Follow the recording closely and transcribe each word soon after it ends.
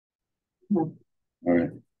All right,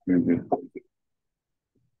 very good.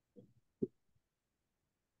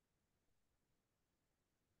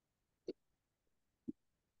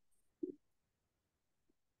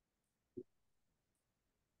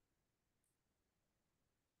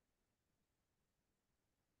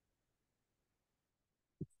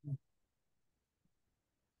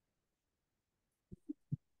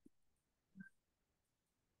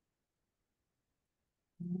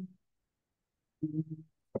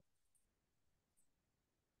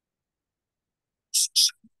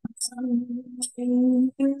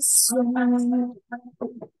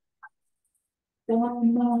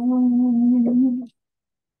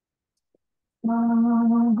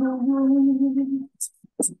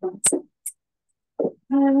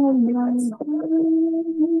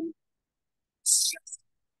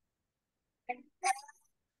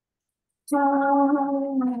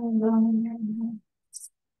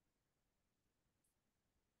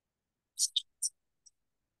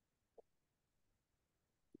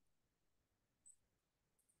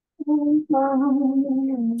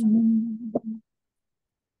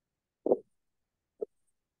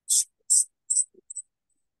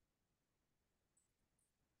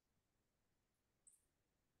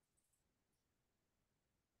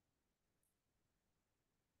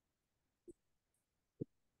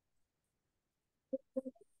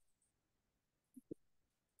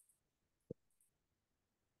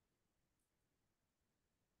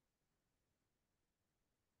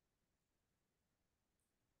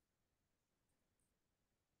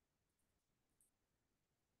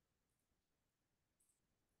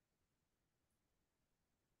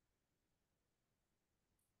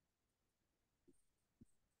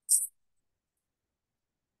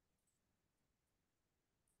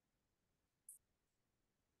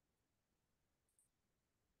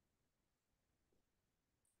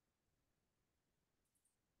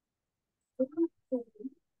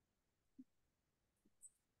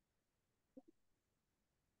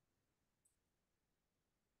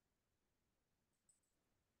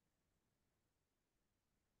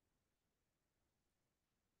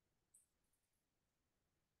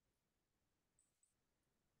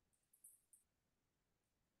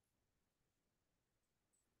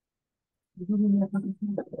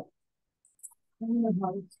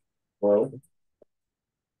 Well,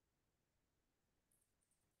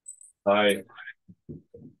 hi,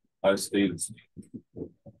 hi, Steve.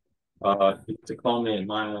 To call me at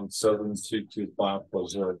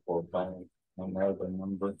 917-225-4045. I'm the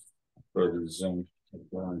number for the Zoom. If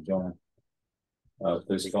you want to join.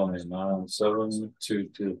 Please call me at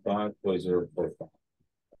 917-225-4045.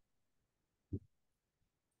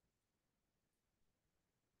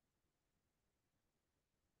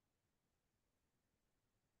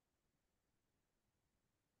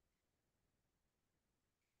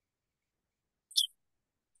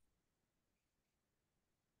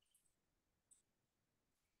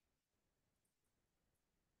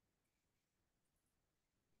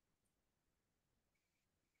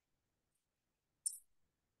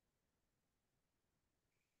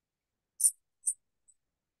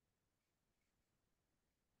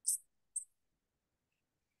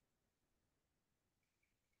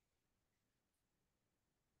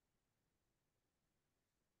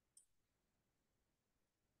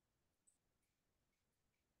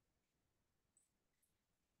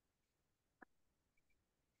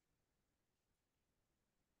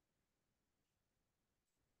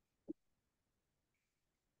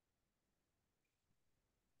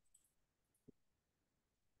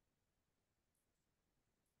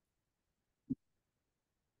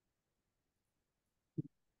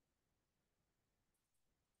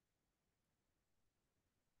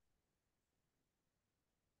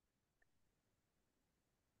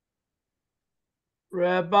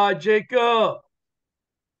 Rabbi Jacob.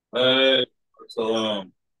 Hey,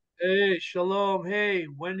 Salam. Hey, shalom. Hey,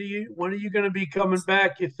 when are you going to be coming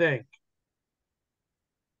back, you think?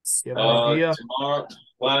 You have an idea? Tomorrow,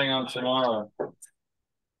 planning on tomorrow.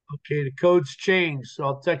 Okay, the code's changed, so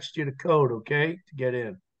I'll text you the code, okay, to get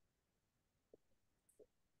in.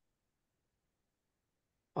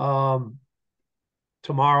 Um,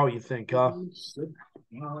 Tomorrow, you think, huh?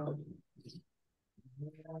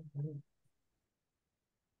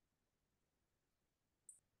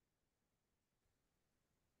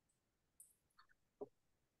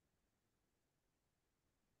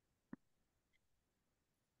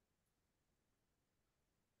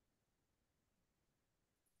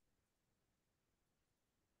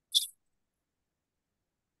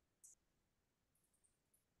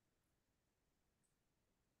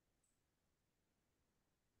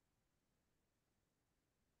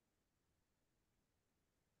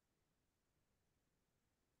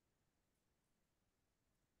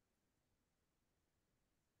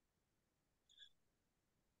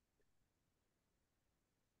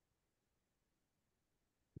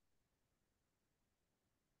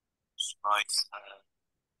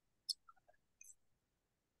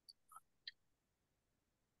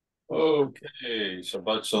 Okay,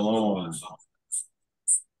 Shabbat Shalom.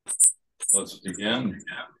 Let's begin.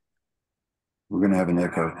 We're going to have an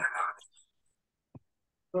echo.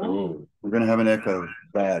 Ooh. We're going to have an echo.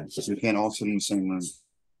 Bad. So we can't all sit in the same room.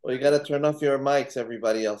 Well, you got to turn off your mics,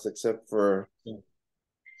 everybody else, except for... It's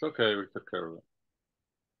okay, we took care of it.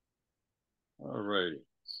 All right,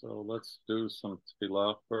 so let's do some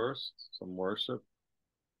tefillah first, some worship.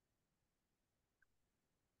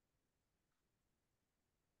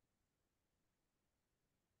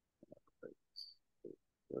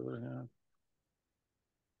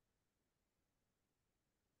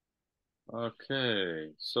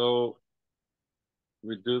 Okay, so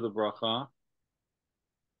we do the bracha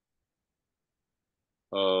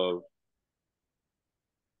of,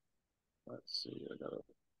 let's see, I gotta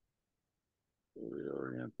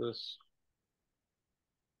reorient this.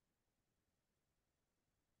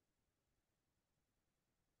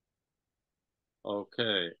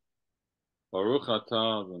 Okay, Baruch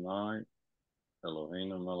atah Adonai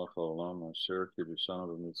Eloheinu melech haolam asher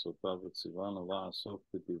kiddushanu b'mitzvotav v'tzivanu la'asok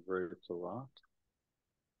b'divrei Torah.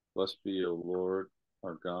 Blessed be, O Lord,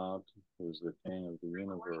 our God, who is the King of the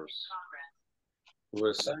universe, who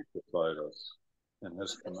has sanctified us in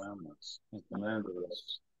His commandments and commanded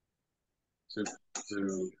us to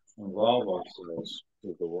involve ourselves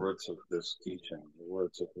with the words of this teaching, the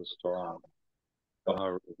words of this Torah.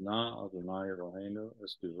 V'harivna Adonai Eloheinu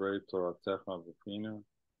es divrei Toratecha b'pinu,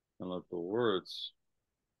 and let the words,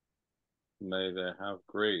 may they have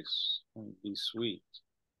grace and be sweet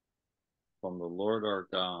from the Lord our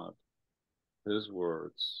God, His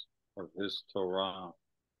words of His Torah,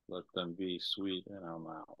 let them be sweet in our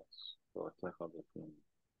mouths.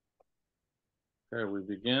 Okay, we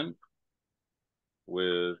begin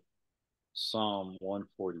with Psalm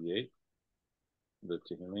 148, the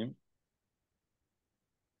Tehillim.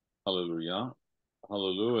 Hallelujah.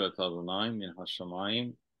 Hallelujah Adonai min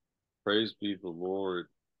hashamayim. Praise be the Lord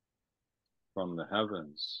from the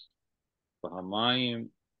heavens. V'hamayim,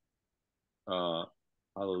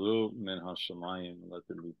 hallelujah min hashamayim. Let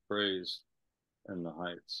them be praised in the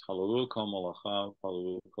heights. Hallelujah kol malachav,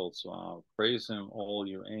 hallelujah kol tzva'av. Praise Him, all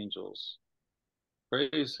you angels.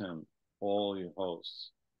 Praise Him, all you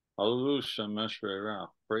hosts. Hallelujah shemesh ve'erach.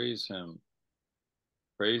 Praise Him.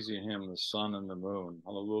 Praise ye Him, the sun and the moon.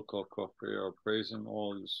 Hallelujah kol kofir. Praise Him,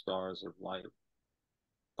 all you stars of light.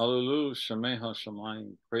 Hallelujah shemei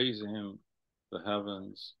hashamayim. Praise Him, the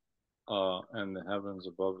heavens, and the heavens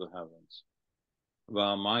above the heavens.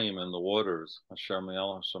 V'hamayim, and the waters. Asher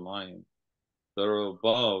me'al hashamayim, that are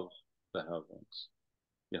above the heavens.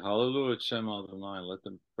 Hallelujah Shem Adonai. Let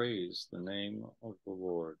them praise the name of the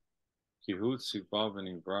Lord. Ki hu tzivav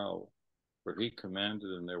v'nivrau, for He commanded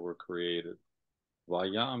and they were created.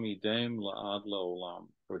 Vayam idem la'ad la'olam,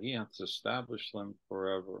 for He hath established them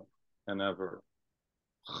forever and ever.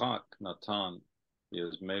 Chak natan, He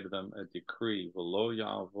has made them a decree. V'lo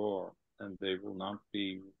ya'avor, and they will not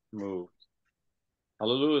be moved.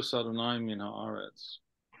 Hallelujah Adonai min haaretz.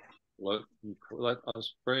 Let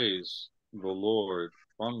us praise the Lord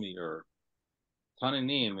from the earth.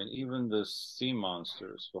 Tananim, and even the sea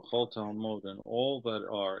monsters, v'chol talmud, and all that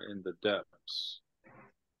are in the depths.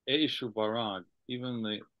 Eishu barag, even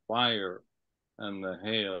the fire and the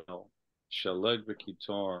hail. Shaleg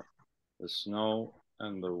v'kitor, the snow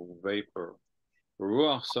and the vapor.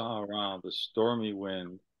 Ruach sa'ara, the stormy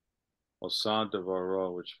wind. Osad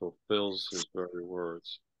devaro, which fulfills His very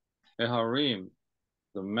words. Eharim,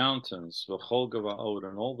 the mountains, v'chol gavaot,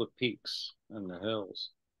 and all the peaks and the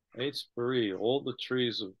hills. Eitz peri, all the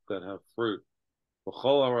trees that have fruit.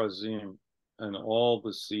 V'chol arazim, and all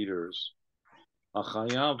the cedars.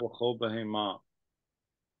 Achaya v'chol behema,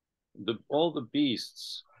 all the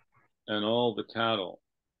beasts and all the cattle.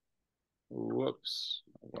 Whoops,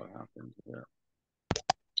 what happened here?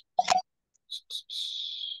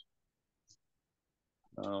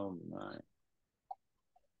 Oh my.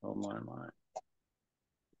 Oh my.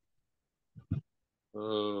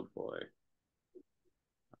 Oh boy.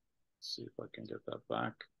 Let's see if I can get that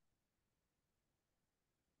back.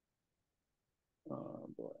 Oh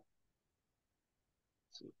boy.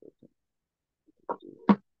 Let's see if I can do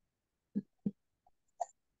it.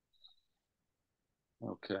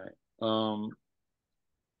 Okay.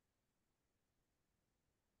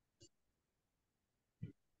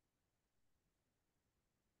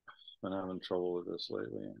 Been having trouble with this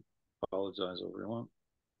lately. Apologize, everyone.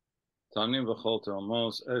 Tanim v'chol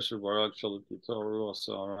teramos, esher barak shalit yitoru,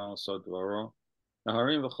 asara, asad dvaro.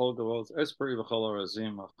 Naharim v'chol gavot, esperi v'chol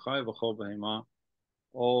arazim, achai v'chol behema,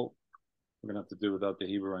 all We're going to have to do without the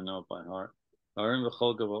Hebrew. I know it by heart. All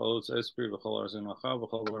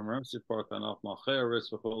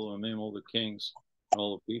the kings,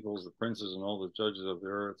 all the peoples, the princes, and all the judges of the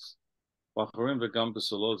earth. Hallelujah.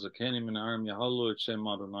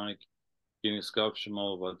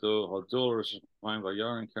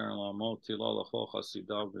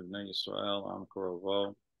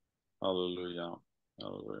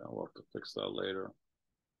 Hallelujah. We'll have to fix that later.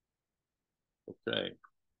 Okay.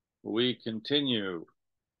 We continue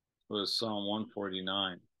with Psalm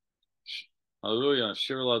 149. Hallelujah.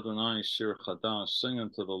 Shir Ladonai, Shir Chadash. Sing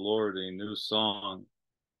unto the Lord a new song.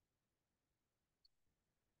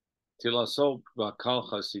 Tilaso Bakal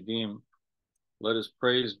Chasidim. Let his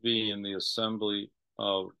praise be in the assembly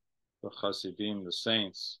of the Chasidim, the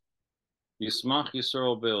saints. Yismach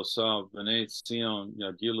Yisrael Be'osav, B'nai Tzion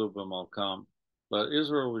Yagilu B'malkam. Let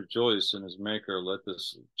Israel rejoice in his maker. Let the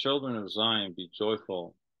children of Zion be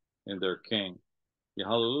joyful in their king.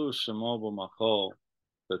 Yahalelu Shemo B'machol,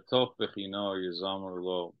 B'toch B'chino Yizamar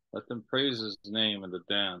Lo. Let them praise his name in the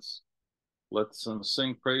dance. Let them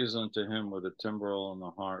sing praise unto him with the timbrel in the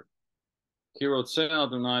heart. Ki rotzeh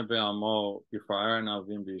Adonai be'amo yifa'er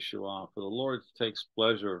navim b'Yeshua. For the Lord takes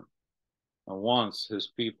pleasure and wants his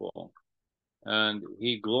people, and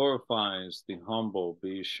he glorifies the humble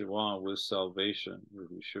b'Yeshua with salvation, with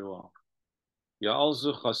Yeshua.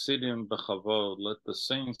 Ya'alzu chasidim b'chavod. Let the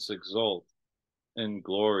saints exult in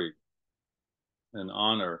glory and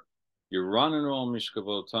honor. Yiranenu al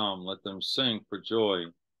mishkavotam. Let them sing for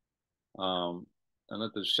joy, and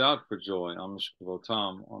let them shout for joy on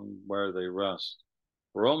mishkavotam, on where they rest.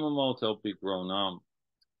 Romamot el bigronam.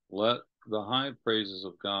 Let the high praises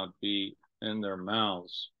of God be in their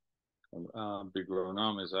mouths.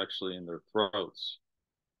 Bigronam is actually in their throats.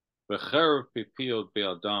 V'cherev pipiot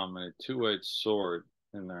be'adam, and a two-edged sword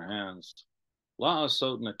in their hands.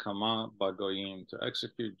 La'asot nekama bagoyim, to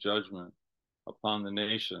execute judgment upon the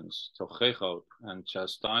nations. Tochechot, and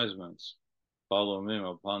chastisements. Balomim,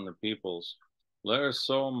 upon the peoples.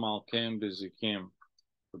 Le'erso malkem bizikim,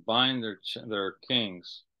 to bind their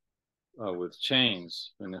kings with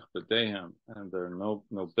chains, v'nichbedehem, and their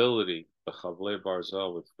nobility, b'chavle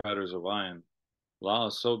barzel, with fetters of iron.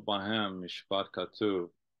 La'asot bahem mishpat katuv,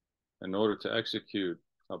 in order to execute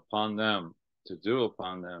upon them, to do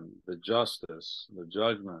upon them the justice, the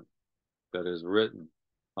judgment that is written.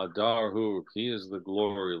 Hadar hu, he is the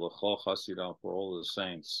glory, l'chol chasidah, for all the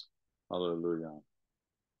saints. Hallelujah.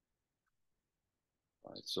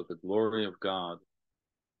 Right, so the glory of God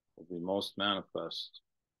will be most manifest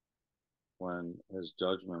when his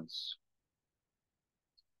judgments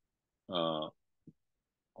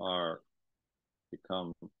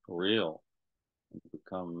become real, and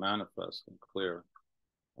become manifest and clear.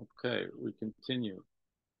 Okay, we continue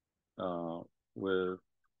with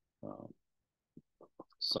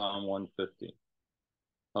Psalm 150.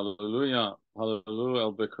 Hallelujah, hallelujah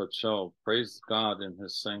el b'kodsho. Praise God in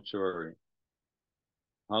his sanctuary.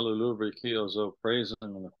 Hallelujah b'kiozo. Praise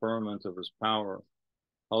him in the firmament of his power.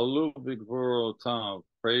 Hallelujah b'gvurotav.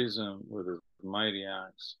 Praise him with his mighty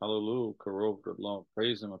acts. Hallelujah karov gadlo.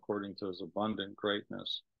 Praise him according to his abundant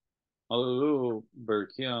greatness. Hallelujah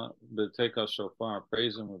b'rkia b'teka shofar.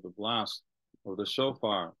 Praise him with the blast of the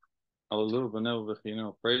shofar. Hallelujah b'neu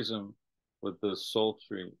v'chino. Praise him with the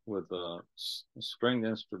psaltery, with the stringed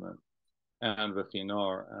instrument, and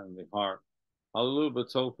v'chinor, and the harp. Hallelujah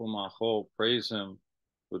b'tofu machol. Praise him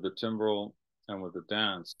with the timbrel and with the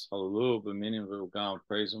dance. Hallelujah b'minim v'ugam.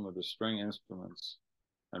 Praise him with the string instruments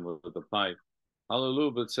and with the pipe.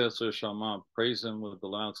 Hallelujah b'tzetzer shama. Praise him with the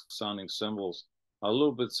loud sounding cymbals.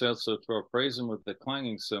 Hallelujah b'tzetzer Torah. Praise him with the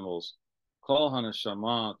clanging cymbals. Kol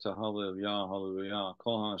haneshama tahallelujah, hallelujah.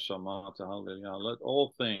 Kol haneshama tahallelujah. Let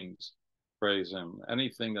all things praise him.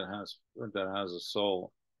 Anything that has a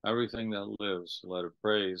soul, everything that lives, let it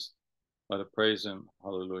praise him.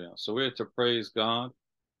 Hallelujah. So we have to praise God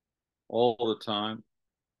all the time,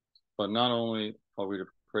 but not only are we to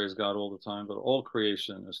praise God all the time, but all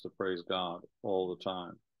creation is to praise God all the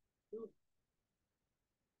time.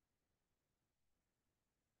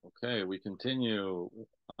 Okay, we continue.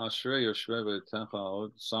 Ashrei Yoshvei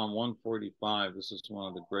V'Techa, Psalm 145. This is one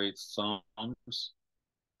of the great psalms.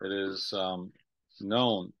 It is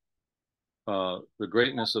known. The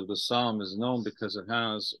greatness of the psalm is known because it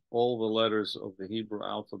has all the letters of the Hebrew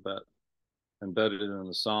alphabet embedded in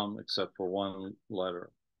the psalm except for one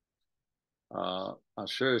letter.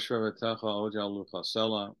 Asher Yoshvei V'Techa Od Yalu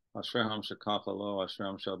Chasela, Asher Ham Shekach Lo, Asher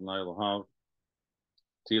Ham Shadnai Lohav.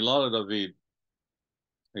 Tehillah David,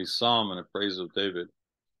 a psalm and a praise of David.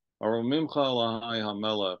 Aromimcha Lahai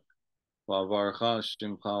HaMelech, Va'avarcha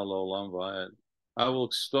Shimcha L'Olam Va'ed. I will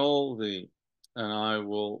extol thee, and I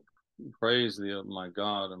will praise thee, my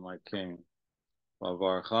God and my King.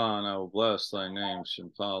 Vavarcha, and I will bless thy name,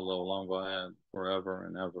 Shemcha L'olam Va'ed, forever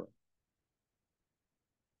and ever.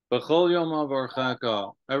 B'chol yom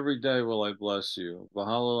avarcheka, every day will I bless you.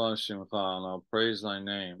 V'halal Shemcha, and I'll praise thy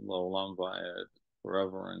name, L'olam Va'ed,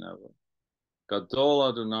 forever and ever. Gadol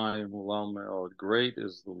Adonai Hulal Me'od, great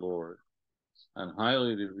is the Lord, and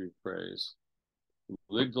highly to be praised.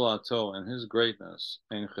 Ligdalato, and his greatness,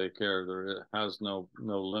 Ein Cheker, there has no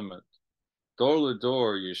limit. Dor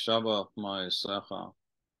L'dor Yeshabach Ma'asecha,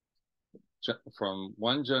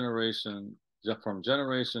 from generation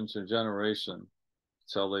to generation,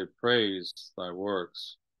 shall they praise thy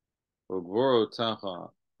works. Ugvoro Tacha,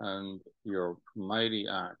 and your mighty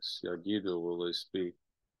acts, Yagidu, will they speak.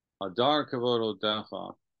 Adar Kavod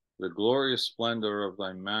Odecha, the glorious splendor of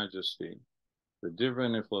thy majesty. The Divra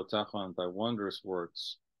Niflotacha, and thy wondrous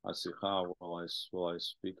works, Asicha, will I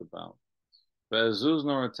speak about. Ve'ezuz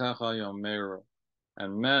Noratecha Yomeru,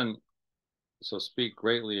 and men shall speak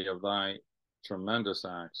greatly of thy tremendous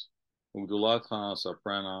acts. Ugdulatcha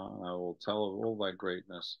Saprana, and I will tell of all thy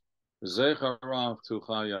greatness. Zecharav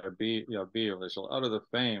Tucha Yabir, they shall utter the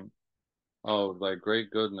fame of thy great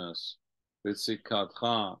goodness.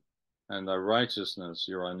 Vitzikatcha, and thy righteousness,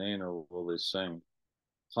 Yoranenu, will they sing.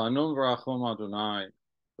 Chanun v'rachum Adonai,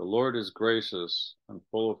 the Lord is gracious and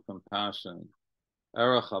full of compassion.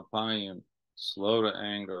 Erech hapayim, slow to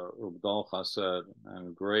anger, ugdal chesed,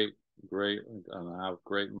 and and have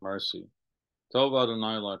great mercy. Tov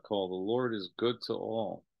Adonai lakol, the Lord is good to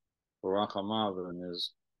all. V'rachamav, and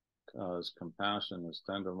his compassion, his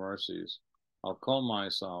tender mercies. I'll call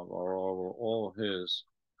myself over all his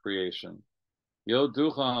creation.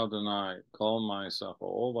 Yoducha Adonai, call myself,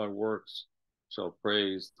 all thy works shall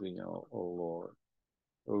praise thee, O Lord.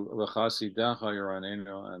 V'chasidecha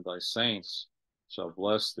Yoranenu, and thy saints shall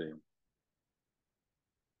bless thee.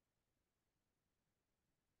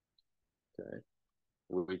 Okay,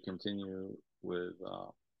 we continue with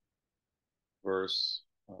verse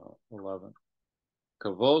 11.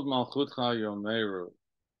 Kavod malchutcha yomeru,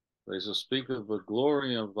 they shall speak of the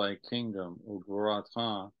glory of thy kingdom,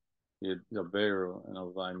 ugvoratcha yaberu, and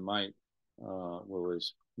of thy might will they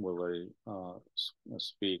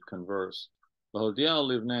speak, converse. L'hodia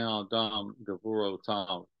livnei adam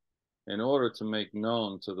gavurotav, in order to make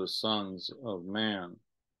known to the sons of man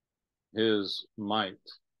his might,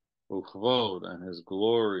 uchvod, and his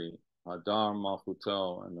glory, hadar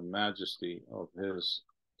malchuto, and the majesty of his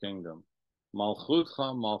kingdom.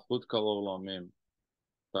 Malchutcha malchut kol olamim,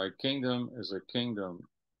 thy kingdom is a kingdom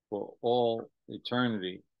for all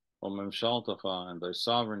eternity. O memshaltacha, and thy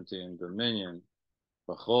sovereignty and dominion,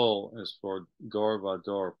 b'chol, is for dor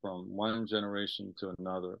vador, from one generation to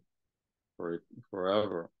another,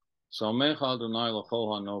 forever. Shomecha Adonai l'chol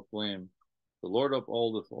hanoflim, the Lord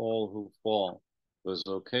upholdeth all who fall.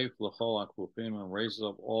 V'zokef l'chol hakufim, and raises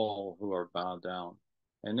up all who are bowed down.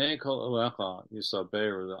 Enei kol elecha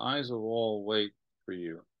yisaberu, the eyes of all wait for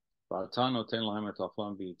you. V'ata noten lahem et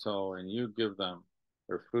haflam b'ito, and you give them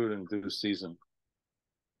their food in due season.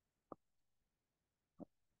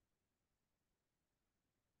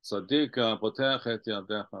 Tzaddik potech et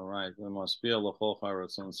yadecha, right? We must be l'chol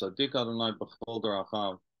charatzon. Tzaddik Adonai b'chol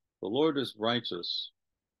darachav, the Lord is righteous,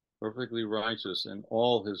 perfectly righteous in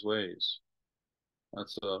all his ways.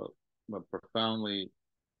 That's a profoundly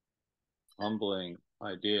humbling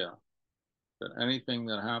idea, that anything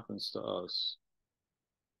that happens to us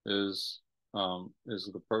is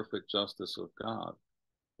the perfect justice of God.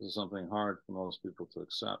 This is something hard for most people to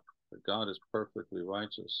accept, that God is perfectly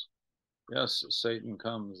righteous. Yes, Satan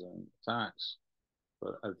comes and attacks,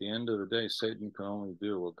 but at the end of the day, Satan can only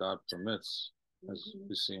do what God permits, as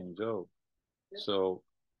we see in Job. So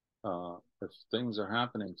if things are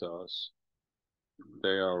happening to us,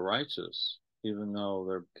 they are righteous, even though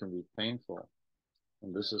they can be painful.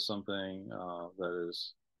 And this is something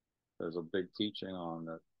there's a big teaching on,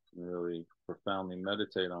 that can really profoundly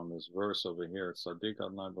meditate on this verse over here. Tzaddik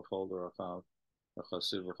Adonai b'chol darachav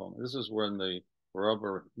v'chasiv v'chol. This is when the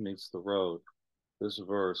rubber meets the road. This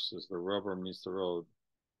verse is the rubber meets the road.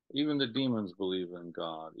 Even the demons believe in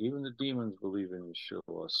God. Even the demons believe in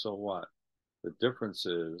Yeshua. So what? The difference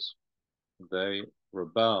is they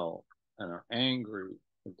rebel and are angry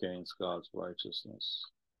against God's righteousness.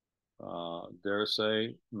 Dare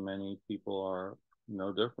say many people are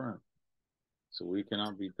no different. So we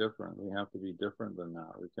cannot be different. We have to be different than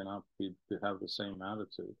that. We cannot have the same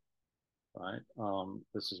attitude, right?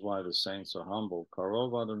 This is why the saints are humble.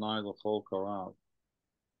 Karov Adonai l'chol karav.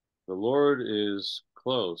 The Lord is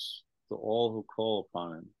close to all who call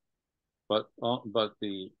upon him, but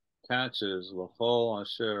the catches l'chol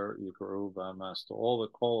asher yikaru b'ames, to all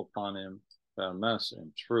that call upon him b'ames,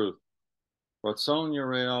 in truth. Ratzon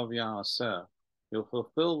yireav ya'aseh, he'll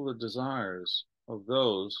fulfill the desires of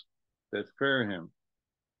those that fear him.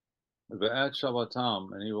 Ve'et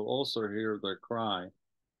Shabbatam, and he will also hear their cry,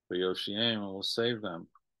 v'yoshiem, and will save them.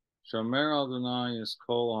 Shomer Adonai is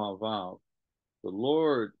kol havav, the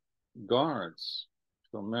Lord guards.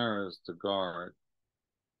 Shomer is to guard.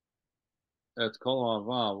 Et kol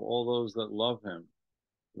havav, all those that love him.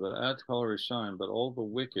 Ve'et kol rishaim, but all the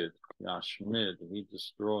wicked, yashmid, he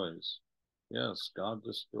destroys. Yes, God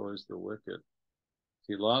destroys the wicked.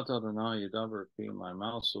 Tilat Adonai yidaber pi, my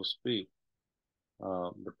mouth shall speak.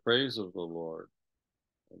 The praise of the Lord.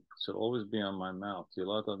 It should always be on my mouth.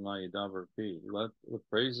 Tilat Adonai yidaber pi. Let the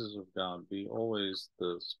praises of God be always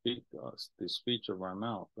the speech of our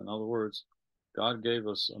mouth. In other words, God gave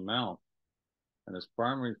us a mouth, and its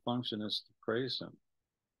primary function is to praise him.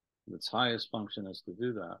 Its highest function is to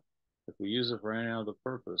do that. If we use it for any other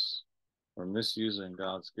purpose, we're misusing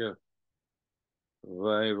God's gift.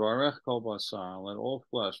 V'varech kol basar, let all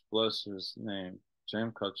flesh bless his name,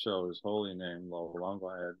 Shem Kadsho, his holy name, L'olam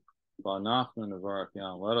va'ed. V'anachnu nevarach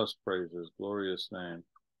Yam, let us praise his glorious name,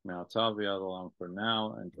 Me'atav v'ad olam, for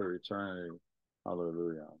now and for eternity.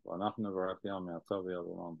 Hallelujah. V'anachnu nevarach Yam, Me'atav v'ad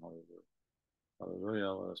olam, hallelujah.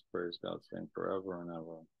 Hallelujah, let us praise God's name forever and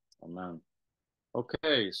ever. Amen.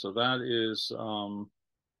 Okay, so that is,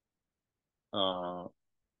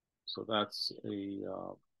 so that's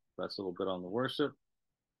a little bit on the worship.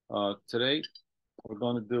 Today, we're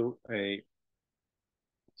going to do a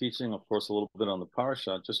teaching, of course, a little bit on the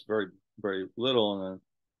parsha, just very, very little, and then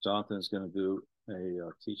Jonathan is going to do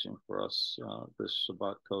a teaching for us, this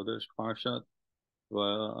Shabbat Kodesh parsha,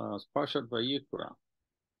 Parshat Vayikra.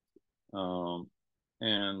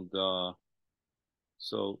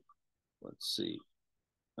 So let's see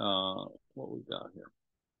what we got here.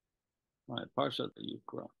 All right, Parshat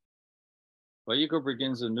Vayikra. Vayikra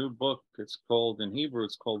begins a new book. It's called, in Hebrew,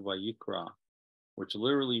 it's called Vayikra, which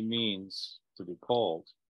literally means to be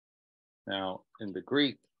called. Now, in the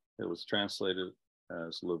Greek, it was translated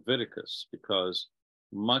as Leviticus, because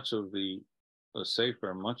much of the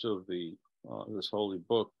Sefer, much of the this holy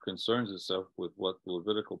book concerns itself with what the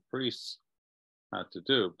Levitical priests had to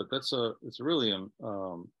do. But it's really an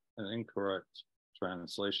incorrect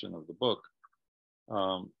translation of the book.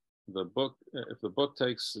 If the book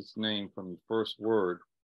takes its name from the first word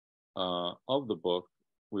of the book,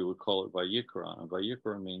 we would call it Vayikra, and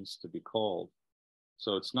Vayikra means to be called.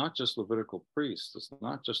 So it's not just Levitical priests, it's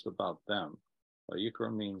not just about them.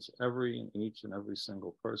 Vayikra means each and every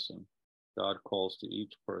single person. God calls to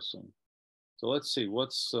each person. So let's see,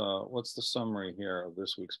 what's the summary here of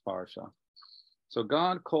this week's parsha? So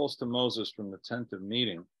God calls to Moses from the tent of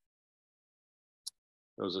meeting.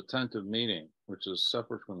 There was a tent of meeting, which is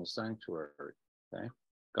separate from the sanctuary. Okay,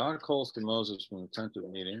 God calls to Moses from the tent of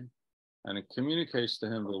meeting, and it communicates to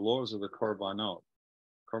him the laws of the korbanot.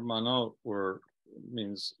 Korbanot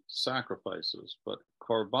means sacrifices, but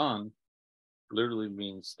korban literally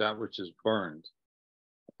means that which is burned.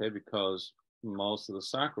 Okay, because most of the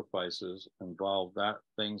sacrifices involve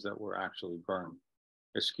things that were actually burned.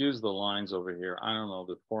 Excuse the lines over here. I don't know,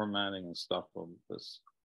 the formatting and stuff of this.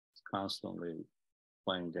 It's constantly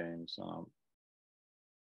playing games.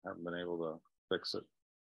 Haven't been able to fix it.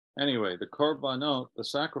 Anyway, the korbanot, the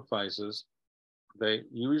sacrifices, they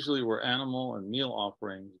usually were animal and meal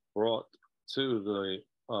offerings brought to the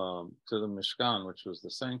Mishkan, which was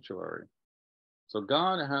the sanctuary. So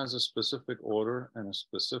God has a specific order and a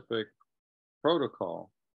specific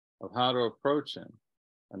protocol of how to approach him,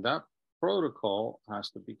 and that protocol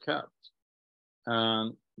has to be kept.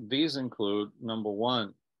 And these include, number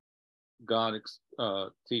one, God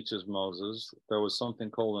teaches Moses there was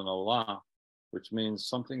something called an olah, which means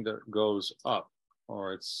something that goes up,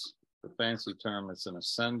 or it's the fancy term, it's an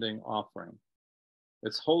ascending offering.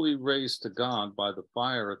 It's wholly raised to God by the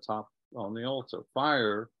fire atop on the altar.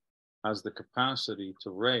 Fire has the capacity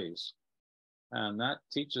to raise, and that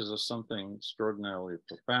teaches us something extraordinarily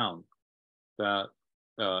profound, that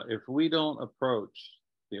if we don't approach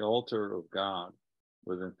the altar of God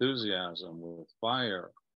with enthusiasm, with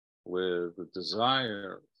fire, with the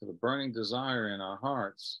desire, the burning desire in our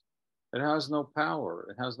hearts, it has no power.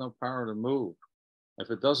 It has no power to move.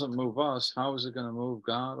 If it doesn't move us, how is it going to move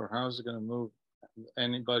God, or how is it going to move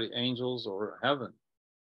anybody, angels or heaven?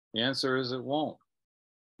 The answer is it won't.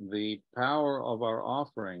 The power of our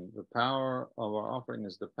offering,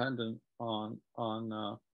 is dependent on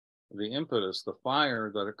the impetus, the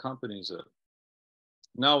fire that accompanies it.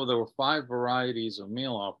 Now, there were 5 varieties of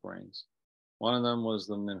meal offerings. One of them was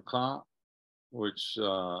the mincha, which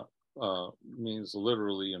means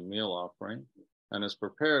literally a meal offering, and is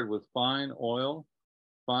prepared with fine oil,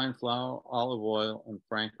 fine flour, olive oil, and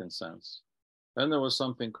frankincense. Then there was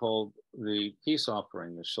something called the peace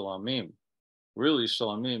offering, the shalamim. Really,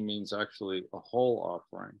 shalamim means actually a whole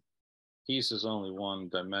offering. Peace is only one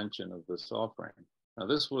dimension of this offering. Now,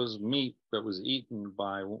 this was meat that was eaten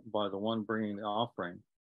by the one bringing the offering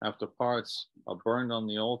after parts are burned on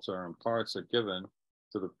the altar and parts are given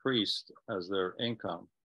to the priest as their income.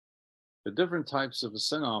 The different types of a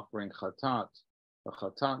sin offering, chatat. The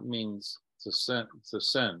chatat means to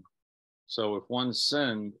sin. So if one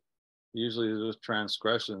sinned, usually there's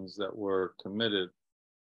transgressions that were committed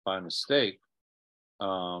by mistake,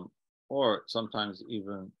 or sometimes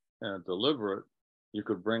even deliberate, you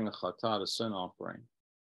could bring a chatat, a sin offering.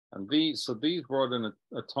 And these brought in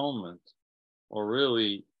atonement, or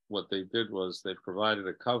really what they did was they provided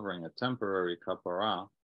a covering, a temporary kapara,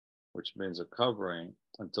 which means a covering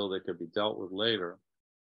until they could be dealt with later.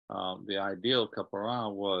 The ideal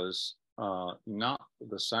kapara was not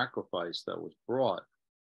the sacrifice that was brought,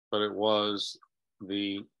 but it was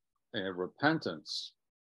the repentance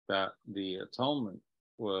that the atonement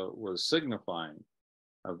was signifying.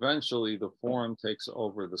 Eventually, the form takes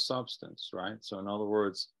over the substance, right? So in other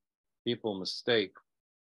words, people mistake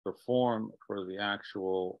the form for the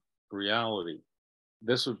actual reality.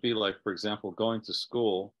 This would be like, for example, going to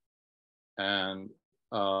school and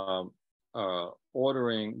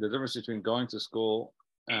ordering, the difference between going to school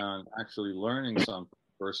and actually learning something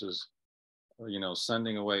versus,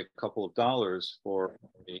 sending away a couple of dollars for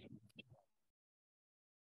a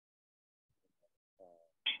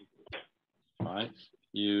right?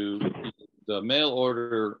 The mail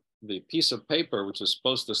order, the piece of paper, which is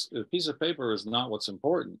the piece of paper is not what's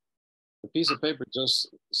important. The piece of paper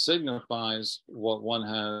just signifies what one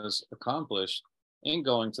has accomplished in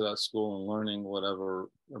going to that school and learning whatever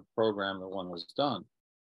program that one has done.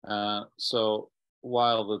 So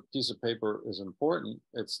while the piece of paper is important,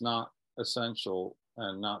 it's not essential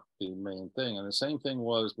and not the main thing. And the same thing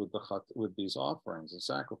was with these offerings and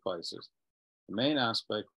sacrifices. The main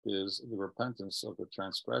aspect is the repentance of the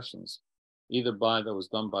transgressions, either that was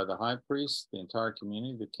done by the high priest, the entire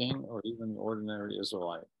community, the king, or even the ordinary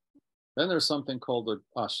Israelite. Then there's something called the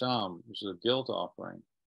asham, which is a guilt offering.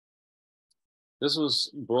 This was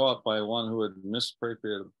brought by one who had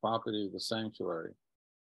misappropriated the property of the sanctuary.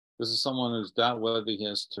 This is someone who's doubt whether he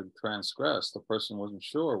has to transgress. The person wasn't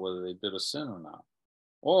sure whether they did a sin or not.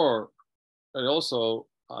 Or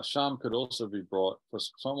asham could also be brought for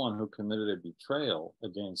someone who committed a betrayal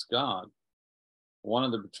against God. One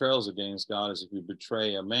of the betrayals against God is if you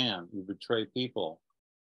betray a man, you betray people,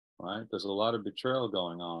 right? There's a lot of betrayal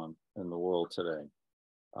going on in the world today.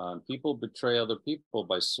 People betray other people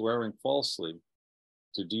by swearing falsely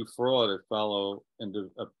to defraud a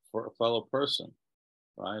fellow person,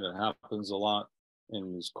 right? It happens a lot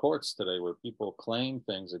in these courts today where people claim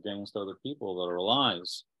things against other people that are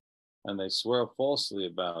lies, and they swear falsely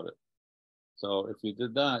about it. So if you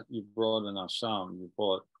did that, you brought an asham, you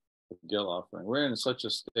brought a guilt offering. We're in such a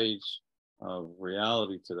stage of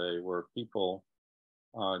reality today where people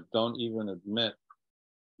don't even admit,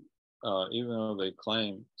 even though they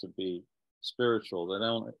claim to be spiritual,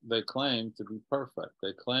 they claim to be perfect.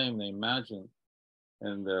 They imagine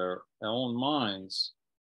in their own minds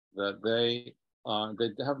that they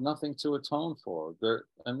have nothing to atone for.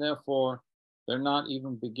 And therefore, they're not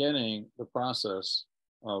even beginning the process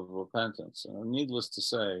of repentance. And needless to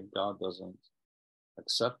say, God doesn't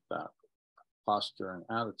accept that posture and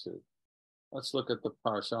attitude. Let's look at the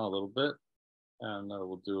parasha a little bit, and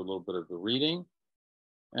we'll do a little bit of the reading.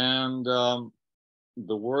 And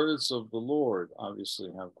the words of the Lord obviously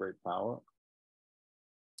have great power.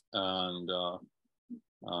 And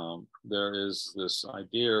there is this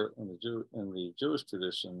idea in the Jewish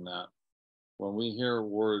tradition that when we hear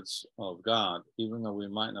words of God, even though we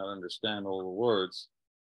might not understand all the words,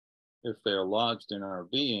 if they are lodged in our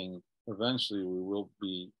being, eventually we will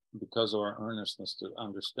be, because of our earnestness to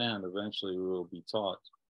understand, eventually we will be taught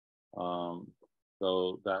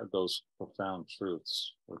those profound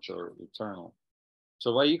truths which are eternal.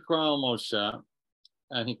 So Vayikra Moshe,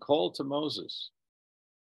 and he called to Moses,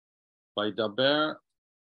 Vaydaber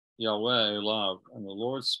Yahweh Elav, and the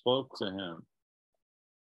Lord spoke to him,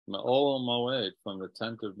 Me'ol Moed, from the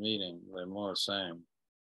tent of meeting, Lemor, saying,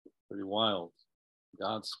 pretty wild,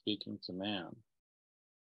 God speaking to man.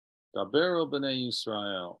 Daber b'nei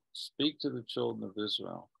Yisrael, speak to the children of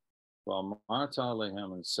Israel, V'amarta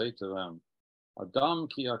alehem, and say to them, Adam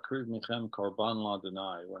ki akriv michem korban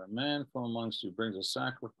l'Adonai, when a man from amongst you brings a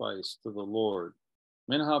sacrifice to the Lord,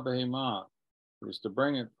 minha behemah, is to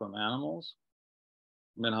bring it from animals,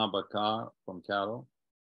 min habakar, from cattle,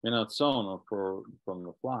 min hatzon, or from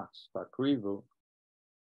the flocks, takrivu,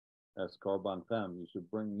 as korban them, you should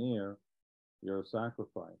bring near your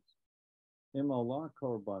sacrifice. Im Allah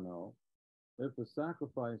korbano, if the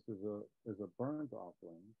sacrifice is a burnt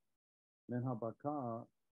offering, min habakar,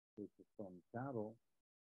 which is from cattle,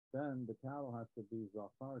 then the cattle has to be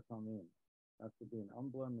zachar tamim, has to be an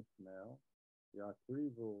unblemished male,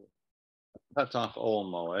 yakrivu petach ol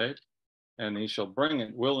moed, and he shall bring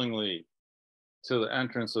it willingly to the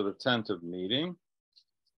entrance of the tent of meeting.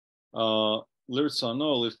 Lirzano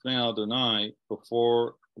lifnei Adonai,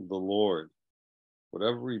 before the Lord.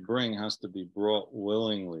 Whatever we bring has to be brought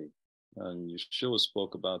willingly. And Yeshua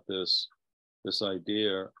spoke about this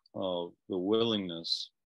idea of the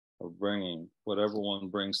willingness of bringing. Whatever one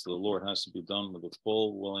brings to the Lord has to be done with a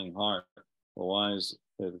full, willing heart. Otherwise,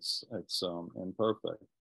 it's imperfect.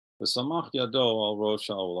 The samach yado al rosh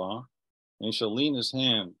ha'olah, and he shall lean his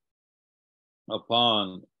hand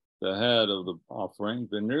upon the head of the offering,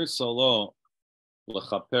 v'nir salo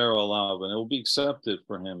l'chaper alav, and it will be accepted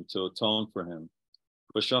for him to atone for him.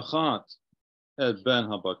 V'shachat et ben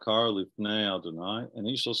habakar lifnei Adonai, and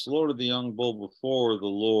he shall slaughter the young bull before the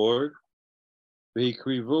Lord.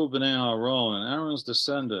 V'hikrivu b'nei Aaron, and Aaron's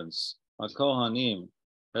descendants, hakohanim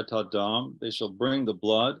et hadam, they shall bring the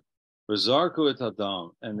blood. V'zarku et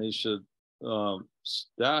hadam, and they should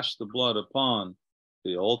dash the blood upon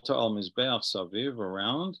the altar al mizbeach saviv,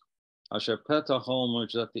 around asher petach ol,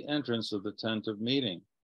 which is at the entrance of the tent of meeting.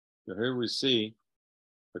 So here we see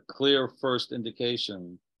a clear first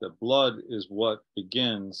indication that blood is what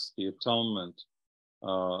begins the atonement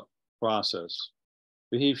process.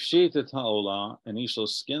 V'hivshit et ha'olah, and he shall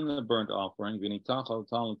skin the burnt offering, v'nitach al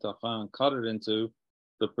tal tacha, and cut it into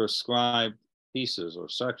the prescribed pieces or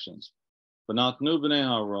sections. V'natnu b'nei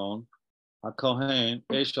Aaron hakohen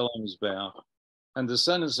eish al mizbeach, and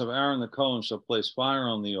descendants of Aaron the Cohen shall place fire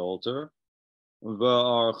on the altar.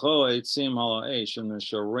 V'archo eitzim hala eish, and they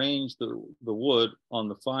shall arrange the wood on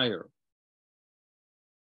the fire.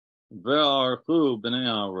 V'archu b'nei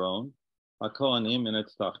Aaron hakohanim and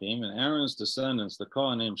etachim, and Aaron's descendants, the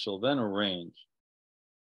Kohanim, shall then arrange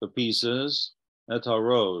the pieces, et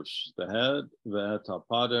harosh, the head, v'et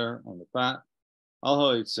hapader, and the fat, al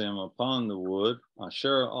ha'etzim, upon the wood,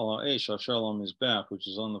 asher al ha'esh, asher al mizbeach, which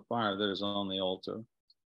is on the fire that is on the altar.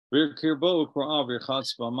 V'kirbo u'kra'av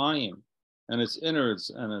v'chatz b'mayim, and its innards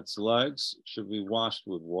and its legs should be washed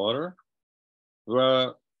with water.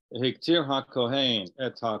 V'hiktir ha'kohen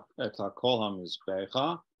et ha'kol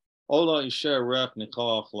ha'mizbecha, ola isher ref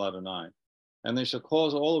nichoach l'Adonai, and they shall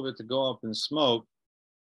cause all of it to go up in smoke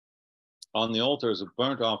on the altar as a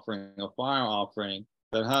burnt offering, a fire offering,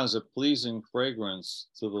 that has a pleasing fragrance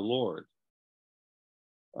to the Lord.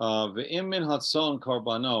 V'im min hatzon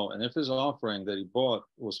karbano, and if his offering that he bought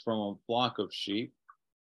was from a flock of sheep,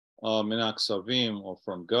 min aksavim, or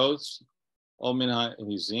from goats, or min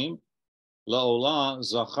ha'izim, la'olah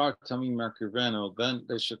zachar tamim merkiveno, then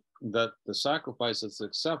they should, that the sacrifice that's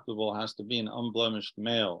acceptable has to be an unblemished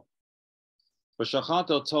male. V'shachat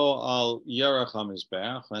to al yerech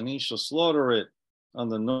hamizbeach, and he shall slaughter it on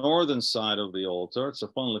the northern side of the altar,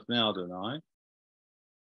 tzafon lifnei Adonai.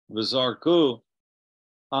 V'zarku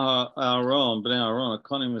Aaron, bnei Aaron,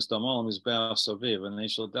 akonim misdamal mizbeach saviv, and they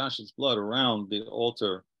shall dash its blood around the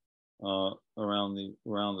altar, around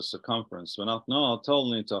the circumference. V'natno tol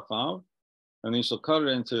nitachav, and he shall cut it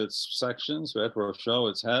into its sections. V'et rosho,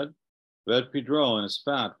 its head, v'et pidro, and its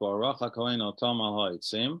fat. V'arach hakohen otam al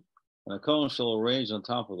ha'itzim, and the kohen shall arrange on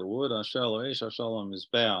top of the wood, asher lo eish, asher lo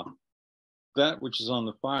mizbeach, that which is on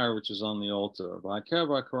the fire, which is on the altar. V'aker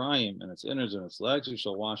v'akarayim, and its innards and its legs you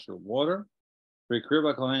shall wash with water. V'ikrir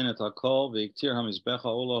v'kohen et hakol, v'iktir hamizbecha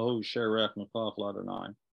olahu sherech mekach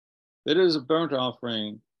l'Adonai. It is a burnt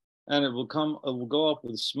offering, and it will go up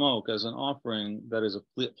with smoke as an offering that is a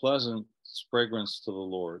pleasant fragrance to the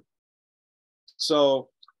Lord. So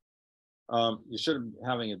you should be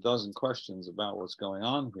having a dozen questions about what's going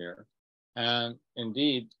on here. And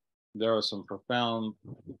indeed, there are some profound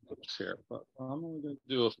things here, but I'm only going to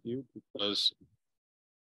do a few because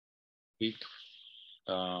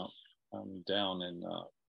I'm down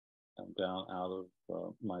out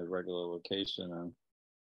of my regular location,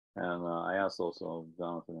 and I asked also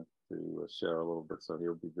Jonathan to share a little bit, so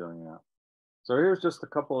he'll be doing that. So here's just a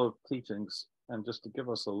couple of teachings, and just to give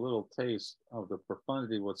us a little taste of the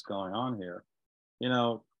profundity of what's going on here. You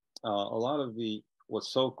know, a lot of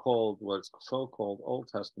what's so-called Old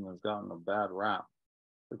Testament has gotten a bad rap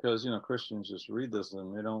because, you know, Christians just read this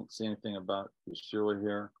and they don't see anything about Yeshua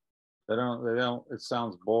here. They don't, it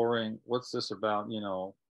sounds boring. What's this about, you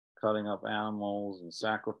know, cutting up animals and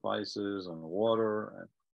sacrifices and water,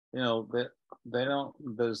 and they don't.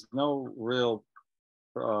 There's no real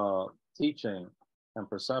teaching and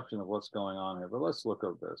perception of what's going on here. But let's look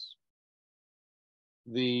at this.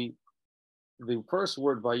 The first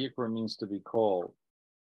word Vayikra means to be called.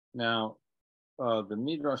 Now, the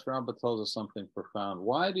Midrash Rabbah tells us something profound.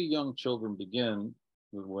 Why do young children begin,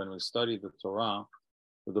 when we study the Torah,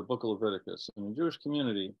 with the book of Leviticus? In the Jewish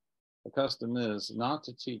community, the custom is not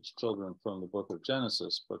to teach children from the book of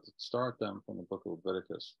Genesis, but to start them from the book of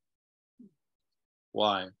Leviticus.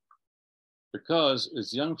 Why? Because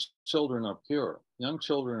as young children are pure, young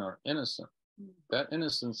children are innocent. That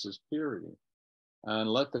innocence is purity. And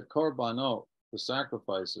let the korbanot, the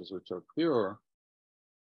sacrifices which are pure,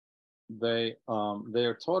 they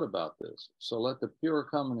are taught about this. So let the pure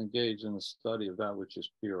come and engage in the study of that which is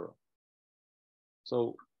pure.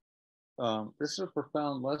 So this is a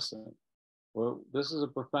profound lesson. Well, this is a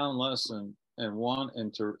profound lesson, and one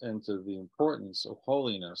enter into the importance of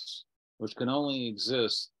holiness, which can only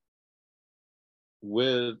exist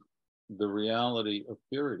with the reality of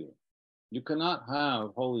purity. You cannot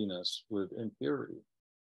have holiness with impurity.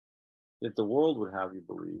 If the world would have you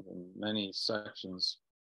believe, and many sections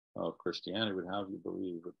of Christianity would have you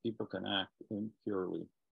believe, that people can act impurely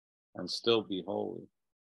and still be holy.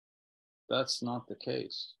 That's not the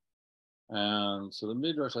case. And so the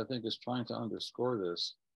Midrash, I think, is trying to underscore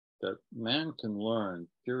this, that man can learn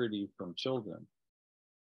purity from children.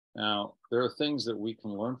 Now, there are things that we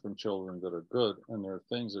can learn from children that are good, and there are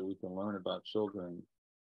things that we can learn about children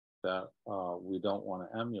that we don't want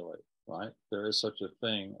to emulate, right? There is such a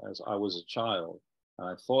thing as I was a child, and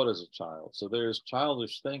I thought as a child. So there's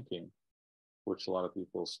childish thinking, which a lot of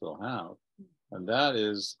people still have, and that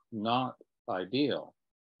is not ideal.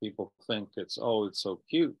 People think it's so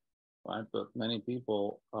cute, right? But many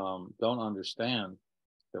people don't understand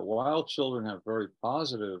that while children have very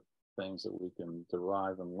positive things that we can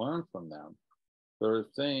derive and learn from them, there are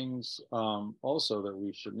things also that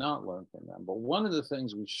we should not learn from them. But one of the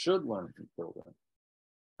things we should learn from children,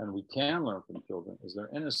 and we can learn from children, is their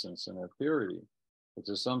innocence and their purity, which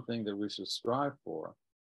is something that we should strive for.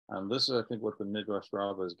 And this is, I think, what the Midrash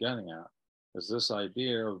Rabbah is getting at, is this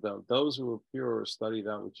idea of that those who are pure study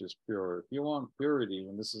that which is pure. If you want purity,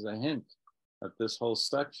 and this is a hint at this whole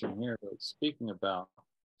section here that's speaking about,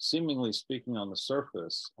 seemingly speaking on the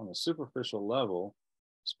surface, on a superficial level,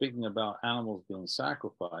 speaking about animals being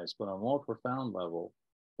sacrificed, but on a more profound level,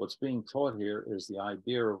 what's being taught here is the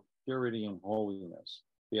idea of purity and holiness,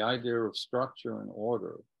 the idea of structure and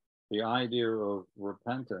order, the idea of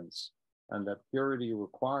repentance, and that purity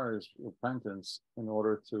requires repentance in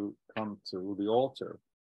order to come to the altar.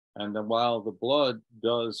 And then while the blood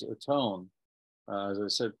does atone, as I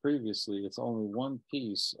said previously, it's only one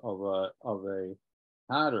piece of a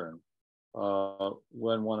pattern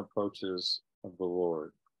when one approaches the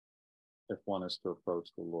Lord, if one is to approach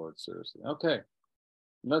the Lord seriously. Okay,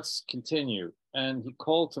 let's continue. And he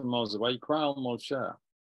called to Moses, Vayikra Moshe.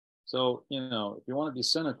 So, if you want to be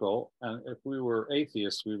cynical, and if we were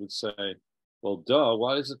atheists, we would say, well, duh,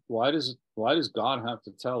 why does God have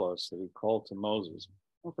to tell us that he called to Moses?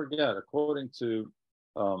 Don't forget, according to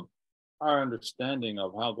our understanding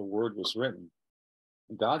of how the word was written,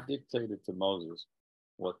 God dictated to Moses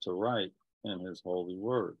what to write in his holy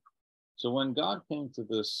word. So when God came to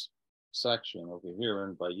this section over here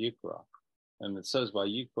in Vayikra, and it says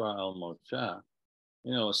Vayikra el Moshe,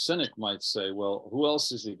 a cynic might say, well, who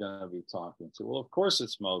else is he going to be talking to? Well, of course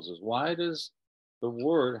it's Moses. Why does the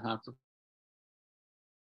word have to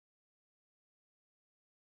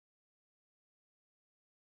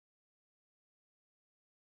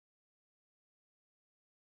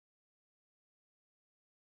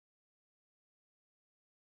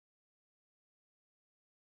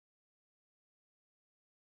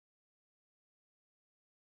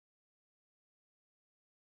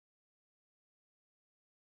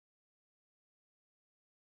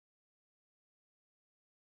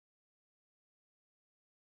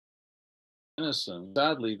innocent?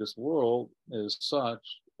 Sadly, this world is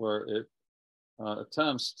such where it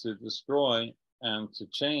attempts to destroy and to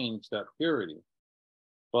change that purity.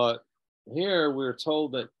 But here we're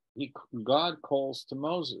told that God calls to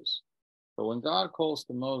Moses. But when God calls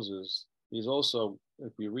to Moses, he's also,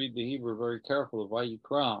 if you read the Hebrew very carefully,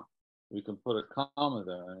 Vayikra, we can put a comma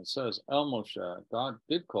there, and it says El Moshe. God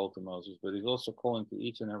did call to Moses, but he's also calling to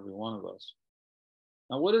each and every one of us.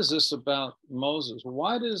 Now, what is this about Moses?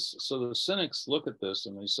 So the cynics look at this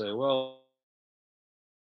and they say, well,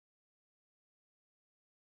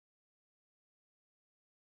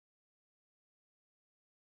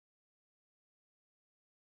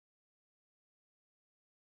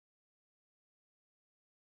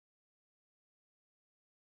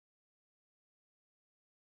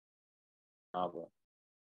 Abba.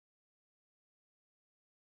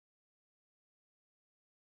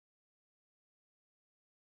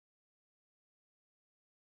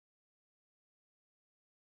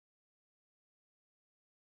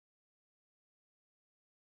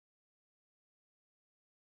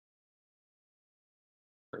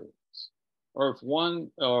 Or if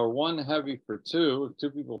one heavy for two, if two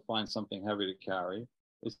people find something heavy to carry,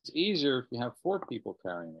 it's easier if you have four people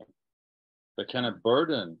carrying it. But can a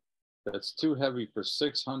burden that's too heavy for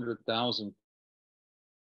 600,000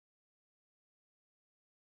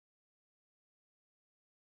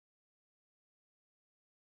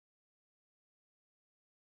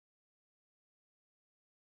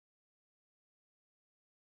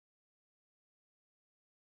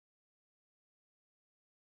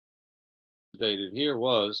 stated here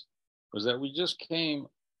was that we just came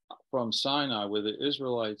from Sinai where the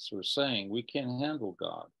Israelites were saying, we can't handle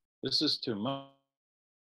God. This is too much.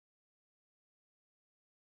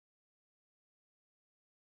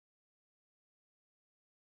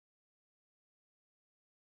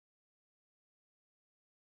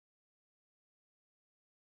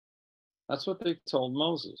 That's what they told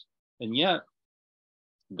Moses. And yet,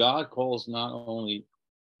 God calls not only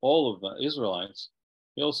all of the Israelites,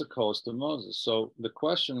 he also calls to Moses. So the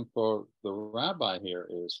question for the rabbi here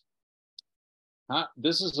is,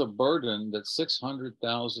 this is a burden that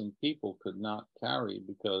 600,000 people could not carry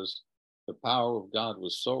because the power of God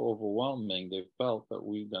was so overwhelming, they felt that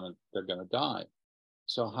they're gonna die.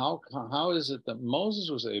 So how is it that Moses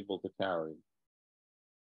was able to carry?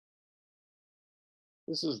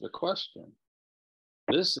 This is the question.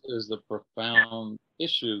 This is the profound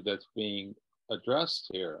issue that's being addressed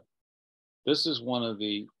here. This is one of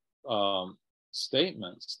the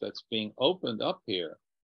statements that's being opened up here.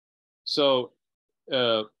 So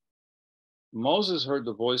Moses heard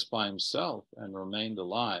the voice by himself and remained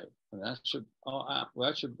alive, and that should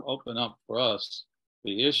open up for us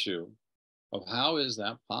the issue of how is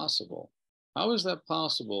that possible? How is that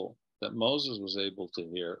possible that Moses was able to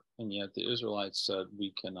hear, and yet the Israelites said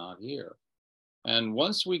we cannot hear? And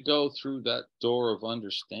once we go through that door of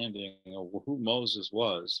understanding of who Moses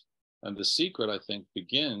was, and the secret, I think,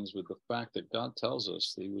 begins with the fact that God tells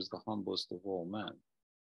us that he was the humblest of all men.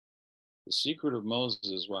 The secret of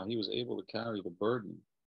Moses, why he was able to carry the burden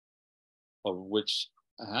of which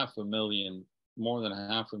more than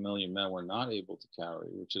 500,000 men were not able to carry,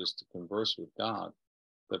 which is to converse with God.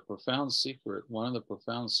 The profound secret, one of the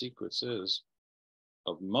profound secrets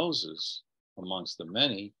of Moses, amongst the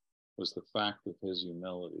many, was the fact of his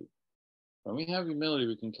humility. When we have humility,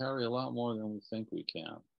 we can carry a lot more than we think we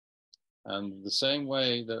can. And the same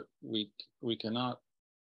way that we cannot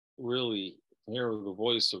really hear the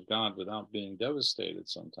voice of God without being devastated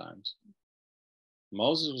sometimes,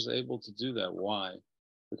 Moses was able to do that. Why?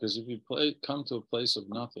 Because if you come to a place of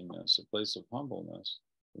nothingness, a place of humbleness,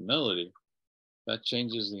 humility, that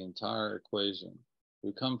changes the entire equation.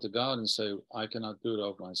 We come to God and say, I cannot do it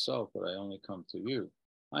of myself, but I only come to you.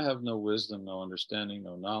 I have no wisdom, no understanding,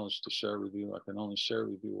 no knowledge to share with you. I can only share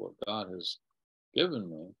with you what God has given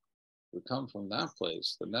me. We come from that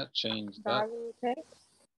place, then that changed that.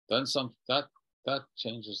 Then that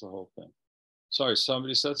changes the whole thing. Sorry,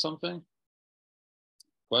 somebody said something?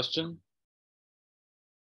 Question?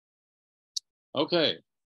 Okay,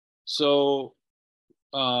 so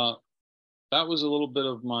that was a little bit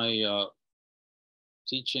of my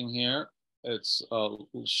teaching here. It's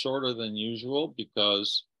shorter than usual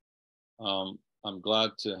because I'm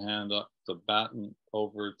glad to hand up the baton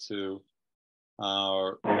over to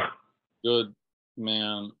our good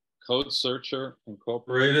man, TheCodeSearcher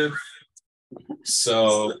Incorporated.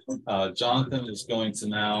 So Jonathan is going to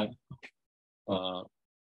now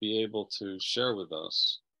be able to share with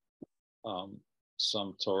us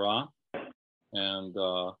some Torah and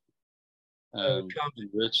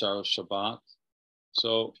enrich our Shabbat.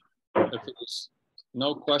 So if there's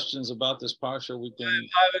no questions about this parsha, we can. I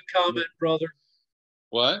have a comment, brother.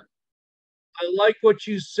 What? I like what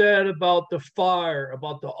you said about the fire,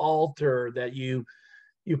 about the altar, that you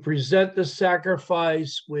present the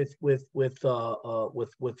sacrifice with fire,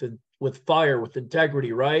 with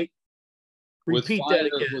integrity, right? Repeat that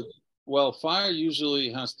again. Well, fire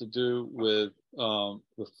usually has to do with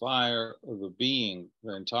the fire of the being,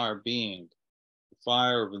 the entire being, the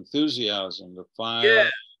fire of enthusiasm, the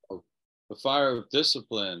fire of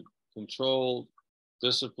discipline, controlled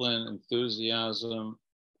discipline, enthusiasm,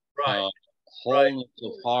 right. wholeness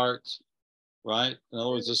of heart, right? In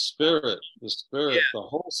other words, the spirit, the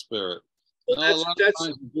whole spirit. Well, a lot of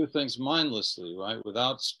times we do things mindlessly, right?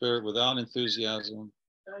 Without spirit, without enthusiasm.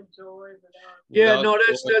 Yeah, no,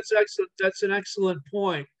 that's excellent. That's an excellent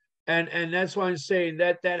point. And that's why I'm saying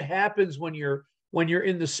that happens when you're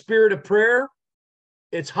in the spirit of prayer.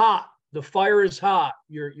 It's hot. The fire is hot.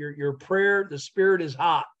 Your prayer, the spirit is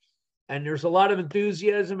hot, and there's a lot of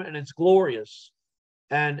enthusiasm, and it's glorious.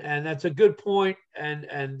 And that's a good point.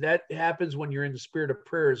 And that happens when you're in the spirit of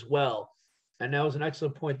prayer as well. And that was an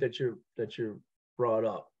excellent point that you brought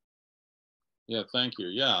up. Yeah, thank you.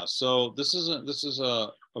 Yeah, so this is a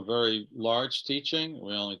very large teaching.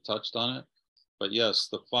 We only touched on it, but yes,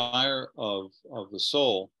 the fire of the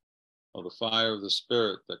soul, or the fire of the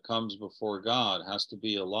spirit that comes before God, has to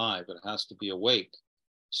be alive. It has to be awake.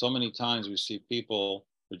 So many times we see people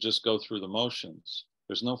who just go through the motions.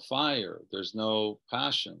 There's no fire. There's no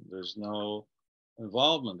passion. There's no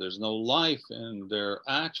involvement. There's no life in their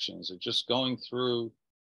actions. They're just going through,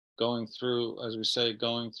 as we say,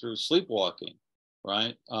 going through sleepwalking,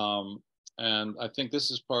 right? And I think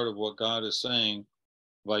this is part of what God is saying.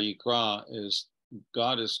 Vayikra is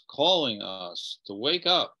God is calling us to wake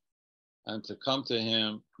up and to come to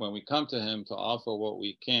Him. When we come to Him, to offer what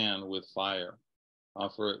we can with fire,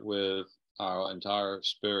 offer it with our entire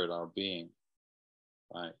spirit, our being.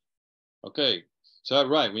 Right. Okay. So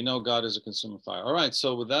right, we know God is a consuming fire. All right.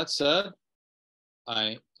 So with that said,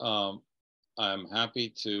 I'm happy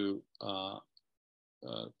to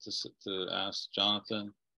ask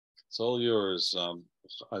Jonathan. It's all yours.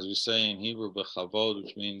 As we say in Hebrew, bechavod,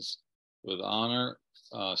 which means with honor.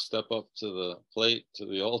 Step up to the plate, to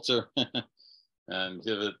the altar, and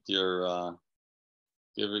give it your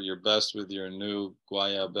best with your new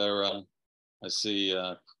Guayabera. I see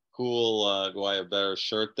a cool Guayabera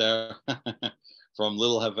shirt there from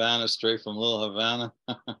Little Havana, straight from Little Havana.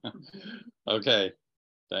 Okay,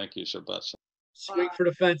 thank you, Shabbat. Swing for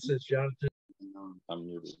the fences, Jonathan. I'm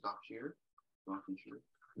muted. Stop here.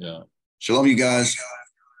 Yeah. Shalom, you guys.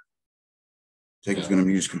 Jacob's going to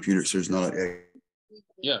mute his computer, so there's not a.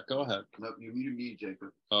 Yeah, go ahead. No, you muted me,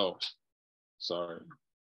 Jacob. Oh, sorry.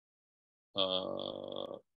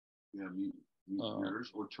 Yeah, mute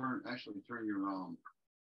yours, or turn your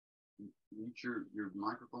mute your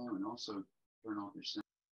microphone, and also turn off your sound.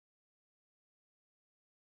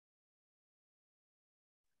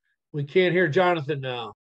 We can't hear Jonathan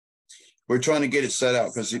now. We're trying to get it set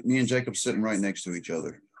out because me and Jacob sitting right next to each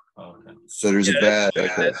other. Oh, okay. So there's a bad.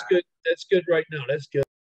 That's good. That's good right now. That's good.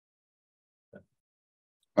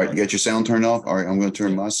 All right, you got your sound turned off? All right, I'm going to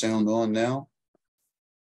turn my sound on now.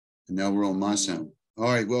 And now we're on my sound. All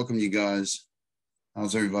right, welcome you guys.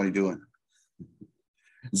 How's everybody doing?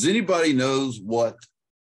 Does anybody knows what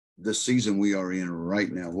the season we are in right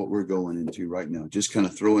now, what we're going into right now? Just kind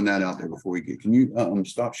of throwing that out there before we get, can you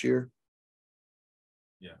stop share?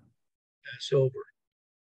 Yeah. It's over.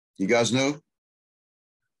 You guys know?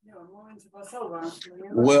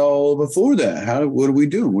 Well, before that, what do we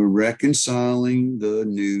do? We're reconciling the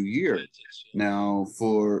new year. Now,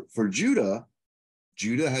 for Judah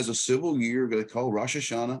has a civil year they call Rosh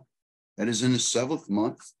Hashanah. That is in the 7th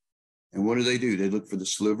month. And what do? They look for the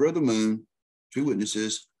sliver of the moon, 2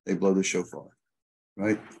 witnesses, they blow the shofar,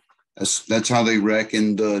 right? That's how they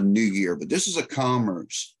reckon the new year. But this is a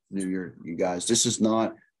commerce new year, you guys. This is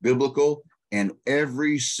not biblical. And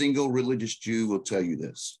every single religious Jew will tell you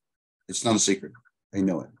this. It's not a secret. They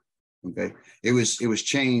know it. Okay. It was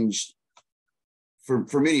changed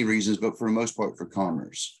for many reasons, but for the most part for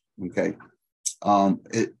commerce. Okay.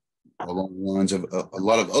 It along the lines of a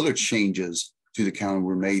lot of other changes to the calendar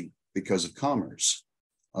were made because of commerce.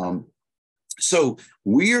 So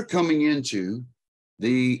we are coming into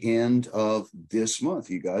the end of this month,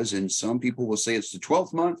 you guys, and some people will say it's the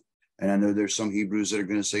 12th month, and I know there's some Hebrews that are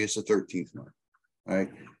going to say it's the 13th month.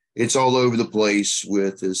 Right? It's all over the place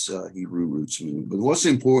with this Hebrew roots meaning. But what's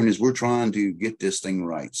important is we're trying to get this thing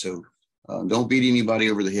right. So don't beat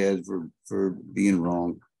anybody over the head for being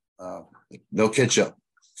wrong. They'll catch up.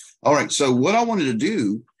 All right. So what I wanted to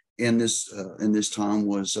do in this time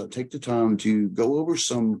was take the time to go over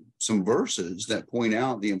some verses that point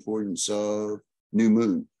out the importance of new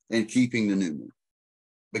moon and keeping the new moon,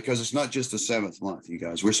 because it's not just the 7th month, you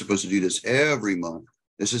guys. We're supposed to do this every month.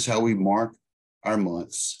 This is how we mark our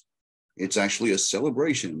months. It's actually a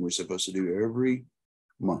celebration we're supposed to do every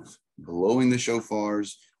month, blowing the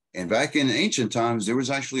shofars. And back in ancient times, there was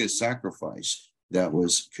actually a sacrifice that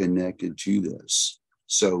was connected to this.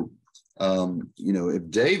 So, if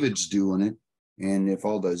David's doing it, and if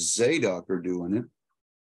all the Zadok are doing it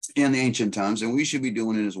in the ancient times, then we should be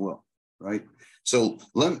doing it as well, right? So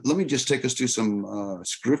let me just take us to some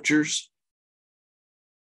scriptures.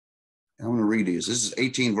 I'm going to read these. This is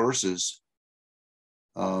 18 verses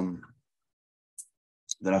that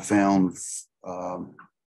I found on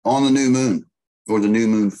the new moon, or the new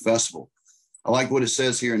moon festival. I like what it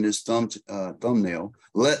says here in this thumbnail.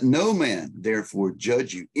 Let no man therefore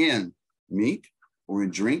judge you in meat or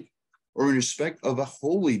in drink or in respect of a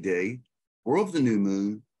holy day or of the new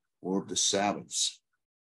moon or of the Sabbaths.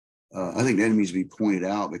 I think that needs to be pointed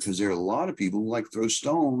out because there are a lot of people who like to throw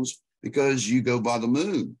stones because you go by the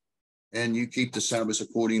moon and you keep the Sabbath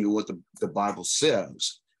according to what the Bible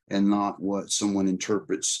says and not what someone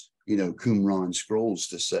interprets, Qumran scrolls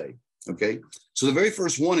to say. Okay, so the very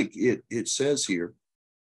first one it says here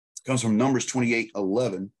comes from Numbers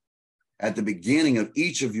 28:11. At the beginning of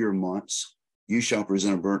each of your months, you shall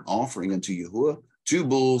present a burnt offering unto Yahuwah, 2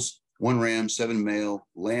 bulls, 1 ram, 7 male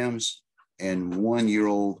lambs, and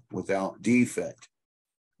 1-year-old without defect.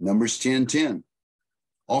 Numbers 10:10.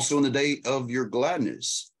 Also in the day of your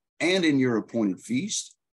gladness and in your appointed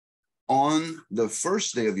feast, on the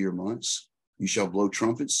first day of your months, you shall blow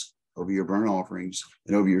trumpets over your burnt offerings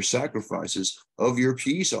and over your sacrifices of your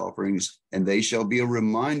peace offerings, and they shall be a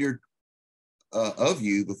reminder of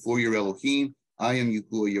you before your Elohim. I am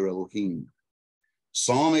Yahuwah your Elohim.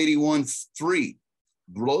 Psalm 81:3.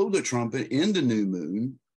 Blow the trumpet in the new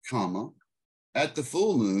moon, at the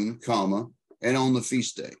full moon, and on the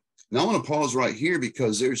feast day. Now I want to pause right here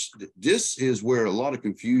because this is where a lot of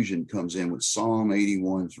confusion comes in with Psalm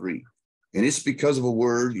 81:3. And it's because of a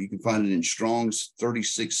word. You can find it in Strong's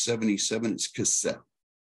 3677. It's cassette.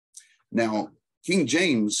 Now, King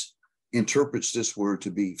James interprets this word to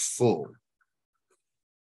be full.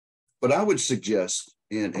 But I would suggest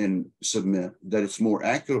and submit that it's more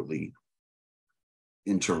accurately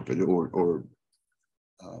interpreted or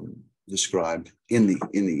described in the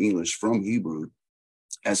English from Hebrew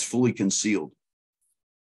as fully concealed.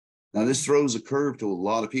 Now, this throws a curve to a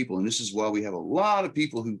lot of people, and this is why we have a lot of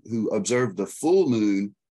people who observe the full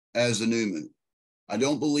moon as the new moon. I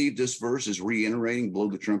don't believe this verse is reiterating blow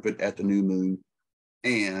the trumpet at the new moon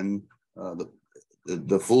and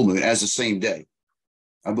the full moon as the same day.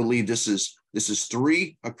 I believe this is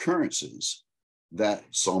 3 occurrences that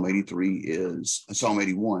Psalm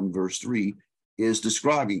 81, verse 3 is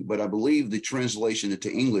describing. But I believe the translation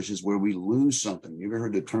into English is where we lose something. You ever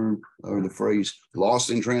heard the term or the phrase lost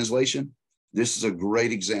in translation? This is a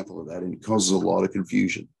great example of that, and it causes a lot of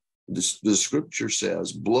confusion. The scripture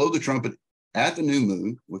says, blow the trumpet at the new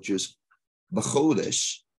moon, which is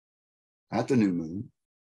TheCodeSearcher, at the new moon,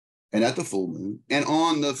 and at the full moon, and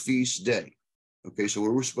on the feast day. Okay, so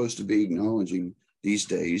we're supposed to be acknowledging these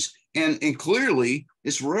days, and clearly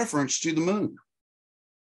it's reference to the moon.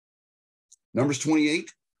 Numbers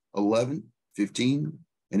 28, 11, 15,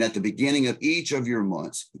 and at the beginning of each of your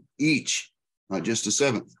months, each, not just the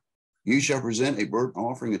 7th, you shall present a burnt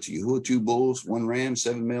offering unto Yahuwah, 2 bulls, 1 ram,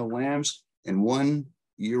 7 male lambs, and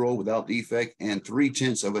 1-year-old without defect, and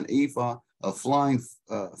 3/10 of an ephah of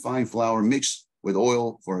fine flour mixed with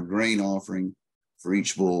oil for a grain offering for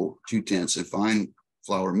each bull, 2/10 of fine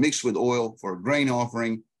flour mixed with oil for a grain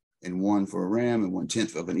offering, and 1 for a ram, and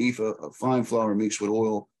 1/10 of an ephah of fine flour mixed with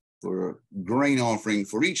oil for a grain offering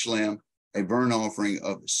for each lamb, a burnt offering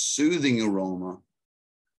of soothing aroma,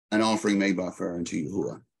 an offering made by fire unto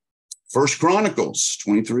Yahuwah. 1 Chronicles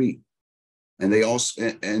 23, and they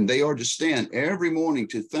are to stand every morning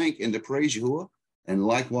to thank and to praise Yahuwah, and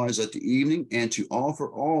likewise at the evening, and to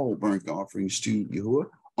offer all burnt offerings to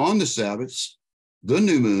Yahuwah on the Sabbaths, the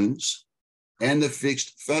new moons, and the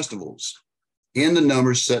fixed festivals, in the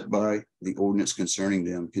numbers set by the ordinance concerning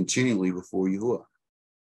them, continually before Yahuwah.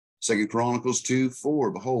 2 Chronicles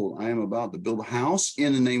 2:4, behold, I am about to build a house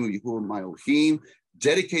in the name of Yahuwah my Elohim,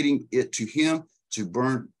 dedicating it to him to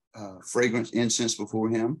burn fragrance incense before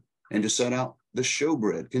him, and to set out the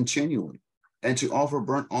showbread continually, and to offer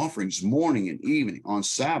burnt offerings morning and evening on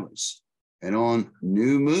Sabbaths, and on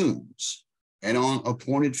new moons, and on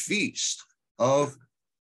appointed feasts of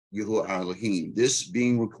Yahuwah Elohim, this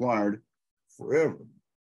being required forever.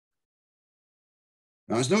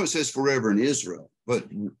 Now, I know it says forever in Israel, but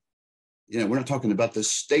we're not talking about the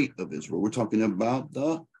state of Israel. We're talking about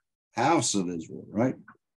the house of Israel, right?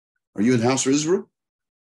 Are you in the house of Israel?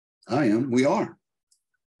 I am. We are.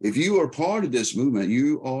 If you are part of this movement,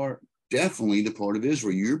 you are definitely the part of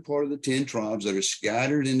Israel. You're part of the 10 tribes that are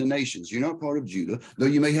scattered in the nations. You're not part of Judah, though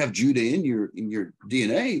you may have Judah in your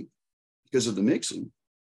DNA because of the mixing.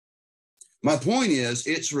 My point is,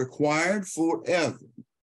 it's required forever.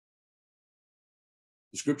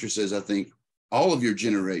 The scripture says, I think, all of your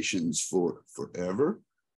generations for forever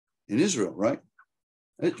in Israel, right?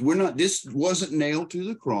 This wasn't nailed to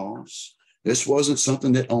the cross. This wasn't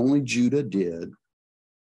something that only Judah did.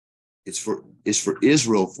 It's for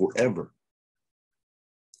Israel forever.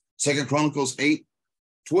 2 Chronicles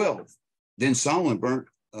 8:12. Then Solomon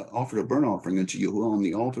offered a burnt offering unto Yahuwah on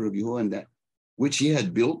the altar of Yahuwah, and that which he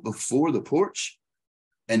had built before the porch,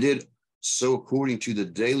 and did so according to the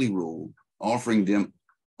daily rule, offering them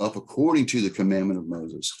up according to the commandment of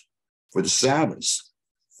Moses for the Sabbaths,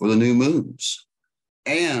 for the new moons,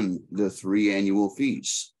 and the 3 annual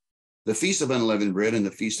feasts, the Feast of Unleavened Bread and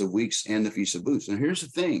the Feast of Weeks and the Feast of Booths. And here's the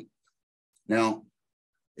thing. Now,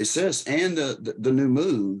 it says, and the new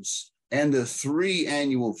moons and the 3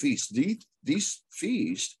 annual feasts. These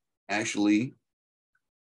feasts actually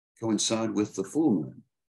coincide with the full moon.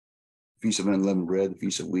 Feast of Unleavened Bread, the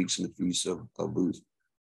Feast of Weeks, and the Feast of Booths.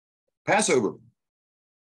 Passover.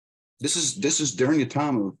 This is during the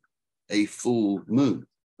time of a full moon.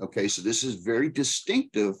 Okay, so this is very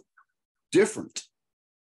distinctive, different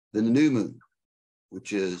than the new moon,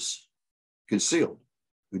 which is concealed.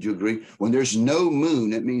 Would you agree? When there's no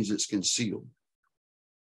moon, that means it's concealed.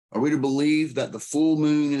 Are we to believe that the full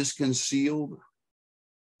moon is concealed?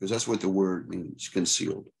 Because that's what the word means,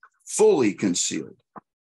 concealed. Fully concealed.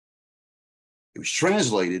 It was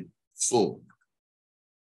translated full.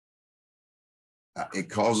 It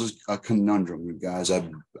causes a conundrum, you guys,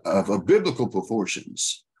 of biblical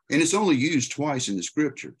proportions. And it's only used twice in the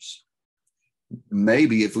scriptures.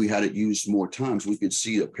 Maybe if we had it used more times, we could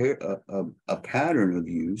see a pattern of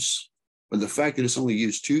use. But the fact that it's only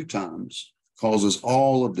used 2 times causes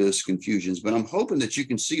all of this confusions. But I'm hoping that you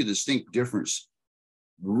can see a distinct difference.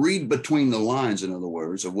 Read between the lines, in other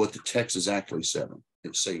words, of what the text is actually saying.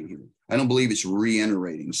 It's saying here. I don't believe it's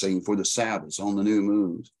reiterating, saying for the Sabbaths, on the new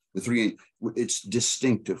moons, the 3. It's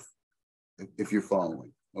distinctive, if you're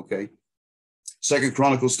following. Okay. 2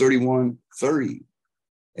 Chronicles 31:30.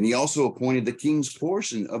 And he also appointed the king's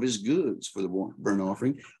portion of his goods for the burnt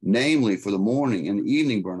offering, namely for the morning and the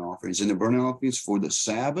evening burnt offerings, and the burnt offerings for the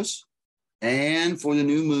Sabbaths, and for the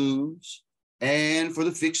new moons, and for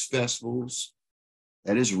the fixed festivals,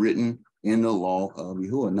 that is written in the law of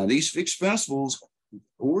Yahuwah. Now, these fixed festivals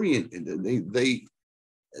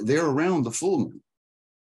they're around the full moon.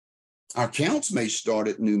 Our counts may start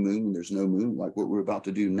at new moon when there's no moon, like what we're about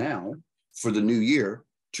to do now for the new year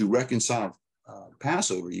to reconcile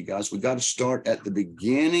Passover. You guys, we got to start at the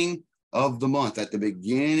beginning of the month, at the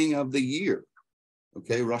beginning of the year.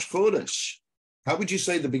 Okay, Rosh Hodesh. How would you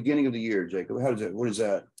say the beginning of the year, Jacob? How does that? What is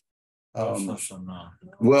that?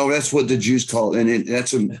 Well, that's what the Jews call it, and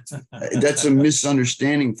that's a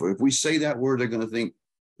misunderstanding. For if we say that word, they're going to think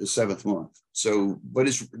the 7th month. So, but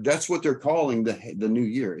that's what they're calling the new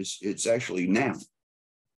year. It's actually now.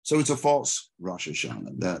 So it's a false Rosh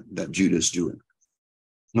Hashanah that Judah's doing.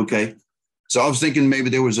 Okay, so I was thinking maybe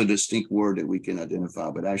there was a distinct word that we can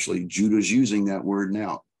identify, but actually Judah's using that word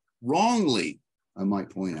now wrongly, I might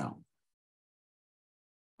point out.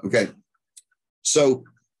 Okay, so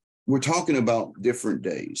we're talking about different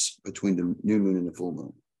days between the new moon and the full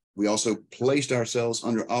moon. We also placed ourselves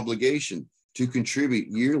under obligation to contribute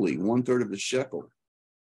yearly 1/3 of the shekel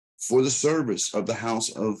for the service of the house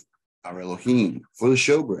of our Elohim, for the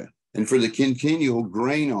showbread, and for the continual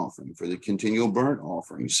grain offering, for the continual burnt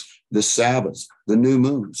offerings, the Sabbaths, the new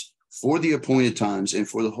moons, for the appointed times, and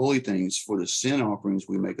for the holy things, for the sin offerings,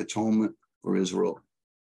 we make atonement for Israel,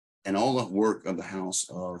 and all the work of the house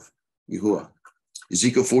of Yahuwah.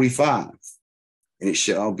 Ezekiel 45, and it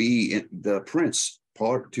shall be the prince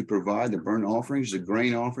part to provide the burnt offerings, the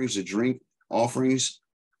grain offerings, the drink offerings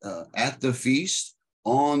at the feast,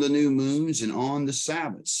 on the new moons, and on the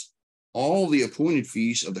Sabbaths. All the appointed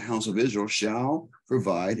feasts of the house of Israel shall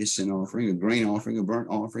provide a sin offering, a grain offering, a burnt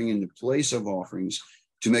offering in the place of offerings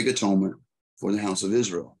to make atonement for the house of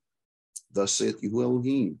Israel. Thus saith Yahuwah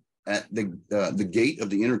Elohim, at the gate of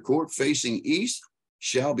the inner court facing east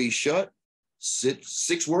shall be shut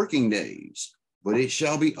 6 working days, but it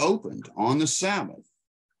shall be opened on the Sabbath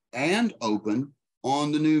and open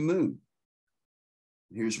on the new moon.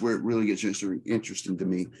 Here's where it really gets interesting to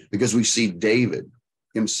me, because we see David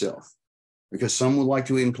himself, because some would like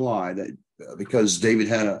to imply that because David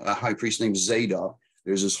had a high priest named Zadok,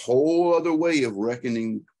 there's this whole other way of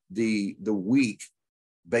reckoning the week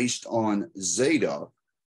based on Zadok,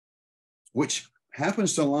 which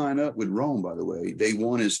happens to line up with Rome, by the way. Day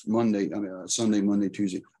 1 is Sunday, Monday,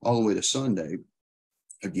 Tuesday, all the way to Sunday.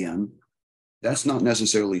 Again, that's not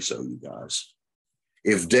necessarily so, you guys.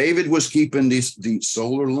 If David was keeping the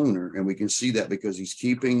solar lunar, and we can see that because he's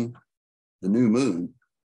keeping the new moon,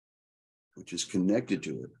 which is connected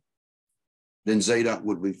to it, then Zadok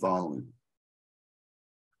would be following.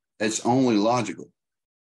 It's only logical.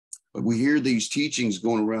 But we hear these teachings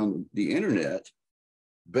going around the internet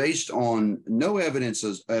based on no evidence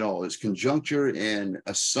at all. It's conjecture and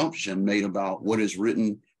assumption made about what is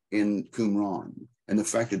written in Qumran, and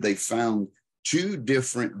the fact that they found 2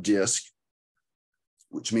 different discs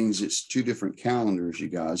which means it's two different calendars, you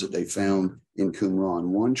guys, that they found in Qumran.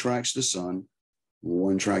 One tracks the sun,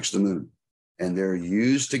 one tracks the moon, and they're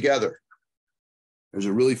used together. There's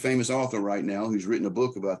a really famous author right now who's written a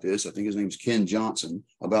book about this. I think his name's Ken Johnson,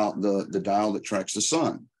 about the dial that tracks the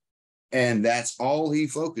sun. And that's all he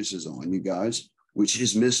focuses on, you guys, which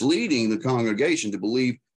is misleading the congregation to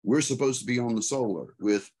believe we're supposed to be on the solar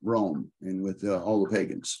with Rome and with all the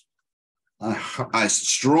pagans. I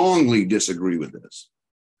strongly disagree with this.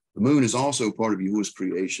 The moon is also part of Yahuwah's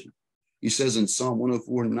creation. He says in Psalm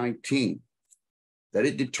 104:19 that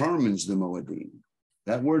it determines the moedim.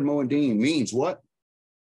 That word moedim means what?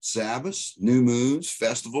 Sabbaths, new moons,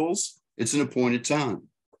 festivals. It's an appointed time.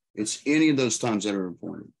 It's any of those times that are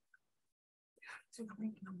appointed.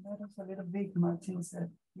 A little big, Martin said.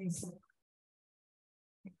 The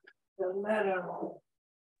letter.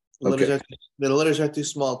 Okay. The letters are too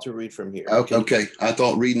small to read from here. Okay. I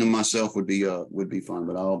thought reading them myself would be fun,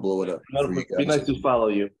 but I'll blow it up. It'd be nice to follow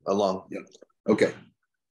you along. Yeah. Okay.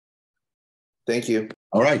 Thank you.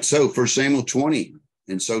 All right. So 1 Samuel 20.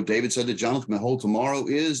 And so David said to Jonathan, behold, tomorrow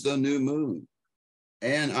is the new moon,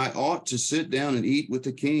 and I ought to sit down and eat with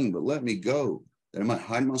the king, but let me go, that I might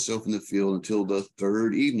hide myself in the field until the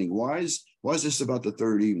third evening. Why is this about the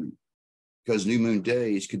third evening? Because new moon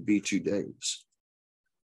days could be 2 days.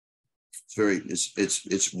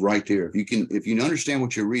 It's right there. If you understand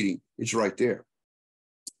what you're reading, it's right there.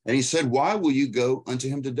 And he said, why will you go unto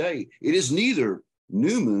him today? It is neither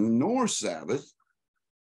new moon nor Sabbath.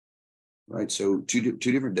 Right, so two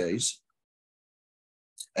different days.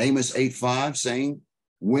 Amos 8:5 saying,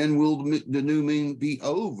 when will the new moon be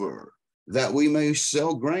over, that we may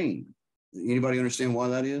sell grain? Anybody understand why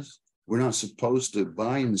that is? We're not supposed to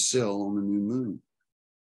buy and sell on the new moon.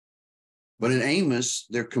 But in Amos,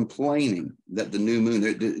 they're complaining that the new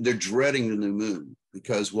moon, they're dreading the new moon.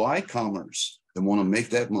 Because why? Commerce. They want to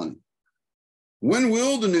make that money. When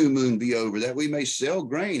will the new moon be over, that we may sell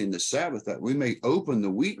grain, in the Sabbath, that we may open the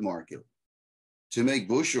wheat market, to make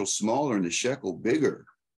bushels smaller and the shekel bigger,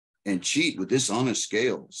 and cheat with dishonest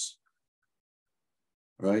scales?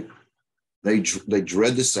 Right? They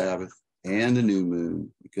dread the Sabbath and the new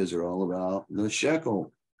moon because they're all about the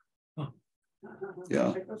shekel.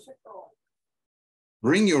 Yeah.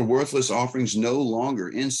 Bring your worthless offerings no longer.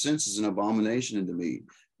 Incense is an abomination unto me.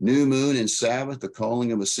 New moon and Sabbath, the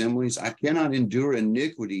calling of assemblies. I cannot endure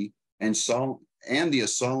iniquity and the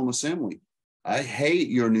solemn assembly. I hate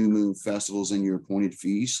your new moon festivals and your appointed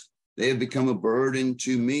feasts. They have become a burden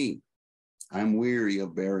to me. I'm weary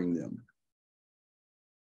of bearing them.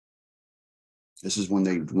 This is when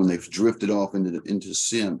they've drifted off into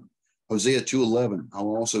sin. Hosea 2:11. I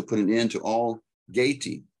will also put an end to all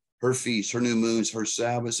gaiety, her feasts, her new moons, her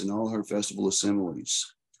Sabbaths, and all her festival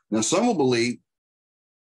assemblies. Now, some will believe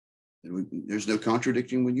there's no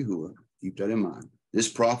contradicting with Yahuwah. Keep that in mind. This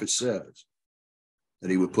prophet says that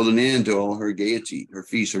he would put an end to all her gaiety, her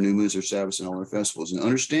feasts, her new moons, her Sabbaths, and all her festivals. And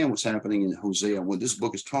understand what's happening in Hosea, what this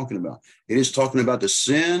book is talking about. It is talking about the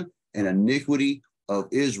sin and iniquity of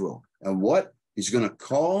Israel. And what is going to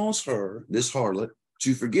cause her, this harlot,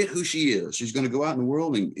 to forget who she is. She's going to go out in the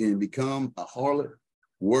world and become a harlot,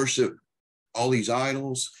 worship all these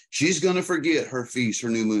idols. She's going to forget her feasts, her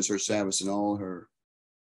new moons, her Sabbaths, and all her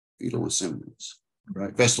fetal assemblies,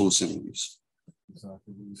 right? Festival assemblies.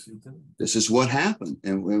 This is what happened.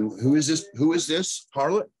 And who is this? Who is this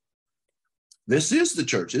harlot? This is the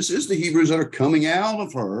church. This is the Hebrews that are coming out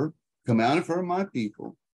of her. Come out of her, my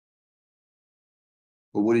people.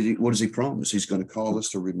 But what does he promise? He's going to call us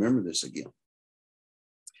to remember this again.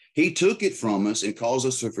 He took it from us and calls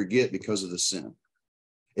us to forget because of the sin.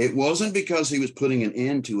 It wasn't because he was putting an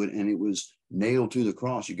end to it and it was nailed to the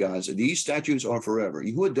cross, you guys. These statutes are forever.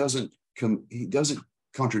 Yahuwah doesn't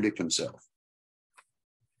contradict himself.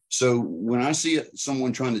 So when I see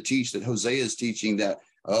someone trying to teach that Hosea is teaching that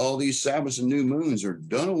all these Sabbaths and new moons are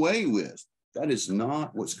done away with, that is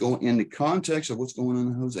not what's going in the context of what's going on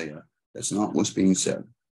in Hosea. That's not what's being said.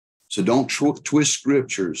 So don't twist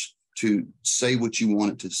scriptures to say what you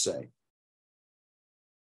want it to say.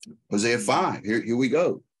 Hosea 5, here we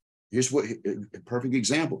go. Here's what a perfect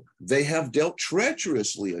example. They have dealt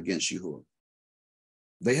treacherously against Yahuwah.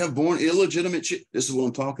 They have borne illegitimate children. This is what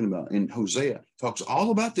I'm talking about. In Hosea, talks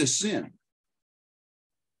all about this sin.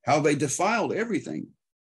 How they defiled everything.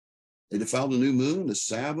 They defiled the new moon, the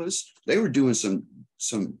Sabbaths. They were doing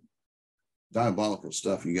some diabolical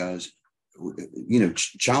stuff, you guys. You know,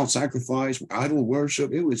 child sacrifice, idol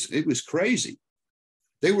worship. It was crazy.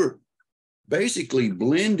 They were basically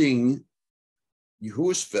blending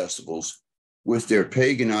Yahuwah's festivals with their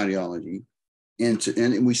pagan ideology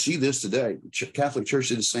and we see this today. Catholic Church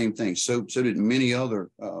did the same thing. So did many other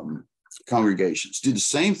congregations. Do the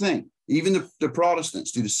same thing. Even the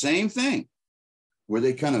Protestants do the same thing, where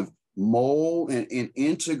they kind of mold and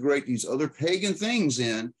integrate these other pagan things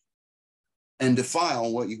in and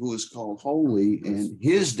defile what was called holy in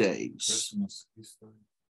his days.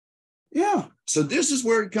 Yeah. So this is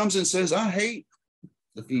where it comes and says, I hate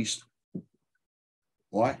the feast.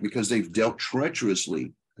 Why? Because they've dealt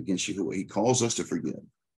treacherously against Yahuwah. He calls us to forgive.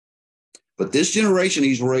 But this generation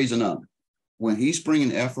he's raising up, when he's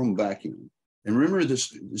bringing Ephraim back in, and remember the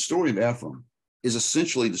story of Ephraim is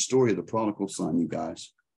essentially the story of the prodigal son, you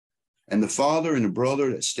guys. And the father and the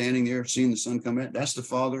brother that's standing there seeing the son come in, that's the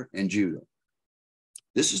father and Judah.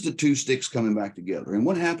 This is the two sticks coming back together. And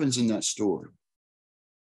what happens in that story?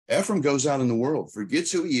 Ephraim goes out in the world,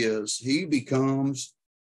 forgets who he is. He becomes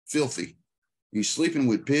filthy. He's sleeping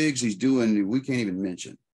with pigs. He's doing, we can't even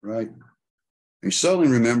mention, right? He suddenly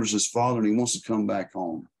remembers his father and he wants to come back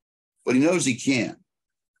home. But he knows he can't.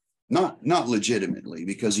 Not legitimately,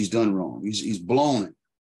 because he's done wrong. He's blown it,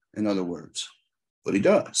 in other words. But he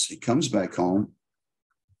does. He comes back home,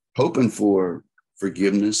 hoping for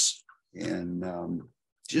forgiveness and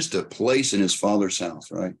just a place in his father's house,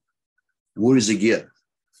 right? What does he get?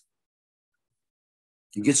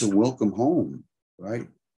 He gets a welcome home, right?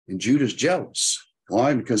 And Judah's jealous.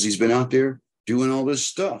 Why? Because he's been out there doing all this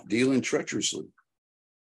stuff, dealing treacherously.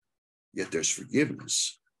 Yet there's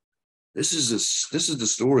forgiveness. This is the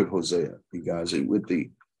story of Hosea, you guys, and with the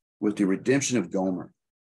redemption of Gomer,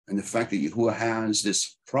 and the fact that Yahuwah has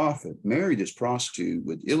this prophet marry this prostitute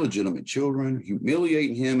with illegitimate children,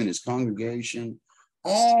 humiliating him and his congregation,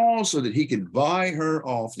 all so that he could buy her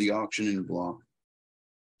off the auction block.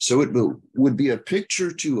 So it would be a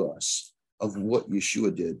picture to us of what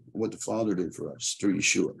Yeshua did, what the Father did for us through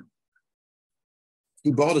Yeshua.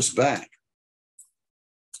 He bought us back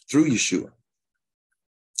through Yeshua.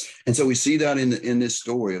 And so we see that in this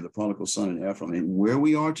story of the prodigal son and Ephraim. And where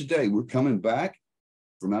we are today, we're coming back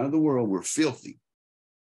from out of the world. We're filthy.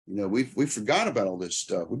 You know, we forgot about all this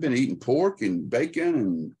stuff. We've been eating pork and bacon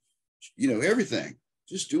and, you know, everything,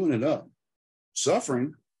 just doing it up.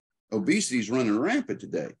 Suffering, obesity is running rampant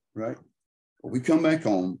today, right? But we come back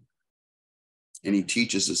home and he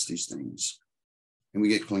teaches us these things and we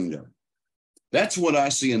get cleaned up. That's what I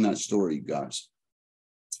see in that story, guys.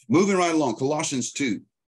 Moving right along, Colossians 2.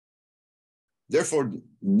 Therefore,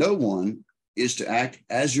 no one is to act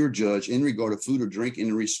as your judge in regard of food or drink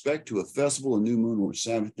in respect to a festival, a new moon, or a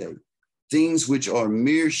Sabbath day, things which are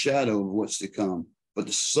mere shadow of what's to come, but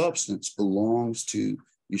the substance belongs to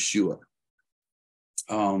Yeshua.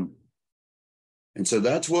 And so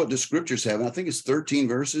that's what the scriptures have. And I think it's 13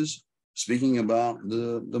 verses speaking about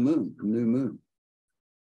the moon, the new moon.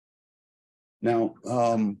 Now,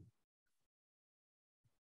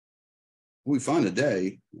 we find a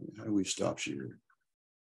day, how do we stop here?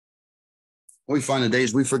 What we find a day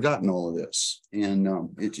is we've forgotten all of this, and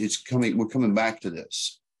we're coming back to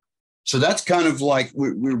this. So that's kind of like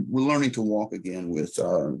we're learning to walk again with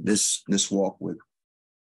this walk with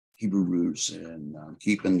Hebrew roots and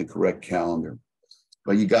keeping the correct calendar.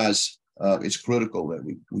 But you guys, it's critical that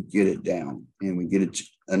we get it down and we get it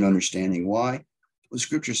an understanding. Why? The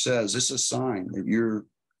scripture says this is a sign that you're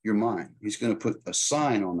mine. He's going to put a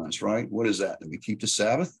sign on us, right? What is that? That we keep the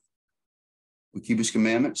Sabbath? We keep his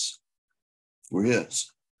commandments? We're his.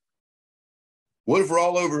 What if we're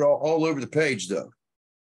all over the page, though?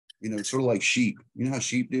 You know, it's sort of like sheep. You know how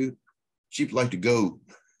sheep do? Sheep like to go.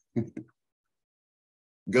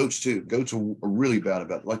 Goats, too. Goats are really bad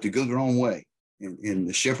about it, like to go their own way. And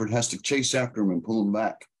the shepherd has to chase after them and pull them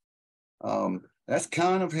back. That's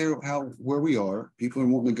kind of where we are. People are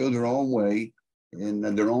wanting to go their own way and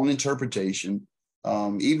their own interpretation,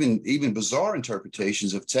 even bizarre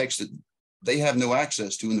interpretations of text that they have no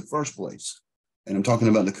access to in the first place. And I'm talking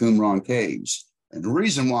about the Qumran caves. And the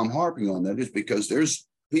reason why I'm harping on that is because there's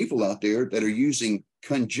people out there that are using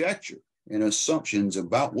conjecture and assumptions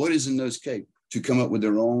about what is in those caves to come up with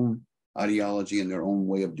their own ideology and their own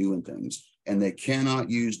way of doing things. And they cannot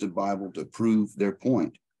use the Bible to prove their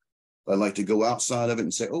point. They like to go outside of it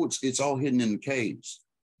and say, oh, it's all hidden in the caves.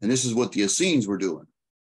 And this is what the Essenes were doing.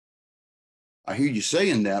 I hear you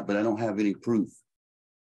saying that, but I don't have any proof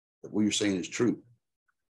that what you're saying is true.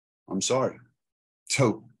 I'm sorry.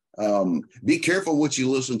 So be careful what you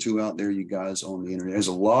listen to out there, you guys, on the internet. There's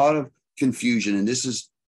a lot of confusion, and this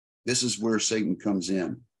is where Satan comes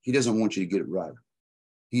in. He doesn't want you to get it right.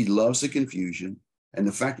 He loves the confusion, and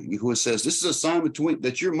the fact that Yahuwah says this is a sign between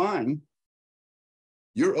that you're mine.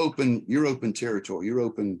 You're open territory.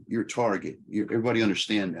 You're target. Everybody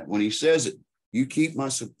understand that. When he says it, you keep my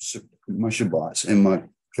my Shabbats and my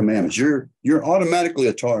commandments, you're automatically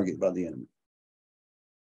a target by the enemy.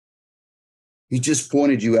 He just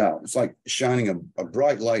pointed you out. It's like shining a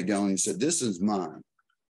bright light down and he said, this is mine.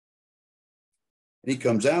 And he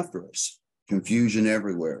comes after us. Confusion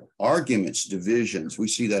everywhere. Arguments, divisions. We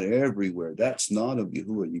see that everywhere. That's not of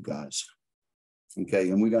Yahuwah, you guys. Okay,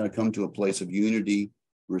 and we got to come to a place of unity,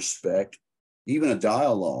 respect, even a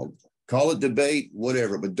dialogue. Call it debate,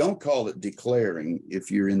 whatever, but don't call it declaring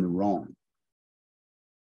if you're in the wrong.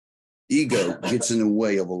 Ego gets in the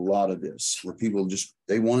way of a lot of this, where people just,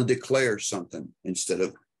 they want to declare something instead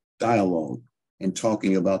of dialogue and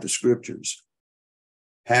talking about the scriptures,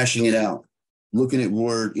 hashing it out, looking at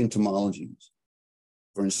word etymologies.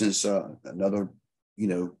 For instance, another,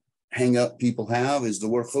 hang up people have is the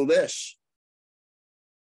word Hodesh,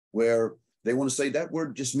 where they want to say that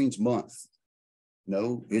word just means month.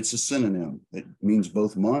 No, it's a synonym. It means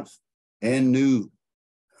both month and new,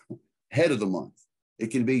 head of the month.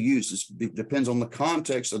 It can be used. It depends on the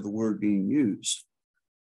context of the word being used.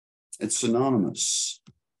 It's synonymous.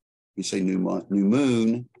 You say new month, new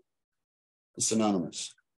moon, it's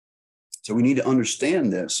synonymous. So we need to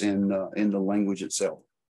understand this in the language itself.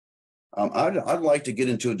 I'd like to get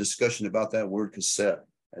into a discussion about that word cassette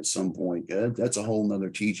at some point. That's a whole nother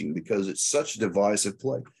teaching because it's such a divisive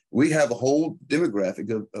play. We have a whole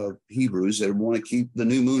demographic of Hebrews that want to keep the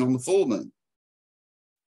new moon on the full moon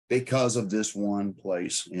because of this one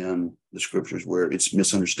place in the scriptures where it's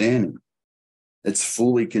misunderstanding. It's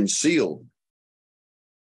fully concealed.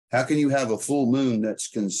 How can you have a full moon that's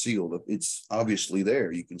concealed? It's obviously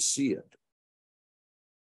there. You can see it.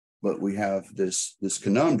 But we have this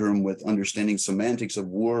conundrum with understanding semantics of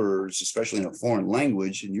words, especially in a foreign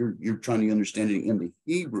language, and you're trying to understand it in the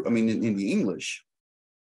Hebrew, in the English.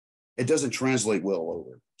 It doesn't translate well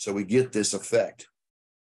over. So we get this effect.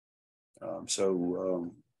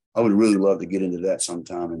 I would really love to get into that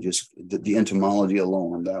sometime and just the etymology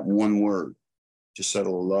alone on that one word, just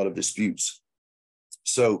settle a lot of disputes.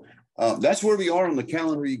 So that's where we are on the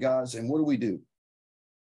calendar, you guys. And what do we do?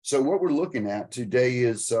 So what we're looking at today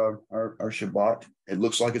is our Shabbat. It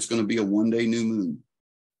looks like it's going to be a one-day new moon.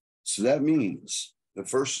 So that means the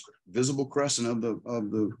first visible crescent of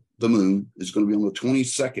the moon is going to be on the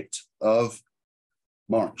 22nd of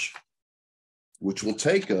March, which will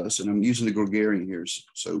take us, and I'm using the Gregorian here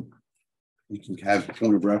so you can have a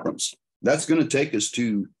point of reference. That's going to take us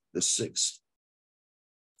to the 6th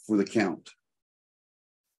for the count.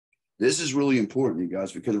 This is really important, you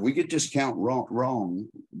guys, because if we get this count wrong,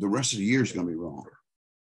 the rest of the year is going to be wrong.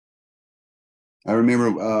 I remember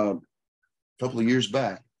a couple of years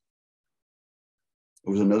back,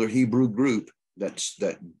 there was another Hebrew group that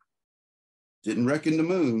didn't reckon the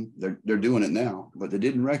moon. They're doing it now, but they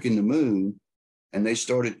didn't reckon the moon, and they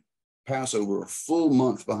started Passover a full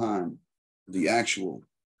month behind the actual.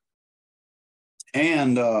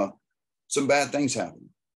 And some bad things happened.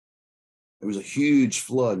 There was a huge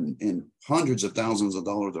flood and hundreds of thousands of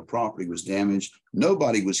dollars of property was damaged.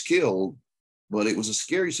 Nobody was killed, but it was a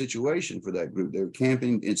scary situation for that group. They were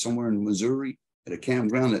camping somewhere in Missouri at a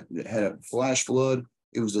campground that had a flash flood.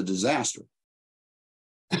 It was a disaster.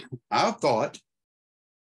 I thought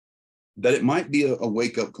that it might be a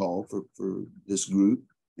wake-up call for this group,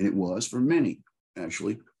 and it was for many,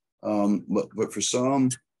 actually. But for some,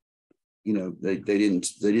 they didn't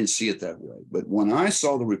see it that way. But when I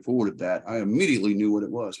saw the report of that, I immediately knew what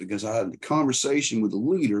it was because I had a conversation with the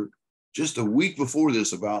leader just a week before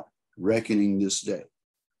this about reckoning this day.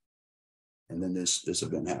 And then this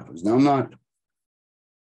event happens. Now, I'm not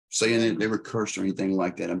saying that they were cursed or anything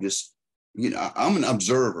like that. I'm just, I'm an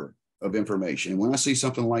observer of information. And when I see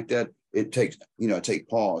something like that, it takes, I take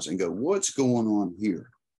pause and go, what's going on here?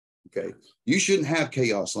 Okay, you shouldn't have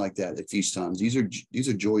chaos like that at these times. These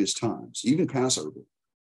are joyous times, even Passover,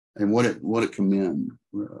 and what it commend,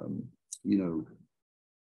 the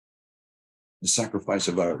sacrifice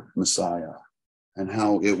of our Messiah, and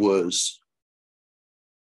how it was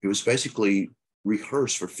basically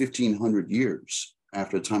rehearsed for 1,500 years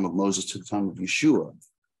after the time of Moses to the time of Yeshua,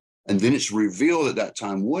 and then it's revealed at that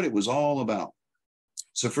time what it was all about.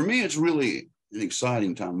 So for me, it's really an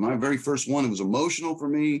exciting time. My very first one, it was emotional for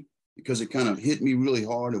me, because it kind of hit me really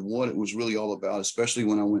hard of what it was really all about, especially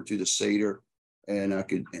when I went through the Seder and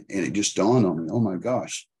it just dawned on me, oh my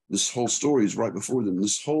gosh, this whole story is right before them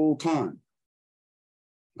this whole time.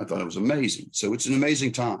 I thought it was amazing. So it's an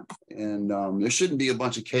amazing time. And there shouldn't be a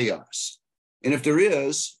bunch of chaos. And if there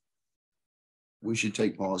is, we should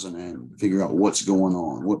take pause and figure out what's going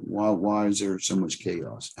on. Why is there so much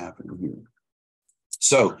chaos happening here?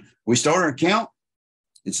 So we start our count.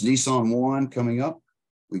 It's Nisan 1 coming up.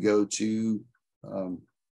 We go to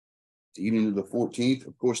the evening of the 14th.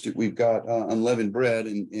 Of course, we've got unleavened bread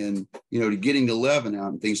and to getting the leaven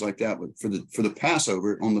out and things like that. But for the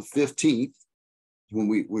Passover on the 15th,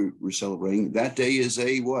 when we're celebrating, that day is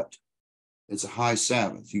a what? It's a high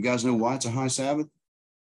Sabbath. You guys know why it's a high Sabbath?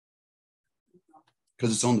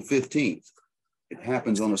 Because it's on the 15th. It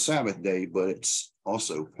happens on a Sabbath day, but it's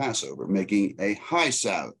also Passover, making a high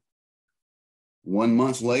Sabbath. 1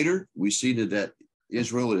 month later, we see that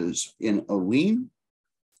Israel is in Elim,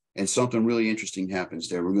 and something really interesting happens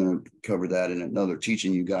there. We're going to cover that in another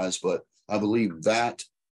teaching, you guys, but I believe that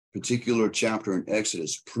particular chapter in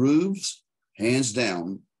Exodus proves, hands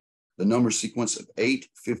down, the number sequence of 8,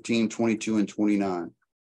 15, 22, and 29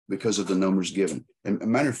 because of the numbers given. And a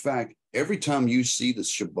matter of fact, every time you see the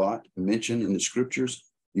Shabbat mentioned in the scriptures,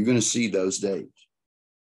 you're going to see those days.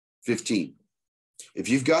 15. If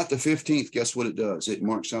you've got the 15th, guess what it does? It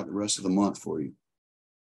marks out the rest of the month for you.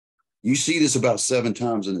 You see this about 7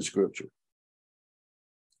 times in the scripture.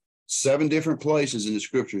 7 different places in the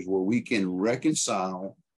scriptures where we can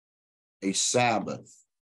reconcile a Sabbath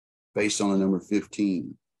based on the number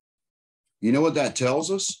 15. You know what that tells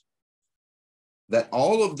us? That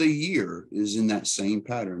all of the year is in that same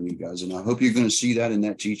pattern, you guys. And I hope you're going to see that in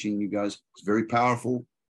that teaching, you guys. It's very powerful.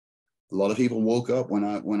 A lot of people woke up when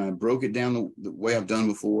I broke it down the way I've done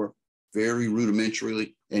before, very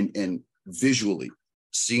rudimentarily and visually,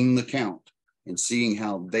 seeing the count and seeing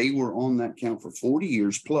how they were on that count for 40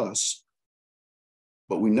 years plus.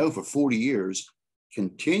 But we know for 40 years,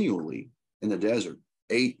 continually in the desert,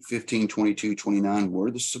 8, 15, 22, 29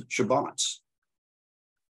 were the Shabbats.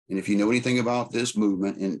 And if you know anything about this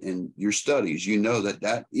movement in your studies, you know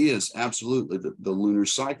that is absolutely the lunar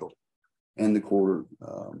cycle and the quarter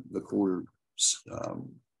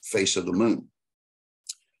face of the moon.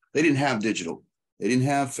 They didn't have digital. They didn't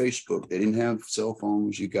have Facebook. They didn't have cell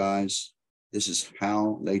phones, you guys. This is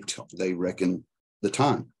how they reckon the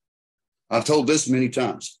time. I've told this many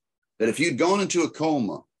times, that if you'd gone into a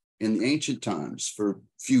coma in the ancient times for a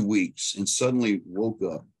few weeks and suddenly woke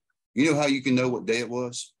up, you know how you can know what day it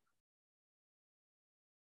was?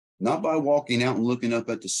 Not by walking out and looking up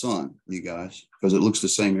at the sun, you guys, because it looks the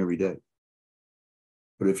same every day.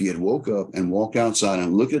 But if you had woke up and walked outside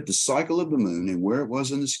and looked at the cycle of the moon and where it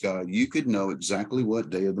was in the sky, you could know exactly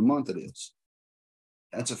what day of the month it is.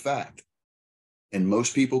 That's a fact. And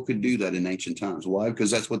most people could do that in ancient times. Why?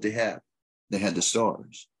 Because that's what they had. They had the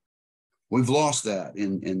stars. We've lost that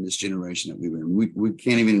in this generation that we're in. We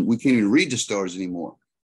can't even read the stars anymore.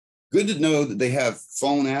 Good to know that they have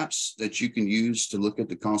phone apps that you can use to look at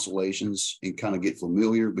the constellations and kind of get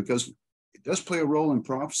familiar, because it does play a role in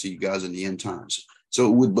prophecy, you guys, in the end times. So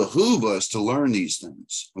it would behoove us to learn these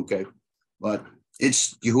things, okay? But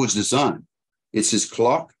it's Yahuwah's design. It's his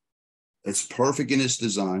clock. It's perfect in its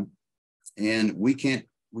design, and we can't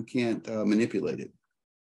manipulate it.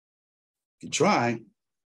 You can try.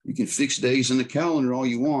 You can fix days in the calendar all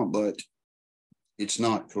you want, but it's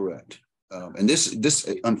not correct. And this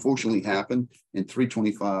unfortunately happened in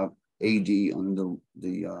 325 AD under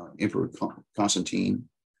the Emperor Constantine.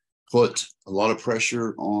 Put a lot of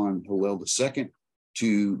pressure on Hillel II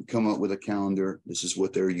to come up with a calendar. This is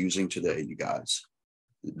what they're using today, you guys.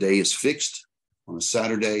 The day is fixed on a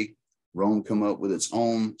Saturday. Rome come up with its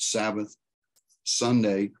own Sabbath,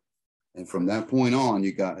 Sunday. And from that point on,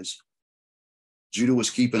 you guys, Judah was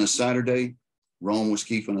keeping a Saturday. Rome was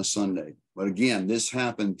keeping a Sunday. But again, this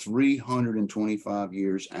happened 325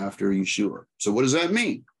 years after Yeshua. So what does that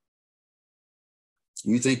mean?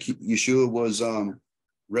 You think Yeshua was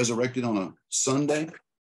resurrected on a Sunday?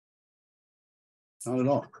 Not at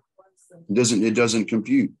all. It doesn't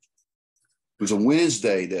compute. It was a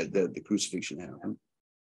Wednesday that the crucifixion happened.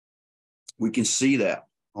 We can see that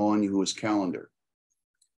on Yahuwah's calendar.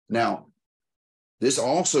 Now, this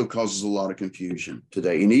also causes a lot of confusion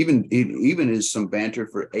today, and even is some banter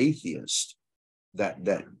for atheists that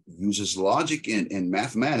uses logic and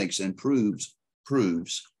mathematics and proves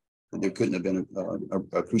that there couldn't have been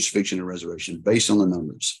a crucifixion and resurrection based on the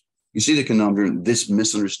numbers. You see the conundrum. This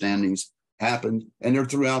misunderstandings happened, and they're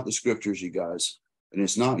throughout the scriptures, you guys. And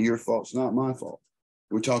it's not your fault. It's not my fault.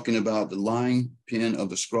 We're talking about the lying pen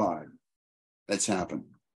of the scribe that's happened,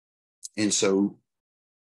 and so.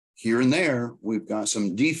 Here and there, we've got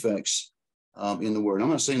some defects in the word.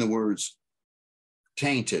 I'm not saying the word's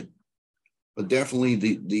tainted, but definitely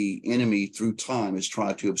the enemy through time has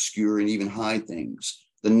tried to obscure and even hide things.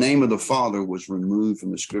 The name of the Father was removed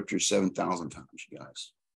from the scriptures 7,000 times, you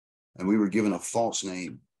guys. And we were given a false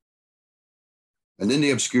name. And then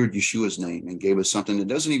they obscured Yeshua's name and gave us something that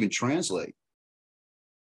doesn't even translate.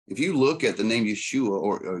 If you look at the name Yeshua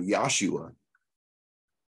or Yahshua,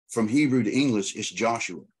 from Hebrew to English, it's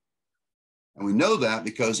Joshua. And we know that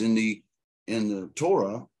because in the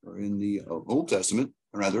Torah, or in the Old Testament,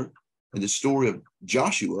 rather, in the story of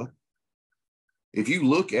Joshua, if you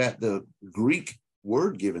look at the Greek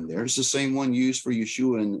word given there, it's the same one used for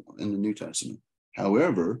Yeshua in the New Testament.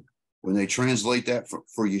 However, when they translate that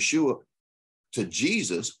for Yeshua to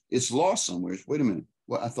Jesus, it's lost somewhere. Wait a minute.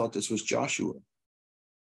 Well, I thought this was Joshua.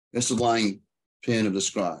 That's the lying pen of the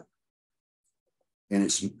scribe. And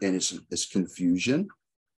it's confusion.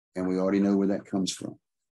 And we already know where that comes from.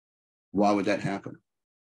 Why would that happen?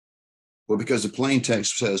 Well, because the plain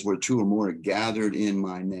text says where two or more are gathered in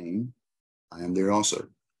my name, I am there also.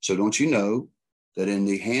 So don't you know that in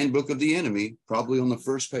the handbook of the enemy, probably on the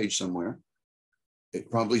first page somewhere,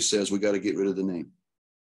 it probably says we got to get rid of the name.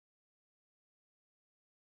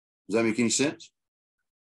 Does that make any sense?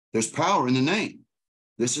 There's power in the name.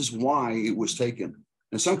 This is why it was taken.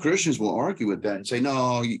 And some Christians will argue with that and say,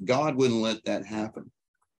 no, God wouldn't let that happen.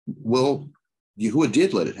 Well, Yahuwah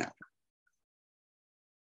did let it happen.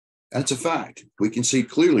 That's a fact. We can see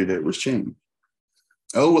clearly that it was changed.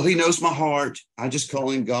 Oh, well, he knows my heart. I just call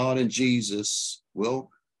him God and Jesus. Well,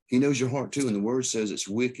 he knows your heart too. And the word says it's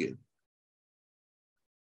wicked.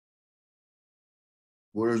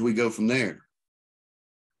 Where do we go from there?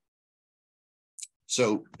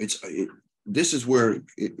 So this is where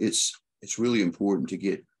it's really important to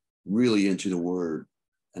get really into the word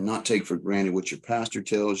and not take for granted what your pastor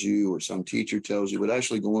tells you or some teacher tells you, but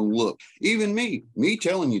actually go and look. Even me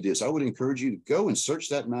telling you this, I would encourage you to go and search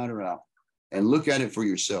that matter out and look at it for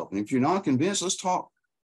yourself. And if you're not convinced, let's talk.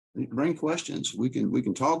 Bring questions. We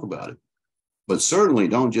can talk about it. But certainly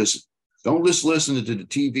don't just listen to the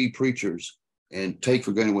TV preachers and take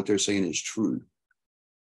for granted what they're saying is true.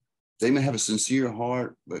 They may have a sincere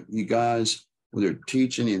heart, but you guys, what they're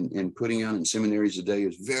teaching and putting out in seminaries today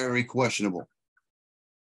is very questionable.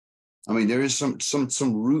 I mean, there is some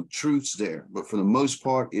root truths there, but for the most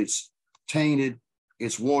part, it's tainted,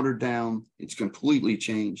 it's watered down, it's completely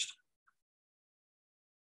changed.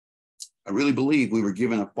 I really believe we were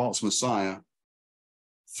given a false Messiah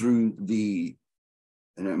through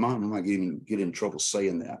and I might even get in trouble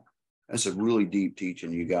saying that. That's a really deep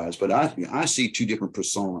teaching, you guys. But I see two different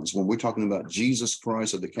personas. When we're talking about Jesus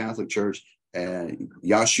Christ of the Catholic Church and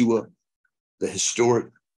Yeshua, the historic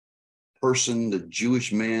person, the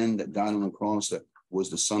Jewish man that died on the cross that was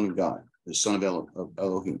the Son of God, the Son of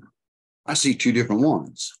Elohim. I see two different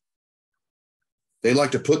ones. They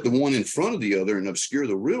like to put the one in front of the other and obscure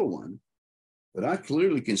the real one. But I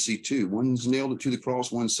clearly can see two. One's nailed it to the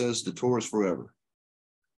cross. One says the Torah is forever.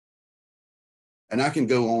 And I can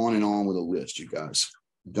go on and on with a list, you guys.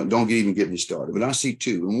 Don't even get me started. But I see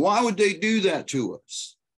two. And why would they do that to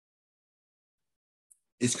us?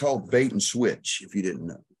 It's called bait and switch, if you didn't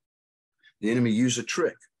know. The enemy used a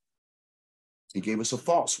trick. He gave us a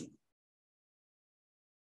false one.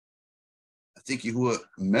 I think Yahuwah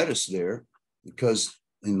met us there because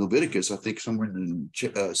in Leviticus, I think somewhere in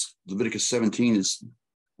Leviticus 17 is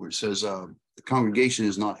where it says the congregation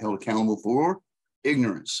is not held accountable for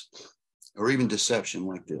ignorance or even deception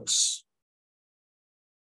like this.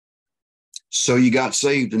 So you got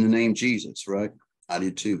saved in the name Jesus, right? I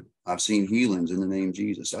did too. I've seen healings in the name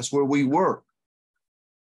Jesus. That's where we were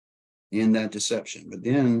in that deception. But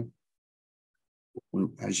then,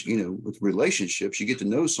 as you know, with relationships, you get to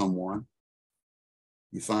know someone,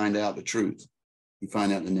 you find out the truth, you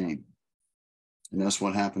find out the name. And that's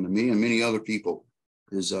what happened to me and many other people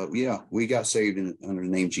is, we got saved under the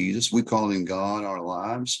name Jesus. We called him God our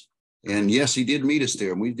lives. And yes, he did meet us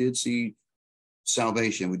there. And we did see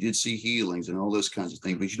salvation. We did see healings and all those kinds of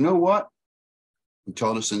things. But you know what? He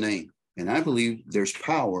taught us the name. And I believe there's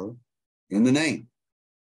power in the name.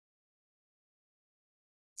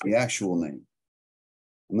 The actual name.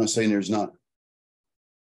 I'm not saying there's not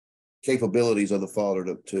capabilities of the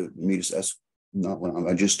Father to meet us. That's not what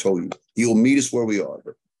I just told you. He'll meet us where we are.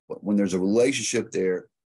 But when there's a relationship there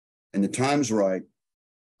and the time's right,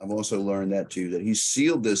 I've also learned that too, that he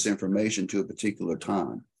sealed this information to a particular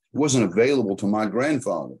time. It wasn't available to my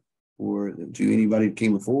grandfather or to anybody that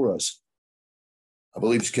came before us. I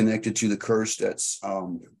believe it's connected to the curse that's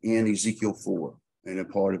in Ezekiel 4 and a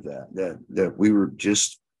part of that we were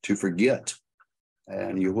just to forget.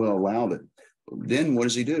 And Yahuwah allowed it. Then what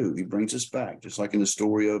does he do? He brings us back, just like in the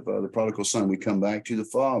story of the prodigal son. We come back to the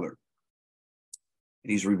Father.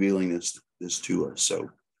 He's revealing this to us. So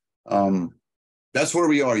that's where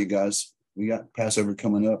we are, you guys. We got Passover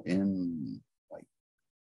coming up in like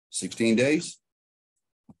 16 days.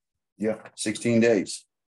 Yeah, 16 days.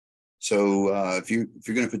 So if you're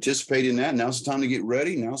going to participate in that, now's the time to get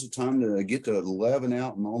ready. Now's the time to get the leaven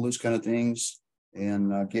out and all those kind of things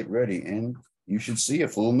and get ready. And you should see a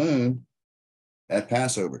full moon at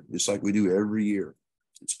Passover, just like we do every year.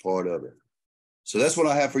 It's part of it. So that's what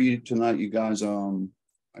I have for you tonight, you guys. I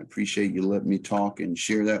appreciate you letting me talk and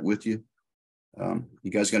share that with you.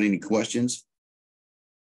 You guys got any questions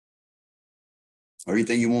or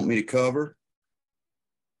anything you want me to cover?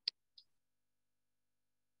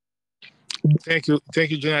 Thank you,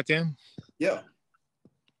 Jonathan. Yeah.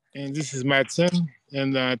 And this is Matson,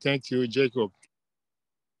 and thank you, Jacob,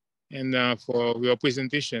 and for your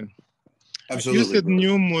presentation. Absolutely. You said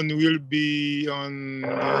new moon will be on the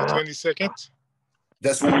 22nd?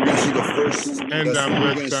 That's when we're going to see the first, and that's when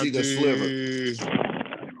we're going to see the sliver.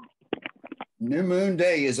 New moon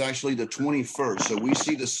day is actually the 21st. So we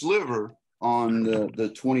see the sliver on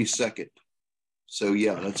the 22nd. So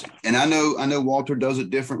yeah, that's, and I know Walter does it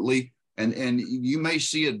differently. And you may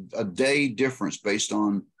see a day difference based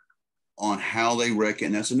on how they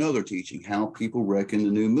reckon. That's another teaching, how people reckon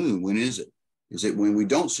the new moon. When is it? Is it when we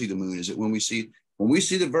don't see the moon? Is it when we see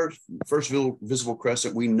the first visible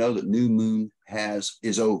crescent? We know that new moon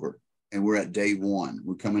is over, and we're at day 1.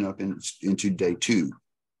 We're coming up into day 2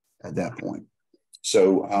 at that point.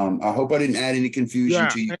 So I hope I didn't add any confusion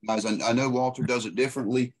to you guys. I know Walter does it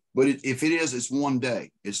differently, but if it is, it's one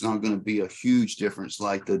day. It's not going to be a huge difference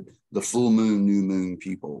like the full moon, new moon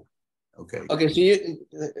people. Okay. Okay. So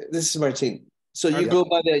this is Martin. So you go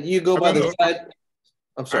by the side.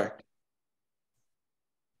 I'm sorry.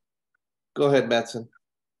 Go ahead, Matson.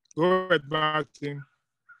 Go ahead, Martin.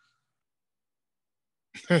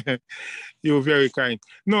 You're very kind.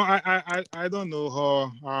 No, I don't know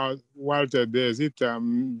how Walter does it,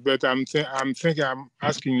 but I'm thinking I'm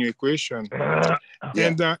asking you a question.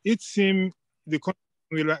 And it seems the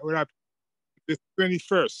will happen the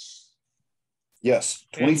 21st. Yes,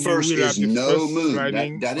 21st is no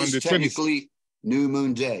moon. That is technically new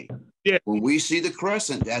moon day. Yeah. When we see the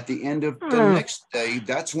crescent at the end of the next day,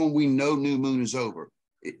 that's when we know new moon is over.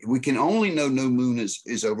 We can only know new moon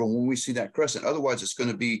is over when we see that crescent. Otherwise, it's going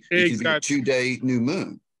to be, it can be a 2-day new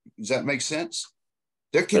moon. Does that make sense?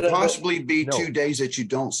 There could possibly be 2 days that you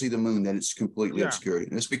don't see the moon, that it's completely obscured.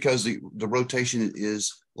 And it's because the rotation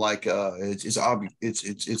is like it's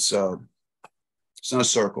not a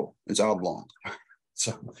circle, it's oblong.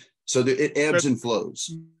 So it ebbs and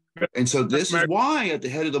flows. And so this is why at the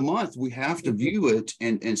head of the month, we have to view it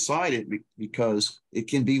and cite it, because it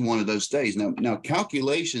can be one of those days. Now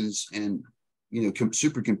calculations and,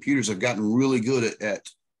 supercomputers have gotten really good at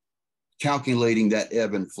calculating that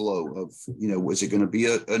ebb and flow of, was it going to be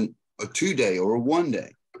a 2-day or a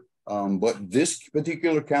 1-day? But this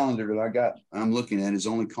particular calendar that I'm looking at is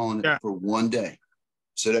only calling it for 1 day.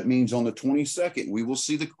 So that means on the 22nd, we will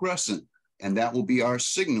see the crescent, and that will be our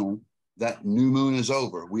signal that new moon is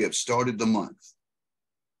over. We have started the month.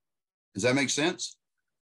 Does that make sense?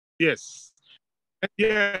 Yes.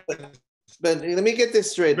 Yeah. But let me get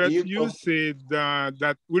this straight. But you said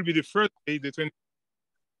that will be the first day, the 20.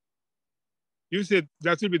 You said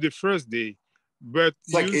that will be the first day, but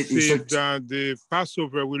you said the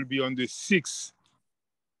Passover will be on the 6th.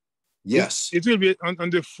 Yes. It will be on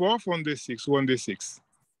the 4th, on the 6th, on the 6th.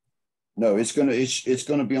 No, it's gonna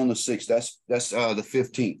be on the 6th. That's the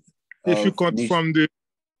 15th. If you count from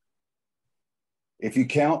if you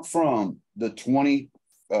count from the 20,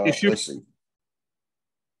 let's see.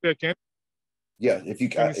 Second. Yeah, if you're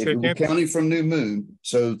counting from new moon,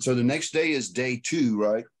 so the next day is day 2,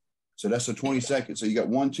 right? So that's the 22nd. So you got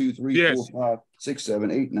 1, 2, 3, 4, 5, 6, 7,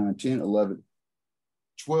 8, 9, 10, 11,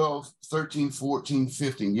 12, 13, 14,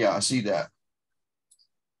 15. Yeah, I see that.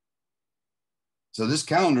 So this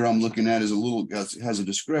calendar I'm looking at is has a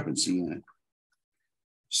discrepancy in it.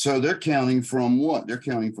 So they're counting from what? They're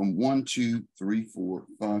counting from 1, 2, 3, 4,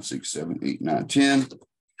 5, 6, 7, 8, 9, 10,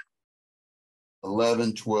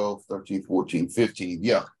 11, 12, 13, 14, 15.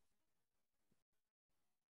 Yeah.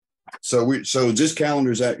 So this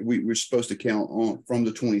calendar is we're supposed to count on from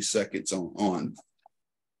the 22nd on.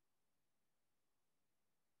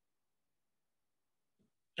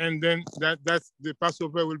 And then that's the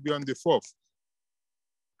Passover will be on the 4th.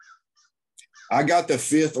 I got the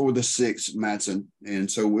 5th or the 6th, Matson. And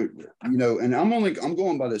so and I'm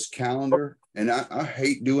going by this calendar, and I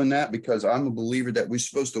hate doing that because I'm a believer that we're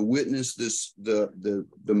supposed to witness the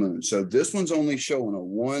moon. So this one's only showing a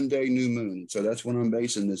 1-day new moon. So that's what I'm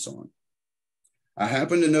basing this on. I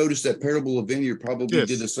happen to notice that Parable of Vineyard probably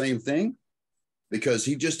did the same thing, because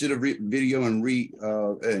he just did a video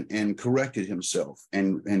and corrected himself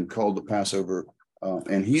and called the Passover.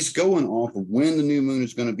 And he's going off of when the new moon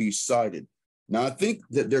is going to be sighted. Now, I think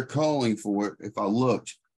that they're calling for it, if I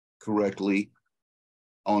looked correctly,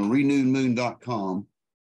 on renewedmoon.com.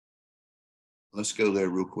 Let's go there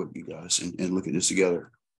real quick, you guys, and look at this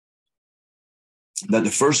together. that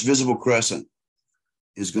the first visible crescent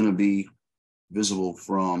is going to be visible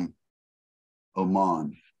from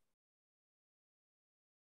Oman.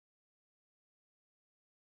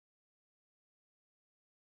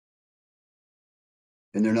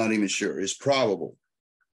 And they're not even sure. It's probable.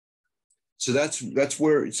 So that's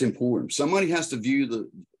where it's important. Somebody has to view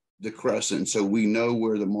the crescent so we know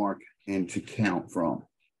where the mark and to count from.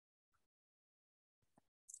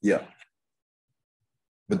 Yeah.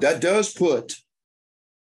 But that does put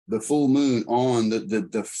the full moon on the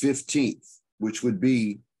 15th, which would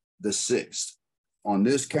be the 6th on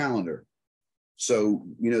this calendar. So,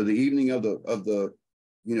 the evening of the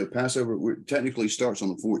Passover technically starts on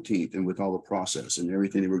the 14th, and with all the process and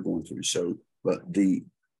everything that we're going through. So, but the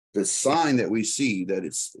sign that we see that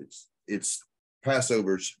it's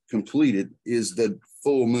Passover's completed is the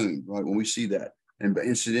full moon, right? When we see that. And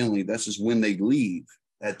incidentally, that's just when they leave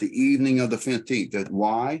at the evening of the 15th.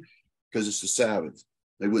 Why? Because it's the Sabbath.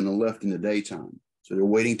 They wouldn't have left in the daytime. So they're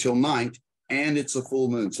waiting till night, and it's a full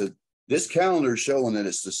moon. So this calendar is showing that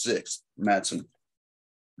it's the 6th, Matson.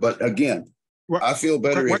 But again, I feel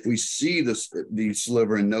better if we see the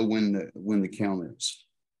sliver and know when the count is.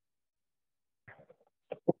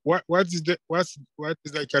 What is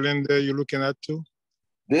the calendar you're looking at too?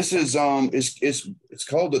 This is it's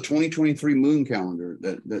called the 2023 moon calendar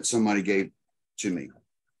that somebody gave to me.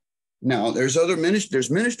 Now there's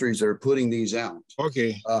ministries that are putting these out.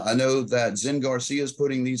 Okay. I know that Zen Garcia is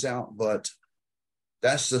putting these out, but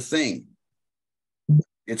that's the thing.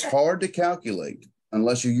 It's hard to calculate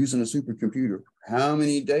unless you're using a supercomputer how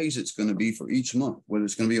many days it's going to be for each month, whether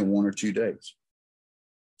it's going to be a 1 or 2 days.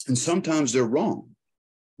 And sometimes they're wrong.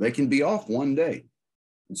 They can be off one day.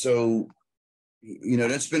 And so,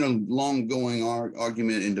 that's been a long going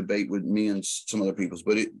argument and debate with me and some other people's,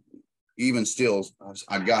 but even still,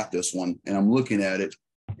 I got this one and I'm looking at it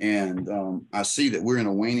and I see that we're in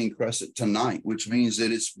a waning crescent tonight, which means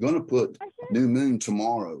that it's going to put new moon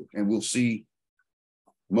tomorrow, and we'll see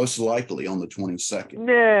most likely on the 22nd.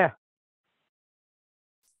 Yeah.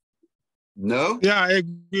 No? Yeah, I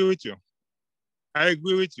agree with you.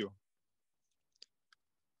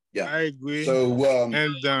 Yeah, I agree. So,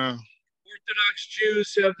 and Orthodox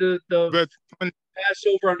Jews have the but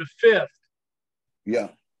Passover on the 5th. Yeah.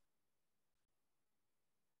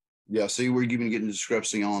 Yeah, see, we're even getting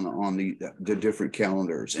discrepancy on the different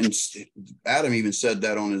calendars. And Adam even said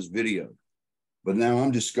that on his video. But now I'm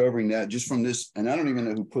discovering that just from this, and I don't even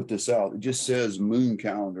know who put this out. It just says moon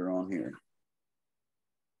calendar on here.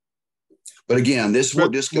 But again, this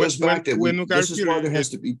goes back that this is why there has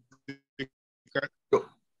to be.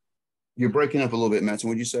 You're breaking up a little bit, Matson.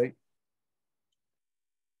 What'd you say?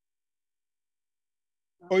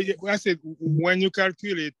 Oh, yeah, I said when you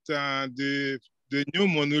calculate the new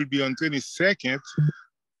moon will be on 22nd,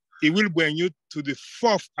 it will bring you to the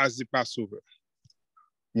 4th as the Passover.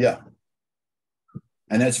 Yeah.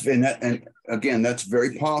 And again, that's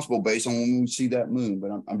very possible based on when we see that moon.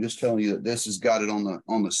 But I'm just telling you that this has got it on the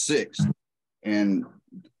 6th, and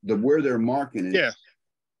where they're marking it, yeah,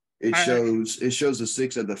 it shows the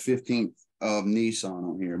 6th of the 15th of Nisan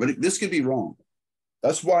on here. But this could be wrong.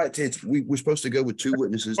 That's why we're supposed to go with 2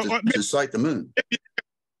 witnesses to cite the moon.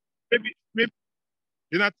 Maybe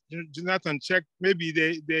Jonathan check. Maybe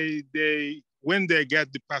they when they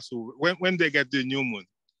get the Passover, when they get the new moon,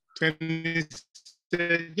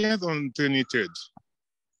 22nd on 23rd.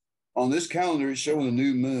 On this calendar, it's showing the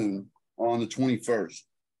new moon on the 21st.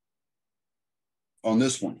 On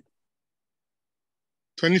this one.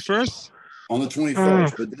 21st? On the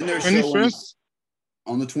 21st. But then they're 21st? showing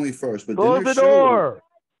on the 21st. But Close the door.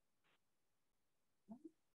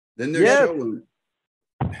 Then they're showing.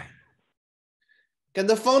 Can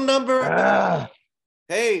the phone number?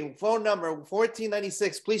 Hey, phone number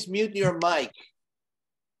 1496. Please mute your mic.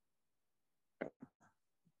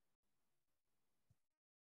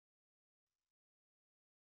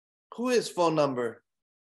 Who is phone number?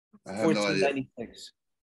 I have no idea. 1496.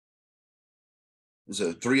 It's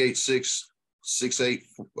a 38668.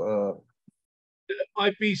 It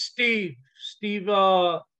might be Steve. Steve.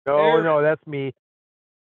 No, that's me.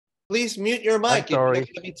 Please mute your mic if you're going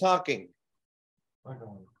to be talking.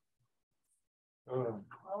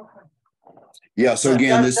 Yeah. So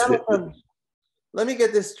again, let me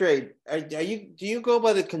get this straight. Do you go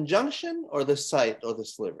by the conjunction or the site or the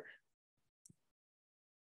sliver?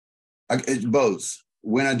 It's both.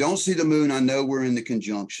 When I don't see the moon, I know we're in the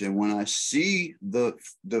conjunction. When I see the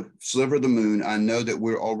sliver of the moon, I know that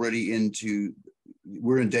we're already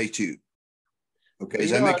we're in day 2. Okay,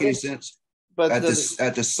 does that make any sense? But at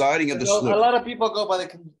the sighting of the sliver, a lot of people go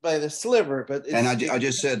by the sliver, but I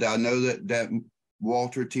just said that I know that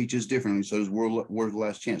Walter teaches differently. So does Word of the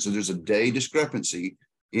Last Chance. So there's a day discrepancy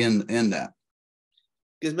in that.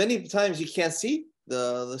 Because many times you can't see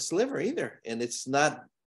the sliver either, and it's not.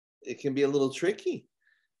 It can be a little tricky.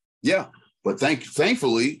 Yeah, but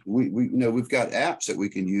thankfully we we've got apps that we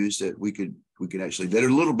can use that we could actually, that are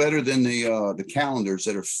a little better than the calendars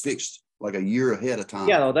that are fixed like a year ahead of time.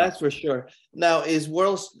 Yeah, no, that's for sure. Now, is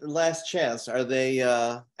World's Last Chance, are they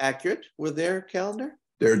accurate with their calendar?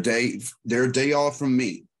 They're a day off from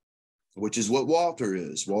me, which is what Walter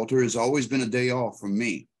is. Walter has always been a day off from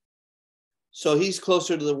me. So he's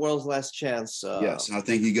closer to the World's Last Chance. Yes, and I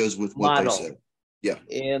think he goes with what model. they said. Yeah.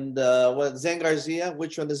 And what Zen Garcia,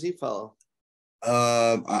 which one does he follow?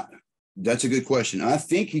 That's a good question. I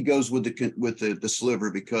think he goes with the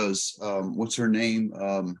sliver because what's her name?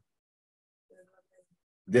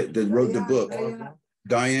 That wrote the book,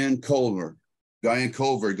 Diane Culver. Diane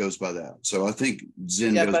Culver goes by that. So I think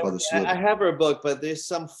Zen goes by the sliver. I have her book, but there's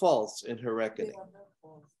some faults in her reckoning.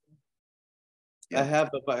 Yeah. I have,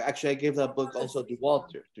 but actually I gave that book also to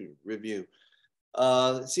Walter to review.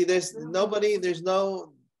 See, there's no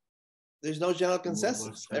general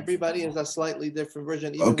consensus. Everybody has a slightly different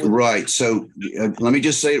version. Okay, right. So let me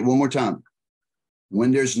just say it one more time.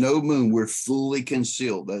 When there's no moon, we're fully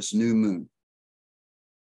concealed. That's new moon.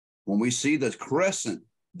 When we see the crescent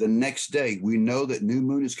the next day, we know that new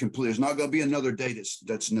moon is complete. There's not going to be another day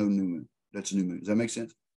that's no new moon. That's new moon. Does that make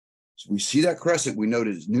sense? So we see that crescent, we know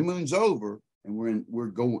that new moon's over, and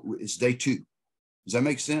it's day 2. Does that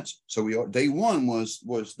make sense? So day 1 was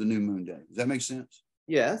the new moon day. Does that make sense?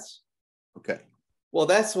 Yes. Okay. Well,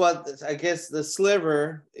 that's what I guess the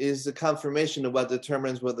sliver is the confirmation of what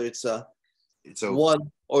determines whether it's a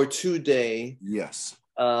 1 or 2 day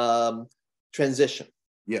transition.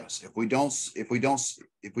 Yes. If we don't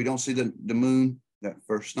see the moon that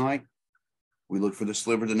first night, we look for the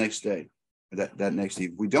sliver the next day. That next day.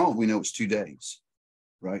 If we don't, we know it's 2 days,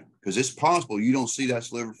 right? Because it's possible you don't see that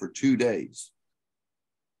sliver for 2 days.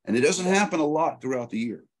 And it doesn't happen a lot throughout the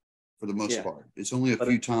year for the most part. It's only a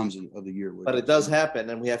few times of the year. But it does happen,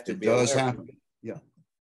 and we have to be aware. It does happen. Yeah.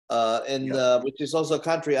 Which is also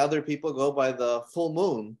contrary. Other people go by the full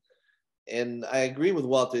moon. And I agree with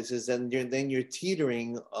Walter. It says then you're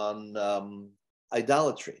teetering on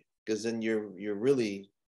idolatry, because then you're really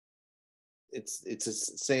it's the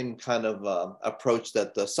same kind of approach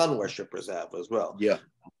that the sun worshippers have as well. Yeah,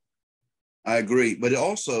 I agree. But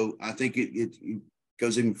also, I think it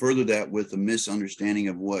goes even further that with the misunderstanding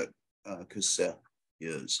of what Kaseh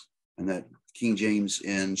is, and that King James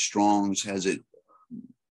and Strong's has it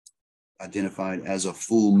identified as a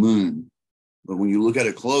full moon. But when you look at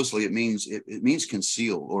it closely, it means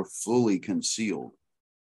concealed or fully concealed.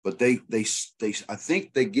 But they I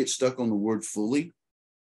think they get stuck on the word fully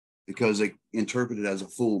because they interpret it as a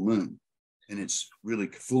full moon, and it's really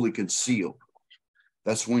fully concealed.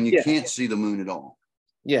 That's when you can't see the moon at all.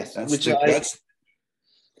 Yes, that's the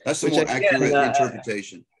more accurate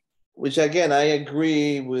interpretation. Which again, I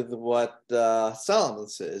agree with what Solomon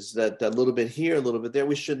says, that a little bit here, a little bit there.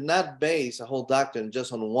 We should not base a whole doctrine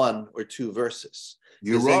just on 1 or 2 verses.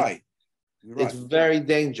 You're right. It's very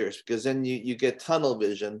dangerous, because then you get tunnel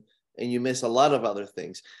vision and you miss a lot of other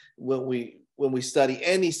things. When we study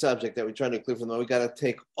any subject that we're trying to clear from them, we got to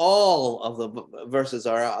take all of the verses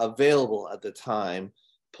are available at the time,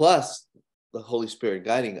 plus the Holy Spirit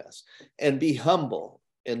guiding us, and be humble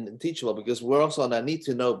and teachable, because we're also on a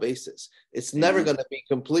need-to-know basis. It's never going to be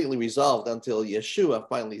completely resolved until Yeshua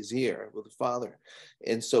finally is here with the Father.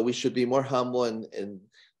 And so we should be more humble, and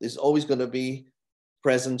there's always going to be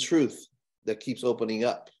present truth that keeps opening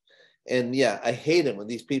up. And I hate it when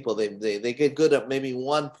these people, they get good at maybe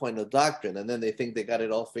one point of doctrine, and then they think they got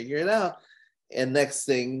it all figured out, and next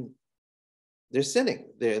thing they're sinning.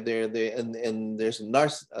 And there's a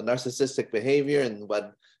narcissistic behavior, and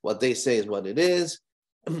what they say is what it is.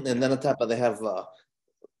 And then on top of they have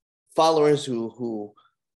followers who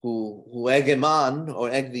egg him on,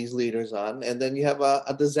 or egg these leaders on, and then you have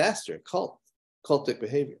a disaster, cultic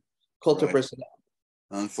behavior, cult of personality.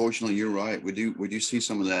 Unfortunately, you're right. We do see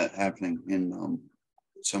some of that happening in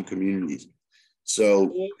some communities. So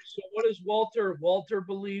what is Walter? Walter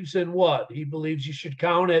believes in what? He believes you should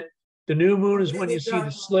count it. The new moon is when you see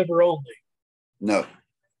the sliver only. No.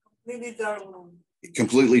 Completely dark moon.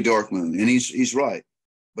 Completely dark moon, and he's right.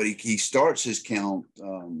 But he starts his count,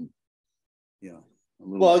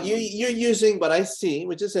 Well, you're using what I see,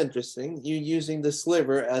 which is interesting. You're using the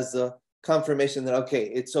sliver as a confirmation that, okay,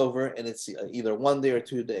 it's over, and it's either 1 day or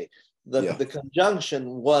 2 day. The conjunction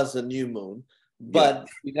was a new moon, but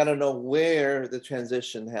we got to know where the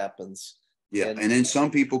transition happens. Yeah, and then some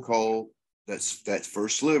people call That's that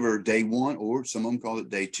first sliver, day one, or some of them call it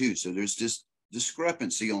day two. So there's this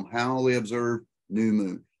discrepancy on how they observe new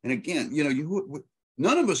moon. And again, you know,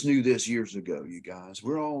 none of us knew this years ago, you guys.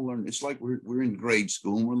 We're all learning. It's like we're in grade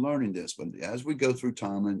school and we're learning this. But as we go through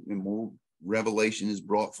time and more revelation is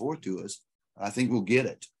brought forth to us, I think we'll get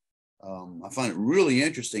it. I find it really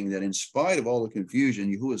interesting that in spite of all the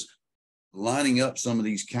confusion, Yahuwah's lining up some of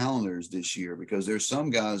these calendars this year, because there's some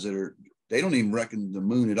guys that they don't even reckon the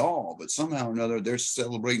moon at all, but somehow or another, they're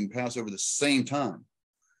celebrating Passover the same time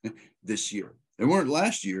this year. They weren't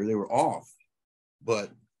last year, they were off, but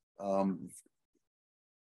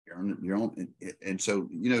you're on, and so,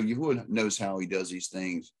 you know, Yahuwah knows how he does these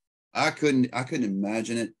things. I couldn't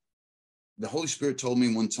imagine it. The Holy Spirit told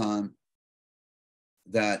me one time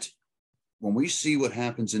that when we see what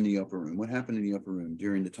happens in the upper room, what happened in the upper room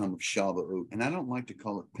during the time of Shabbat, and I don't like to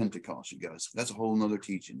call it Pentecost, you guys. That's a whole nother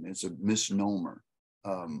teaching. It's a misnomer.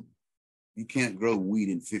 You can't grow wheat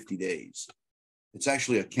in 50 days. It's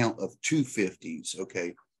actually a count of 2 50s,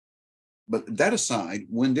 okay? But that aside,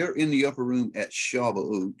 when they're in the upper room at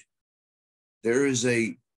Shabbat, there is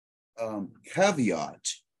a caveat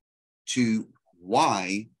to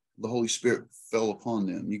why the Holy Spirit fell upon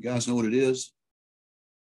them. You guys know what it is?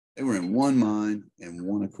 They were in one mind and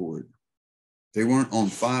one accord. They weren't on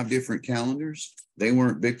 5 different calendars. They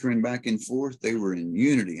weren't bickering back and forth. They were in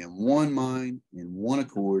unity and one mind and one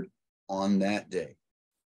accord on that day.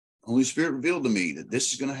 The Holy Spirit revealed to me that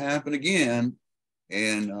this is going to happen again.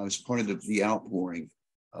 And it's part of the outpouring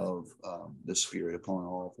of the Spirit upon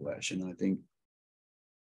all flesh. And I think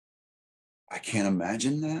I can't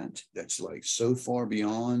imagine that. That's like so far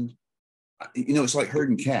beyond. You know, it's like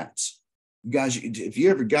herding cats. You guys, if you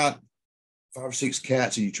ever got 5 or 6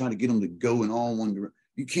 cats and you're trying to get them to go in all one direction,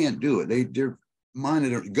 you can't do it. They're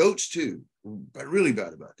minded. Goats too, but really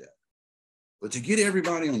bad about that. But to get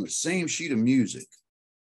everybody on the same sheet of music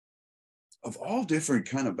of all different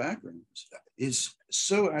kind of backgrounds is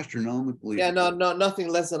so astronomically. Yeah, no, nothing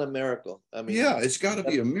less than a miracle. I mean, yeah, it's got to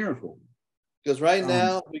be a miracle. Because right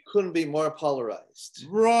now we couldn't be more polarized.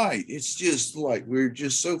 Right. It's just like we're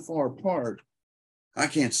just so far apart. I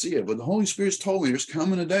can't see it, but the Holy Spirit's told me there's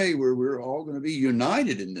coming a day where we're all going to be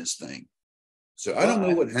united in this thing. So I don't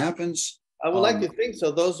know what happens. I would like to think so.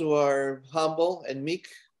 Those who are humble and meek,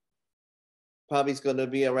 probably is going to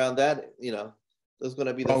be around that. You know, there's going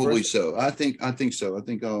to be the probably first. So. I think so. I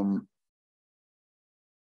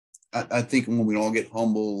think when we all get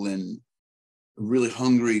humble and really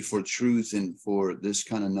hungry for truth and for this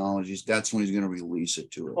kind of knowledge, that's when he's going to release it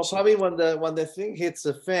to us. Well, probably when the thing hits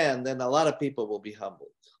the fan, then a lot of people will be humbled.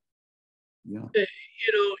 Yeah.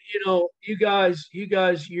 You guys,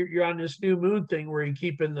 you're on this new moon thing where you're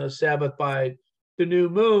keeping the Sabbath by the new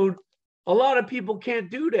moon. A lot of people can't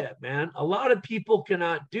do that, man. A lot of people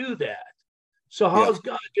cannot do that. So how's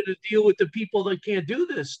God going to deal with the people that can't do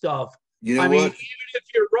this stuff? You know I mean, what? even if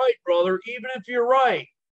you're right, brother, even if you're right,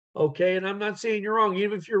 okay, and I'm not saying you're wrong.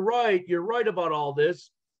 Even if you're right about all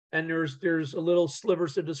this, and there's a little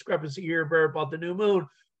slivers of discrepancy here and there about the new moon,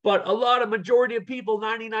 but a majority of people,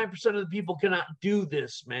 99% of the people cannot do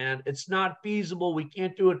this, man. It's not feasible. We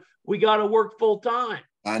can't do it. We got to work full time.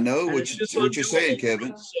 I know what you're saying,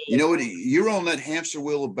 Kevin. So, you know what? You're on that hamster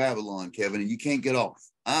wheel of Babylon, Kevin, and you can't get off.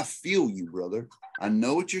 I feel you, brother. I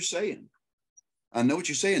know what you're saying.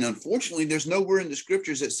 Unfortunately, there's nowhere in the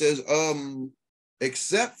scriptures that says,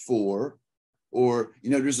 except for, or, you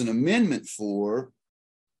know, there's an amendment for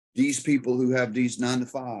these people who have these 9 to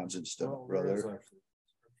 5s and stuff, brother.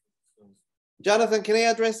 Jonathan, can I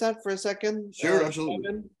address that for a second? Sure, absolutely.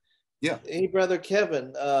 Kevin? Yeah. Hey, brother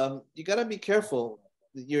Kevin, you got to be careful.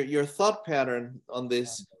 Your thought pattern on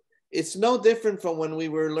this, it's no different from when we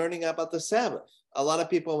were learning about the Sabbath. A lot of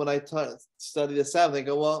people, when I study the Sabbath, they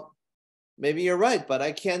go, well, maybe you're right, but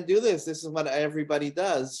I can't do this. This is what everybody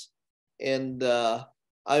does. And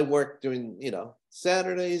I work during,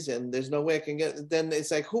 Saturdays, and there's no way I can get. Then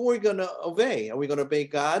it's like, who are we going to obey? Are we going to obey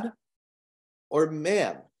God or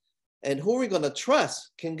man? And who are we going to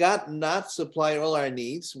trust? Can God not supply all our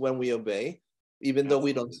needs when we obey, even though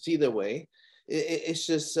we don't see the way? It's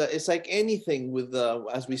just it's like anything with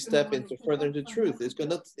as we step into further into truth,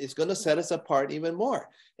 it's gonna set us apart even more,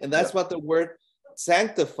 and that's what the word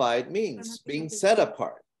sanctified means, being set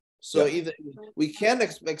apart. So either we can't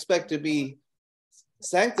expect to be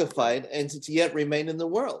sanctified and to yet remain in the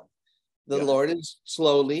world. The Lord is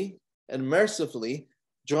slowly and mercifully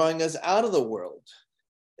drawing us out of the world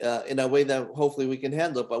in a way that hopefully we can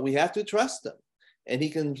handle, but we have to trust him, and he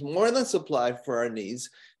can more than supply for our needs.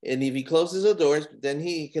 And if he closes the doors, then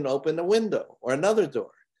he can open a window or another door.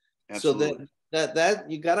 Absolutely. So That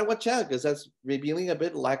you gotta watch out, because that's revealing a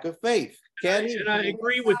bit lack of faith. And I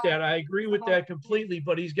agree with that. I agree with that completely,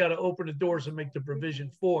 but he's got to open the doors and make the provision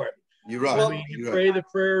for it. You're right. I mean, you pray the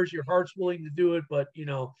prayers, your heart's willing to do it, but you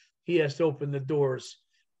know, he has to open the doors.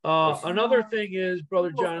 Another thing is,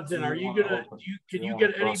 Brother Jonathan, are you gonna can you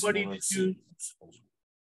get anybody to do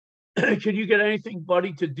can you get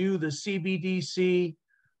anybody to do the CBDC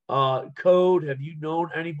code? Have you known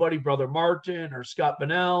anybody, Brother Martin or Scott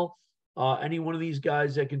Bennell, any one of these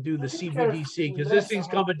guys that can do the CBDC? Because this thing's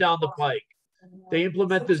coming down the pike. They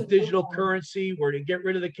implement this digital currency where they get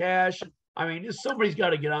rid of the cash. I mean, somebody's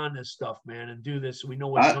got to get on this stuff, man, and do this. So we know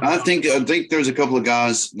what's coming. I think there's a couple of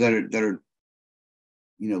guys that are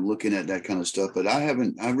looking at that kind of stuff, but I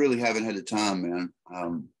really haven't had the time, man.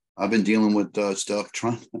 I've been dealing with stuff,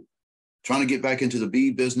 trying to get back into the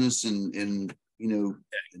bee business and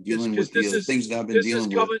dealing with the things that I've been dealing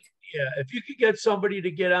with. Yeah, if you could get somebody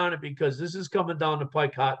to get on it, because this is coming down the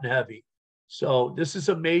pike hot and heavy. So this is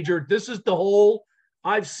the whole,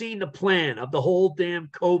 I've seen the plan of the whole damn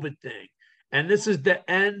COVID thing. And this is the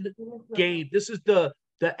end game. This is the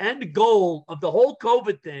end goal of the whole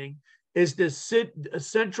COVID thing, is this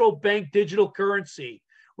central bank digital currency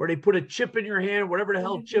where they put a chip in your hand, whatever the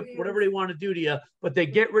hell chip, whatever they want to do to you, but they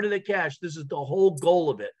get rid of the cash. This is the whole goal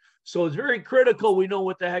of it. So it's very critical. We know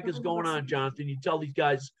what the heck is going on, Jonathan. You tell these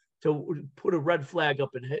guys to put a red flag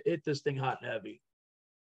up and hit this thing hot and heavy.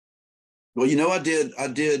 Well, I did,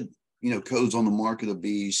 codes on the mark of the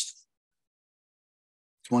beast,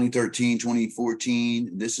 2013,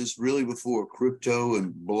 2014. This is really before crypto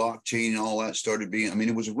and blockchain and all that started being, I mean,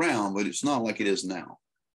 it was around, but it's not like it is now.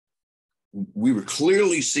 We were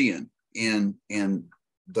clearly seeing in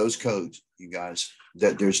those codes, you guys,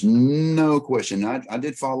 that there's no question. I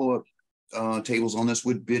did follow up tables on this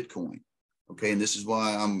with Bitcoin. Okay. And this is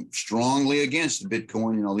why I'm strongly against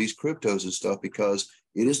Bitcoin and all these cryptos and stuff, because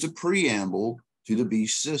it is the preamble to the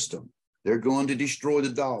beast system. They're going to destroy the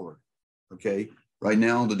dollar. Okay. Right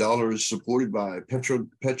now, the dollar is supported by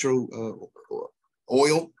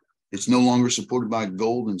oil. It's no longer supported by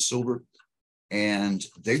gold and silver. And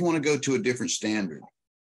they want to go to a different standard,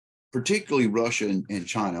 particularly Russia and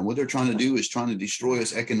China. What they're trying to do is trying to destroy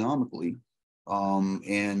us economically.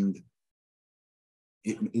 The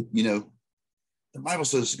Bible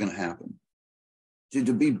says it's going to happen.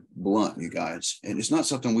 To be blunt, you guys, and it's not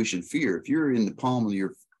something we should fear. If you're in the palm of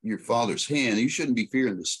your Father's hand, you shouldn't be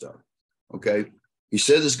fearing this stuff. Okay. He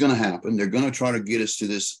says it's going to happen. They're going to try to get us to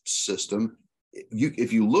this system.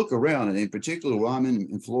 If you look around, and in particular, where I'm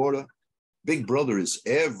in Florida, Big Brother is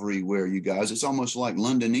everywhere, you guys. It's almost like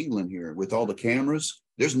London, England here with all the cameras.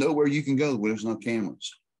 There's nowhere you can go where there's no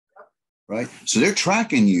cameras, right? So they're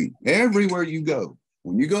tracking you everywhere you go.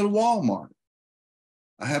 When you go to Walmart,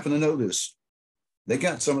 I happen to know this. They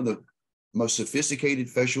got some of the most sophisticated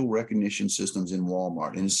facial recognition systems in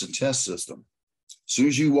Walmart, and it's a test system. As soon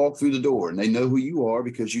as you walk through the door, and they know who you are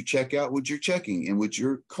because you check out with your checking and with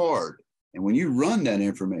your card. And when you run that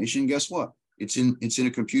information, guess what? It's in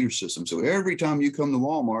a computer system. So every time you come to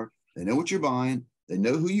Walmart, they know what you're buying. They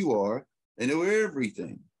know who you are. They know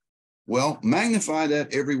everything. Well, magnify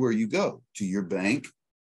that everywhere you go, to your bank,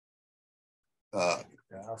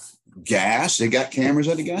 gas. They got cameras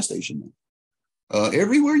at the gas station.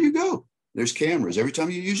 Everywhere you go, there's cameras. Every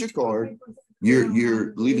time you use your card,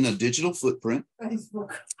 you're leaving a digital footprint,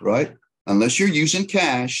 right? Unless you're using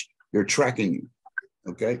cash, they're tracking you.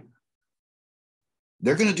 Okay.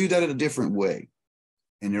 They're going to do that in a different way.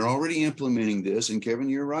 And they're already implementing this. And Kevin,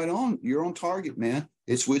 you're on target, man.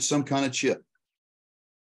 It's with some kind of chip.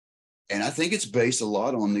 And I think it's based a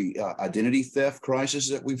lot on the identity theft crisis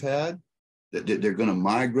that we've had, that they're going to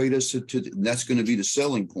migrate us to that's going to be the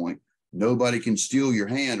selling point. Nobody can steal your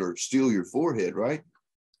hand or steal your forehead, right?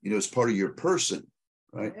 It's part of your person,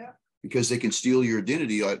 right? Yeah. Because they can steal your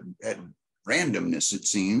identity at randomness, it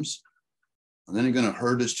seems. And then they're going to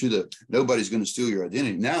herd us nobody's going to steal your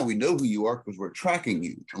identity. Now we know who you are because we're tracking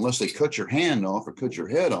you. Unless they cut your hand off or cut your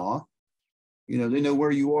head off, they know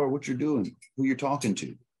where you are, what you're doing, who you're talking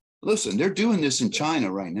to. Listen, they're doing this in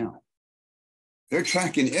China right now. They're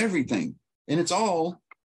tracking everything. And it's all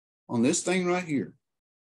on this thing right here.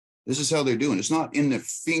 This is how they're doing. It's not in their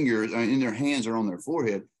fingers, in their hands or on their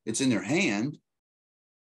forehead. It's in their hand.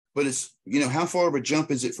 But it's, how far of a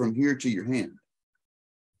jump is it from here to your hand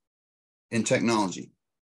in technology?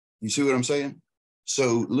 You see what I'm saying?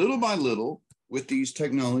 So little by little, with these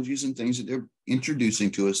technologies and things that they're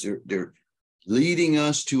introducing to us, they're leading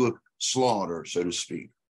us to a slaughter, so to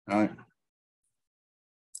speak. All right.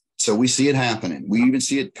 So we see it happening. We even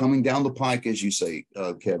see it coming down the pike, as you say,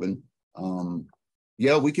 Kevin.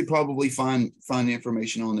 Yeah, we could probably find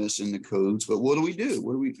information on this in the codes, but what do?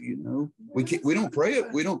 What do we, we don't pray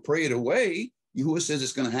it. We don't pray it away. Yahuwah says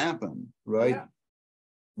it's going to happen, right? Yeah.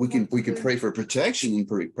 We can pray for protection and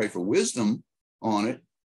pray for wisdom on it,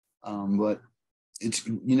 but it's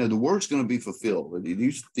the word's going to be fulfilled.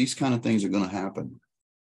 These kind of things are going to happen.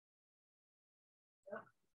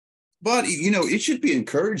 But it should be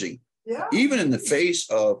encouraging, even in the face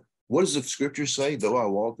of what does the scripture say? Though I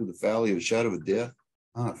walk through the valley of the shadow of death,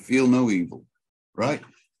 I feel no evil. Right?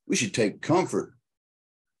 We should take comfort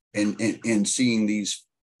in seeing these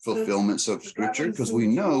fulfillments of scripture, because we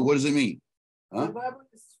know, what does it mean? Huh?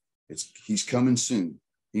 He's coming soon.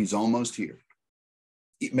 He's almost here.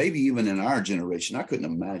 Maybe even in our generation. I couldn't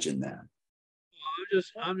imagine that.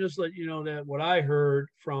 I'm just letting you know that what I heard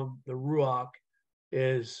from the Ruach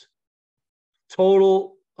is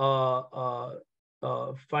total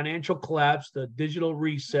financial collapse, the digital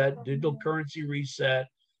reset, digital currency reset,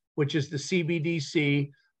 which is the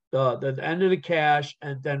CBDC, the end of the cash,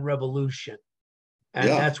 and then revolution. And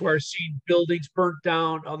that's where I've seen buildings burnt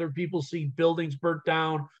down, other people seen buildings burnt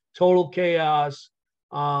down, total chaos.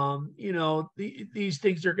 These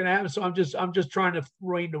things are going to happen. So I'm just trying to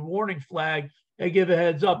raise the warning flag and give a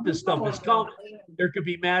heads up. This stuff is coming. There could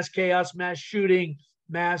be mass chaos, mass shooting,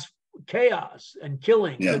 mass chaos and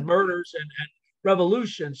killings and murders and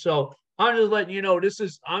revolution. So I'm just letting you know,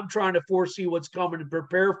 I'm trying to foresee what's coming and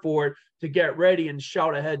prepare for it, to get ready and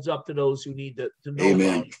shout a heads up to those who need to know.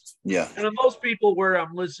 Amen. About it. Yeah. And most people where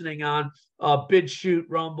I'm listening on BitChute,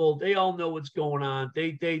 Rumble, they all know what's going on.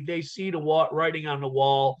 They see the writing on the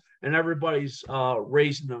wall, and everybody's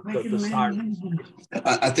raising the sirens.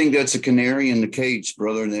 I think that's a canary in the cage,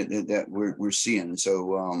 brother, that we're seeing.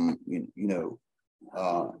 So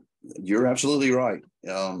you're absolutely right.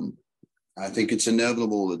 I think it's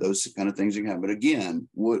inevitable that those kind of things can happen. But again,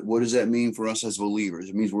 what does that mean for us as believers?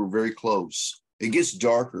 It means we're very close. It gets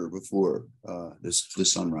darker before the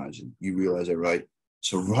sun rising. You realize that, right?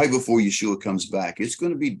 So right before Yeshua comes back, it's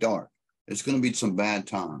going to be dark. It's going to be some bad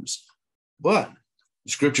times. But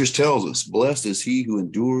the scriptures tells us, blessed is he who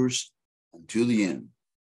endures until the end.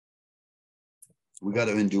 We got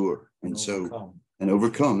to endure and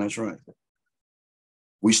overcome. That's right.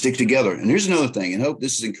 We stick together. And here's another thing, and I hope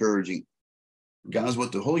this is encouraging. Guys,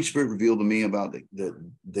 what the Holy Spirit revealed to me about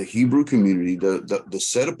the Hebrew community, the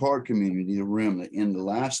set apart community, the remnant in the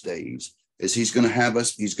last days, is he's going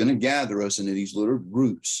to gather us into these little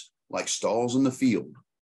groups like stalls in the field,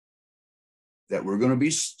 that we're going to be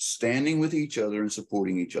standing with each other and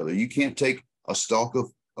supporting each other. You can't take a stalk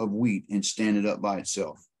of wheat and stand it up by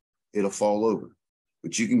itself. It'll fall over.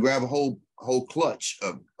 But you can grab a whole clutch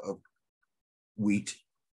of wheat,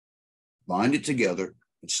 bind it together,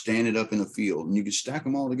 and stand it up in a field, and you can stack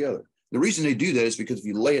them all together. The reason they do that is because if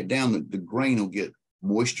you lay it down, the grain will get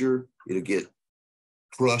moisture. It'll get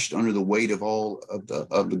crushed under the weight of all of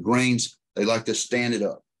the grains. They like to stand it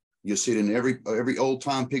up. You'll see it in every old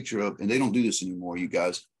time picture of, and they don't do this anymore, you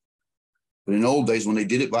guys. But in old days, when they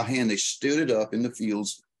did it by hand, they stood it up in the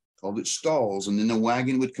fields, called it stalls, and then the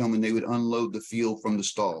wagon would come and they would unload the field from the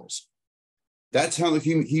stalls. That's how the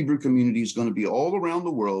Hebrew community is going to be all around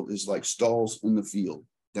the world, is like stalls in the field,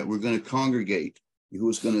 that we're going to congregate, who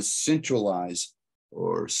is going to centralize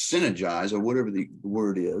or synergize, or whatever the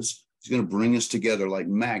word is. He's going to bring us together like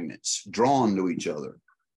magnets, drawn to each other.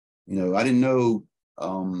 I didn't know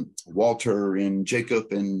Walter and Jacob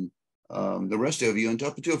and the rest of you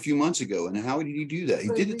up until a few months ago. And how did he do that? He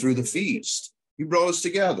did it through the feast. He brought us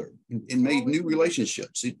together and made new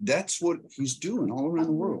relationships. That's what he's doing all around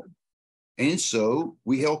the world. And so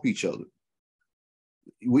we help each other.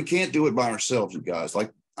 We can't do it by ourselves, you guys.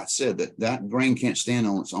 Like I said, that grain can't stand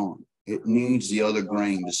on its own. It needs the other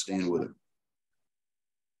grain to stand with it.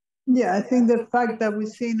 Yeah, I think the fact that we've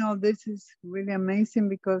seen all this is really amazing,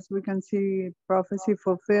 because we can see prophecy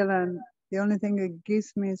fulfilled, and the only thing it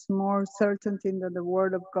gives me is more certainty that the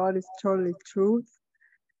word of God is totally truth.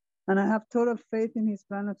 And I have total faith in his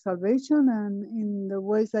plan of salvation and in the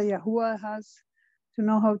ways that Yahuwah has to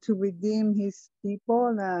know how to redeem his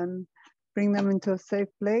people and bring them into a safe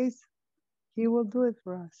place. He will do it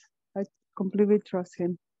for us. I completely trust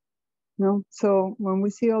him. So when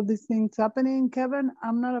we see all these things happening, Kevin,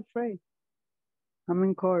 I'm not afraid. I'm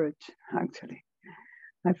encouraged, actually.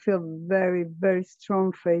 I feel very, very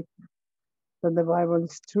strong faith that the Bible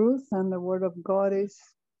is truth and the word of God is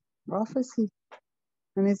prophecy.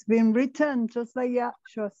 And it's been written, just like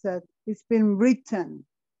Yahshua said, it's been written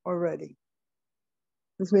already.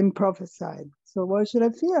 It's been prophesied. So why should I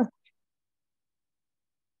fear?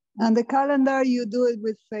 And the calendar, you do it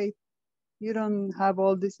with faith. You don't have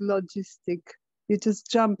all this logistic You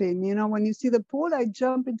just jump in. You know, when you see the pool, I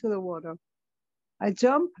jump into the water. I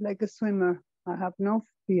jump like a swimmer. I have no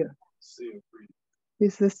fear.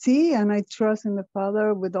 It's the sea, and I trust in the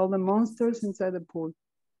Father with all the monsters inside the pool.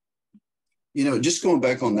 You know, just going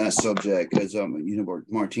back on that subject, as you know,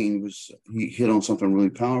 Martine he hit on something really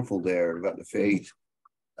powerful there about the faith.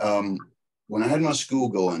 When I had my school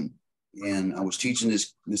going, and I was teaching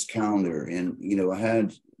this calendar, and you know, I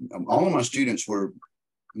had all of my students were,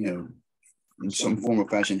 you know, in some form or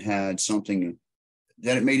fashion had something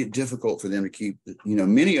that it made it difficult for them to keep. You know,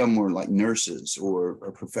 many of them were like nurses or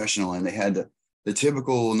professional, and they had the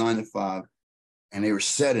typical 9 to 5, and they were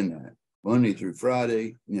set in that Monday through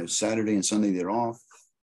Friday. You know, Saturday and Sunday they're off,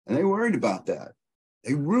 and they worried about that.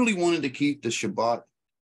 They really wanted to keep the Shabbat,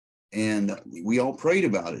 and we all prayed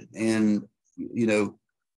about it. And you know,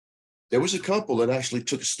 there was a couple that actually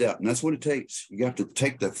took a step, and that's what it takes. You have to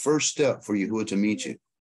take the first step for Yahuwah to meet you.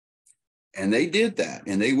 And they did that,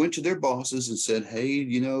 and they went to their bosses and said, hey,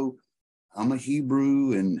 you know, I'm a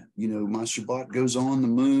Hebrew, and, you know, my Shabbat goes on the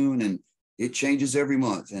moon, and it changes every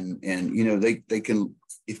month. And you know, they can,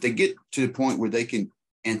 if they get to the point where they can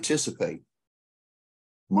anticipate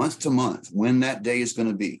month to month when that day is going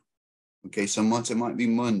to be. Okay, some months it might be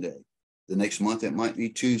Monday. The next month it might be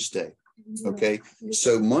Tuesday. Okay,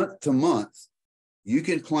 so month to month, you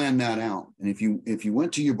can plan that out. And if you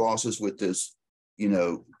went to your bosses with this, you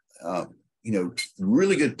know,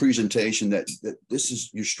 really good presentation that this is,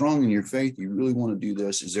 you're strong in your faith, you really want to do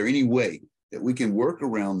this. Is there any way that we can work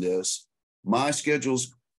around this? My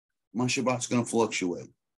Shabbat's going to fluctuate.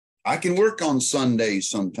 I can work on Sundays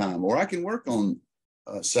sometime, or I can work on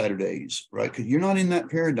Saturdays, right? Because you're not in that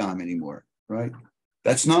paradigm anymore, right?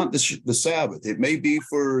 That's not the Sabbath. It may be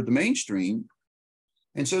for the mainstream.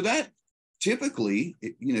 And so that typically,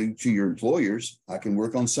 you know, to your employers, I can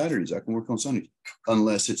work on Saturdays, I can work on Sundays,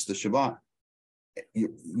 unless it's the Shabbat. You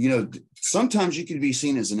know, sometimes you can be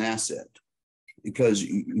seen as an asset because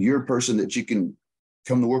you're a person that you can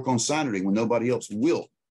come to work on Saturday when nobody else will.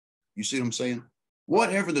 You see what I'm saying?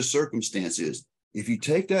 Whatever the circumstance is, if you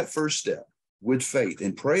take that first step with faith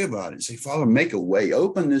and pray about it and say, Father, make a way,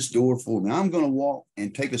 open this door for me. I'm going to walk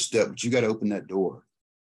and take a step, but you got to open that door.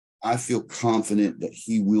 I feel confident that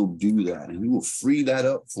he will do that, and he will free that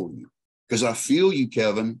up for you. Because I feel you,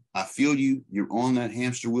 Kevin. I feel you. You're on that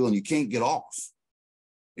hamster wheel and you can't get off.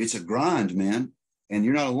 It's a grind, man. And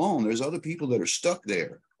you're not alone. There's other people that are stuck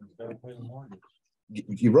there.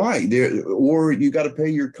 You're right. Or you got to pay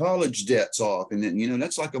your college debts off. And then, you know,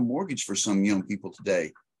 that's like a mortgage for some young people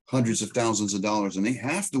today. Hundreds of thousands of dollars, and they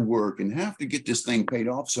have to work and have to get this thing paid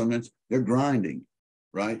off. So they're grinding,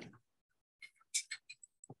 right?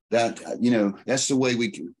 That, you know, that's the way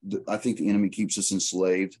I think the enemy keeps us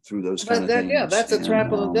enslaved through those kind of things. Yeah, that's a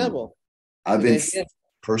trap of the devil. I've been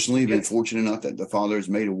personally been fortunate enough that the Father has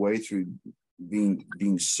made a way through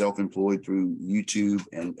being self-employed through YouTube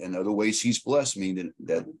and other ways. He's blessed me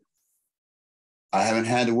that I haven't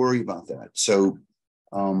had to worry about that. So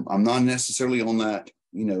I'm not necessarily on that,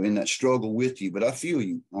 you know, in that struggle with you, but I feel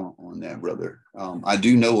you on that, brother. I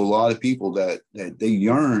do know a lot of people that they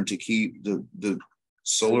yearn to keep the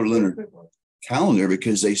solar lunar calendar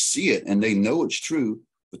because they see it and they know it's true,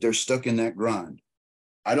 but they're stuck in that grind.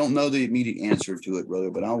 I don't know the immediate answer to it,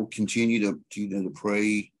 brother, but I will continue to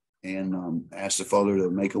pray and ask the Father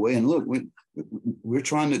to make a way. And look, we're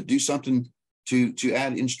trying to do something to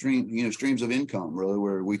add streams of income, brother,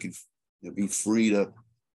 where we could be free to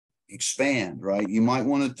expand, right? You might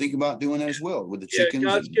want to think about doing that as well with the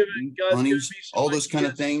chickens, honeys, all those kind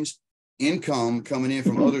of things. Income coming in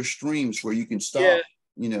from other streams where you can stop,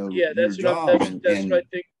 you know, your job and I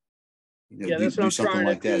think. You know, do something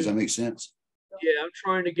like that. Does that make sense? Yeah, I'm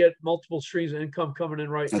trying to get multiple streams of income coming in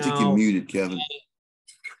right now. I think you're muted, Kevin.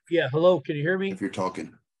 Yeah, hello. Can you hear me? If you're talking.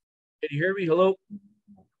 Can you hear me? Hello?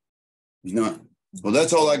 He's not. Well,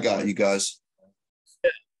 that's all I got, you guys.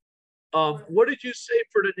 What did you say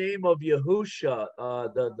for the name of Yahusha?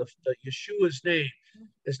 The Yeshua's name.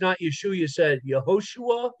 It's not Yeshua. You said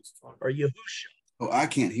Yehoshua or Yahusha. Oh, I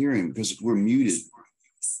can't hear him because we're muted.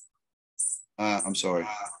 I'm sorry.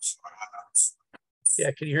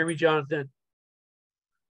 Yeah, can you hear me, Jonathan?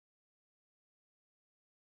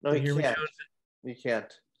 No, he can't. Me, Jonathan? You can't.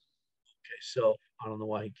 Okay, so I don't know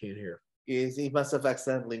why he can't hear. He must have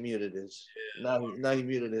accidentally muted his. Now he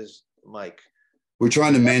muted his mic. We're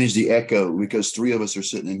trying to manage the echo because 3 of us are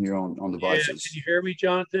sitting in here on devices. Yeah, can you hear me,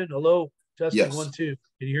 Jonathan? Hello, testing, yes. 1 2.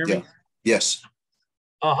 Can you hear me? Yes.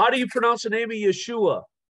 How do you pronounce the name of Yeshua?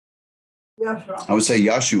 I would say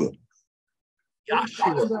Yahshua.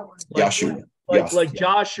 Yahshua. Yahshua. Like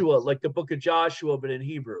Joshua, like the book of Joshua, but in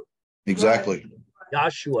Hebrew. Exactly.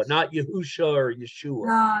 Joshua, not Yahusha or Yeshua.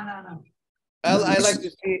 No.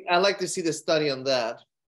 I like to see the study on that.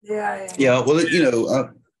 Yeah. Yeah,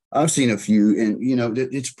 well, I've seen a few, and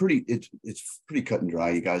it's pretty cut and dry,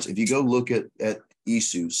 you guys. If you go look at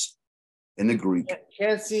Isus in the Greek,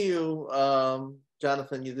 Can't see you,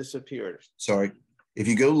 Jonathan. You disappeared. sorry, if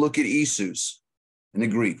you go look at Isus in the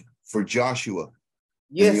Greek for Joshua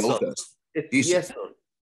in the Old Yes, Testament,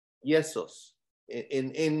 it's Yesos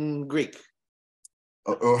in Greek.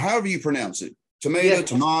 or however you pronounce it,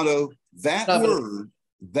 tomato, that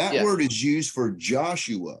word is used for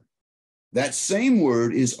Joshua. That same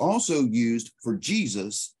word is also used for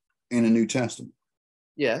Jesus in the New Testament.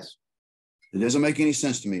 Yes. It doesn't make any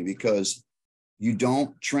sense to me because you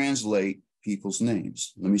don't translate people's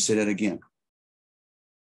names. Let me say that again.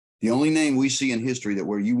 The only name we see in history that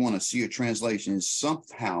where you want to see a translation is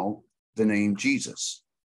somehow the name Jesus.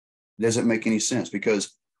 It doesn't make any sense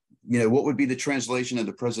because, what would be the translation of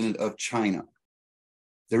the president of China?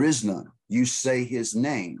 There is none. You say his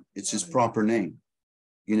name. It's his proper name.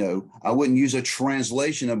 I wouldn't use a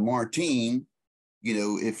translation of Martin,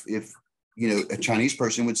 if a Chinese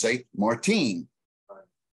person would say Martin,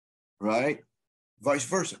 right? Vice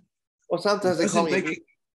versa. Well, sometimes they call me.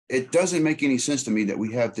 It doesn't make any sense to me that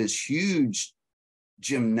we have this huge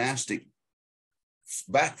gymnastic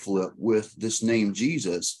backflip with this name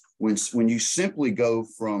Jesus when you simply go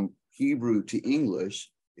from Hebrew to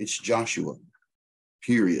English, it's Joshua,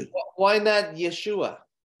 period. Why not Yeshua?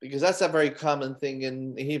 Because that's a very common thing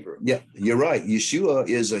in Hebrew. Yeah, you're right. Yeshua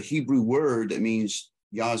is a Hebrew word that means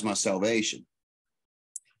Yah is my salvation.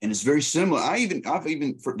 And it's very similar.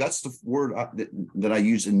 That's the word that I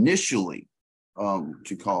use initially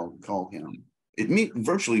to call him. It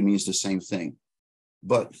virtually means the same thing.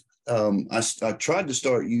 But I tried to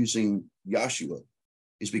start using Yahshua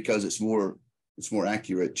is because it's more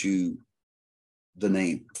accurate to the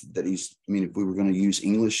name that he's. If we were going to use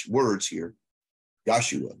English words here,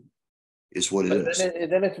 Yahshua is what it is.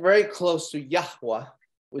 Then it's very close to Yahweh,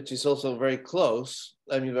 which is also very close.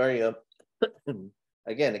 Very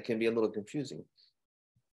again, it can be a little confusing.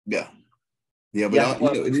 Yeah, but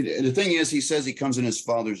the thing is, he says he comes in his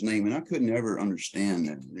father's name, and I could never understand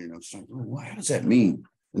that. It's like, how does that mean?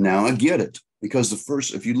 Now I get it because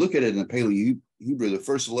if you look at it in the Paleo Hebrew, the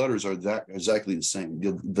first letters are exactly the same.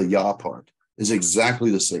 The Yah part is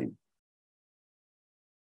exactly the same.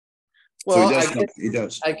 Well, so he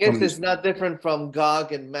does. I guess it's not different from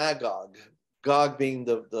Gog and Magog. Gog being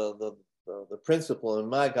the principal, and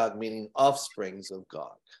Magog meaning offsprings of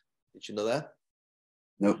Gog. Did you know that?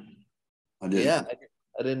 Nope, I didn't. Yeah,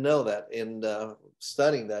 I didn't know that in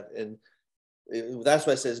studying that, and that's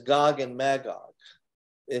why it says Gog and Magog.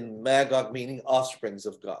 In Magog meaning offsprings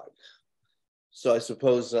of Gog. So I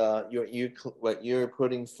suppose what you're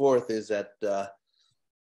putting forth is that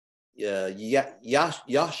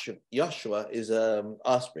Yahshua is an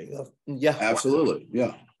offspring of Yahweh. Absolutely,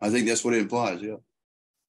 yeah. I think that's what it implies, yeah.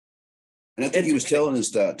 And I think he was telling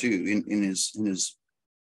us that too in his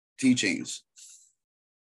teachings.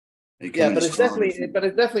 Yeah, but it's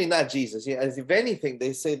definitely not Jesus. Yeah, as if anything,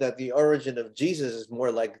 they say that the origin of Jesus is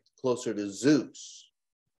more like closer to Zeus.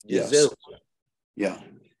 Yes. Zeus. Yeah.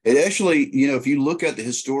 It actually, if you look at the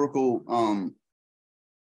historical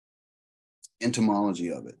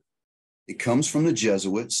etymology of it, it comes from the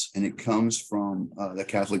Jesuits and it comes from the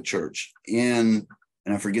Catholic Church and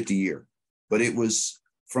I forget the year, but it was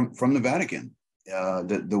from the Vatican.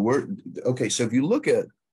 The word, okay, so if you look at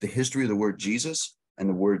the history of the word Jesus and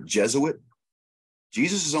the word Jesuit,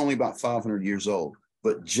 Jesus is only about 500 years old,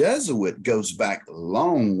 but Jesuit goes back a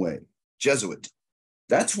long way. Jesuit.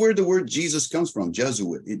 That's where the word Jesus comes from,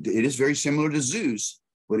 Jesuit. It is very similar to Zeus,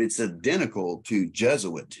 but it's identical to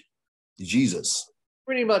Jesuit, Jesus.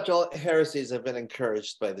 Pretty much all heresies have been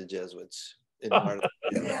encouraged by the Jesuits.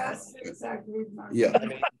 Yes, exactly. Yeah.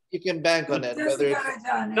 You can bank on that.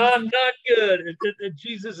 Not good.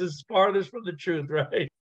 Jesus is farthest from the truth,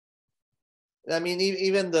 right?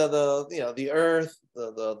 Even the earth,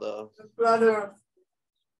 the blood earth.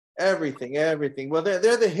 Everything. Well,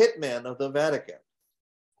 they're the hitman of the Vatican.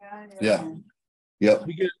 Yeah. Yep.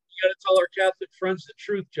 We got to tell our Catholic friends the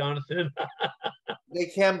truth, Jonathan. They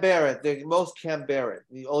can't bear it. Most can't bear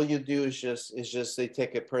it. All you do is just they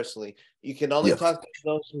take it personally. You can only talk to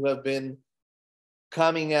those who have been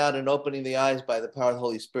coming out and opening the eyes by the power of the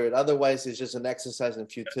Holy Spirit. Otherwise, it's just an exercise in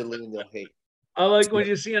futility and they'll hate. I like when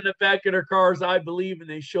you see in the back of their cars, I believe, and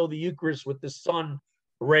they show the Eucharist with the sun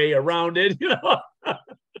ray around it.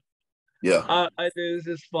 Yeah. It's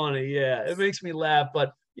just funny. Yeah, it makes me laugh.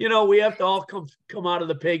 But we have to all come out of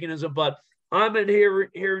the paganism. But I'm in here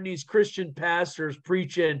hearing these Christian pastors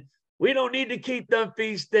preaching we don't need to keep them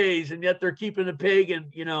feast days, and yet they're keeping the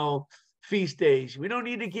pagan, feast days. We don't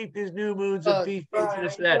need to keep these new moons and feast days and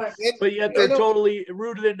this and that. But yet they're totally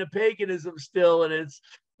rooted into paganism still, and it's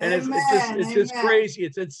just crazy.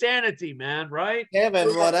 It's insanity, man. Right?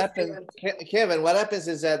 Kevin, what happens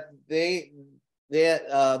is that they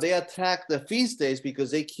attack the feast days because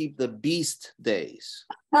they keep the beast days.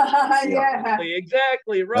 Yeah.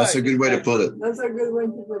 Exactly right. That's a good way to put it. That's a good way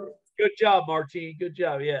to put it. Good job, Martine. Good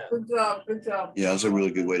job. Yeah. Good job. Good job. Yeah, that's a really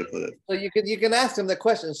good way to put it. So you can ask them the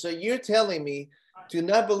question. So you're telling me to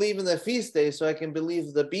not believe in the feast days so I can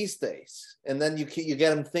believe the beast days, and then you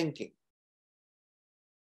get them thinking.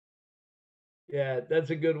 Yeah, that's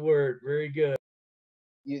a good word. Very good.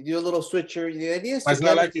 You do a little switcher. The idea is to I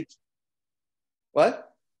get like it.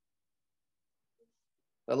 What?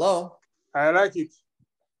 Hello? I like it.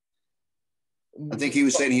 I think he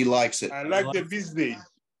was saying he likes it. I like the feast day.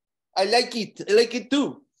 I like it. I like it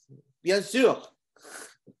too. Bien sûr.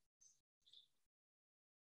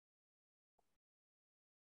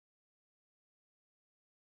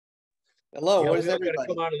 Hello, where's everybody? Got to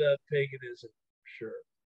come out of that paganism, for sure.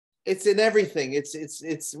 It's in everything.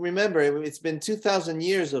 It's remember, it's been 2,000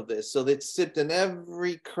 years of this, so it's sipped in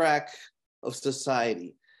every crack of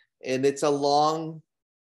society, and it's a long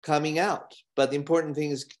coming out. But the important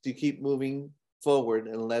thing is to keep moving forward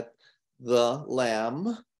and let the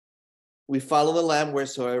Lamb. We follow the Lamb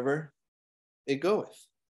wheresoever it goeth.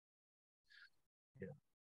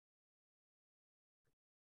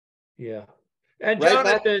 Yeah. And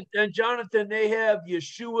Right, Jonathan, they have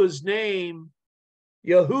Yeshua's name,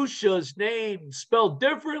 Yahusha's name spelled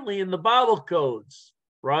differently in the Bible codes,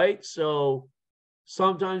 right? So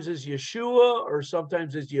sometimes it's Yeshua, or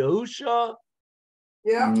sometimes it's Yahusha.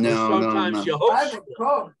 Yeah. Sometimes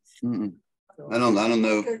Yehoshua. I don't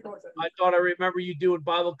know. I thought I remember you doing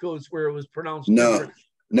Bible codes where it was pronounced No. different.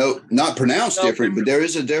 No, not pronounced Spelled different, but there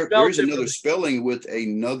is another differently. spelling with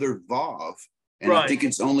another vav, and Right. I think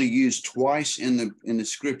it's only used twice in the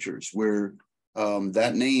scriptures where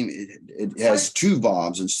that name it has two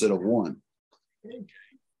vavs instead of one.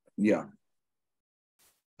 Yeah.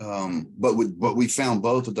 But we found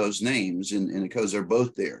both of those names in because they're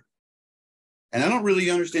both there. And I don't really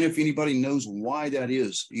understand if anybody knows why that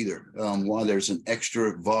is either, why there's an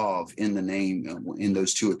extra vav in the name in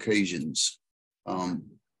those two occasions.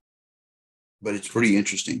 But it's pretty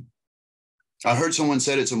interesting. I heard someone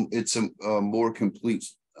said it's a more complete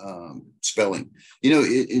spelling.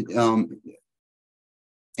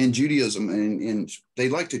 In Judaism, and they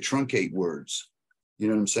like to truncate words. You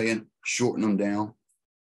know what I'm saying? Shorten them down.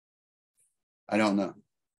 I don't know.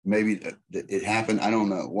 Maybe it happened. I don't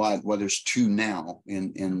know why there's two now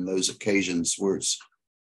in those occasions where it's.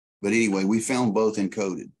 But anyway, we found both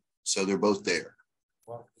encoded, so they're both there.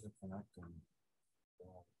 But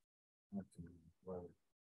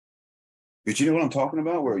you know what I'm talking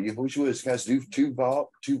about? Where Yehoshua has two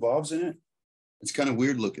vowels in it. It's kind of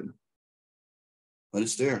weird looking, but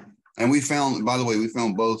it's there. And we found, by the way, we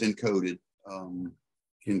found both encoded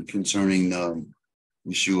concerning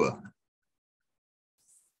Yeshua.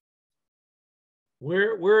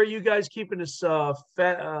 Where are you guys keeping this?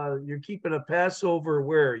 You're keeping a Passover.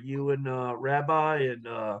 Where you and Rabbi and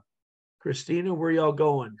Christina? Where y'all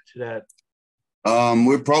going to that?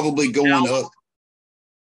 We're probably going up.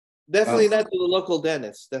 Definitely not to the local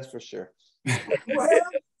dentist. That's for sure. Yeah,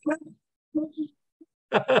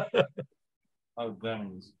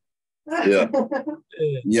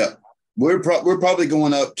 yeah. We're probably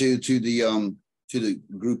going up to the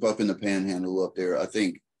group up in the Panhandle up there. I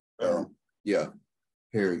think. Yeah,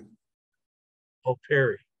 Perry. Oh,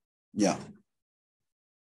 Perry. Yeah.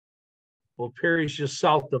 Well, Perry's just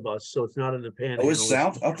south of us, so it's not in the Panhandle. Oh, it's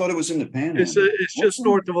south? I thought it was in the Panhandle. It's just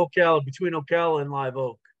north of Ocala, between Ocala and Live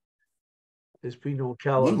Oak. It's between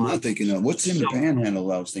Ocala and Live Oak. What am I thinking of? What's in the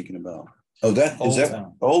Panhandle I was thinking about?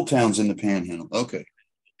 Oh, Old Town's in the Panhandle. Okay.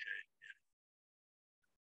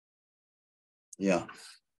 Yeah.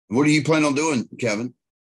 What are you planning on doing, Kevin?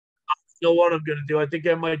 I don't know what I'm going to do. I think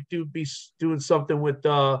I might be doing something with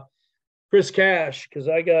Chris Cash, because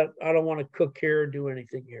I don't want to cook here and do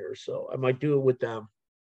anything here, so I might do it with them.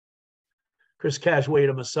 Chris Cash weighed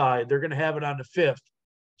them aside. They're going to have it on the 5th.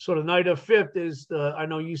 So the night of 5th is I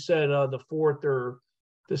know you said the 4th or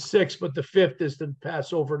the 6th, but the 5th is the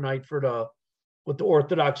Passover night for what the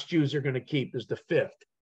Orthodox Jews are going to keep is the 5th,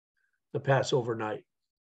 the Passover night.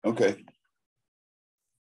 Okay.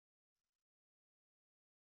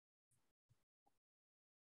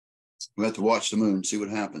 We have to watch the moon, see what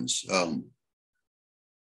happens. But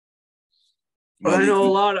I know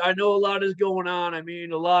a lot is going on. I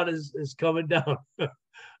mean, a lot is coming down.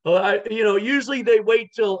 Usually they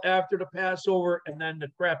wait till after the Passover and then the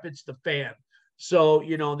crap hits the fan. So,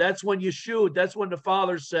 that's when you shoot. That's when the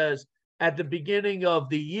Father says at the beginning of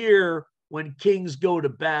the year when kings go to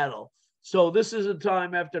battle. So this is a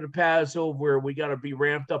time after the Passover where we got to be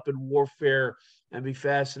ramped up in warfare and be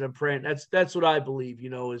fasting and praying. That's what I believe,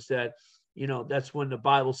 is that, that's when the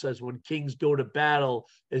Bible says when kings go to battle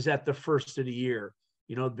is at the first of the year,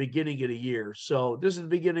 the beginning of the year. So this is the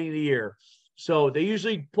beginning of the year. So they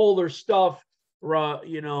usually pull their stuff,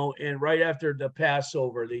 and right after the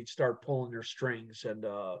Passover, they start pulling their strings and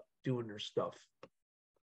doing their stuff.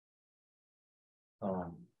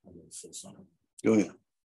 I'm going to say something. Go ahead.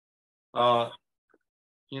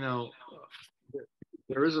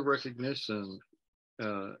 There is a recognition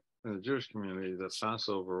in the Jewish community that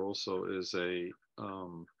Passover also is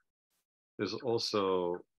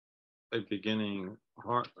also a beginning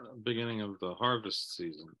of the harvest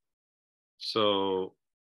season. So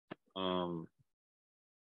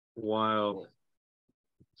while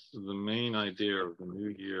the main idea of the new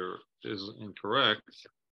year is incorrect,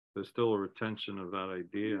 there's still a retention of that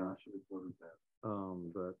idea.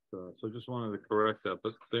 So just wanted to correct that.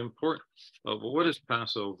 But the important, what is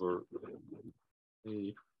Passover?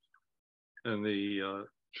 In the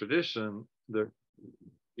tradition,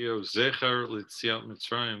 Zecher L'Tziat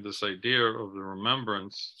Mitzrayim, this idea of the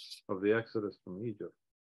remembrance of the Exodus from Egypt.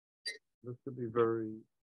 This could be very,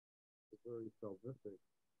 very salvific.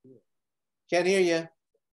 Can't hear you.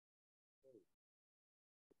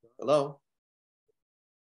 Hello?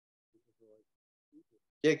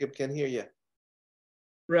 Jacob, can hear you.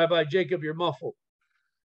 Rabbi Jacob, you're muffled.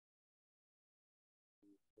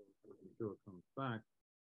 Yeshua comes back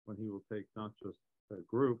when he will take not just a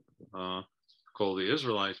group called the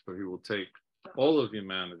Israelites, but he will take all of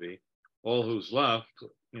humanity, all who's left,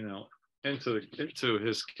 into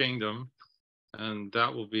his kingdom, and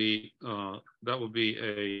that will be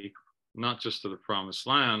a not just to the promised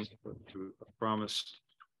land, but to a promised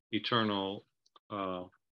eternal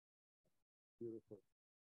beautiful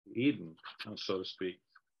Eden, so to speak.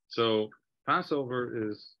 So Passover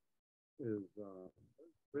is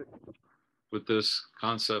with this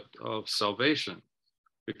concept of salvation,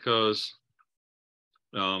 because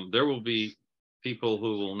there will be people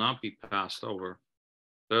who will not be passed over.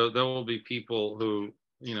 There will be people who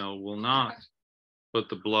will not put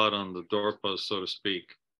the blood on the doorpost, so to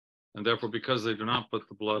speak, and therefore, because they do not put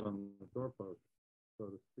the blood on the doorpost, so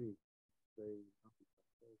to speak, they not be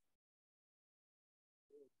passed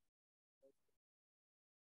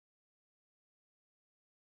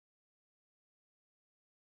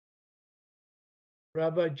over.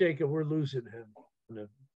 Rabbi Jacob, we're losing him in the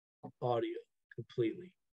audio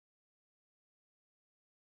completely.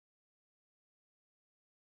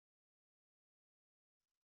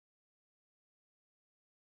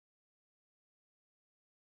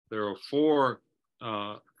 There are four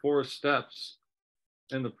steps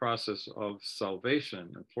in the process of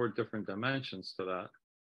salvation, and 4 different dimensions to that.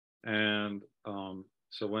 And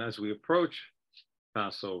so as we approach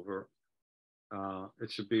Passover,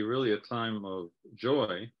 it should be really a time of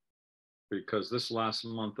joy, because this last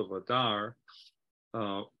month of Adar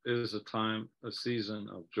is a season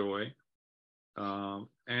of joy.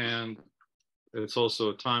 And it's also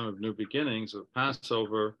a time of new beginnings. Of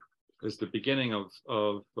Passover is the beginning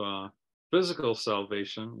of physical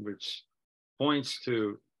salvation, which points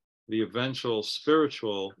to the eventual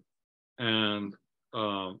spiritual and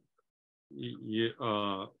whole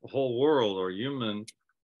world or human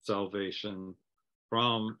salvation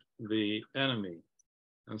from the enemy.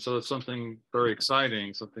 And so it's something very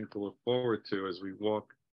exciting, something to look forward to as we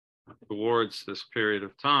walk towards this period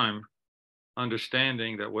of time,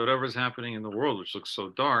 understanding that whatever's happening in the world, which looks so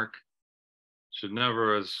dark, should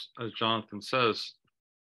never, as Jonathan says,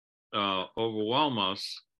 overwhelm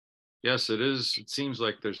us. Yes, it seems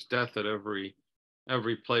like there's death at every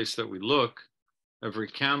place that we look. Every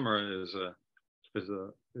camera is a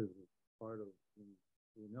part of,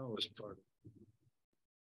 we know is part of.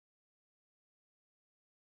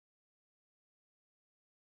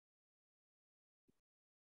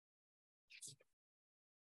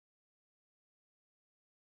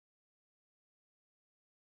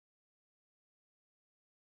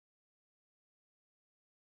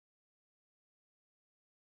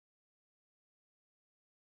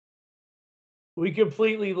 We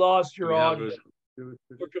completely lost your audio.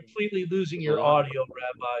 We're completely losing your audio,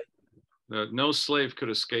 Rabbi. No slave could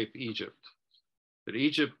escape Egypt. But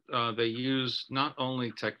Egypt, they used not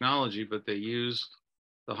only technology, but they used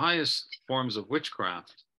the highest forms of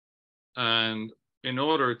witchcraft, and in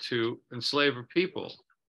order to enslave a people,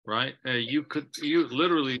 right? You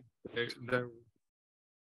literally,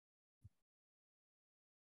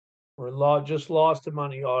 just lost him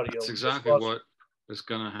on the audio. That's exactly what is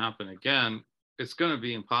going to happen again. It's going to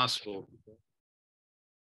be impossible.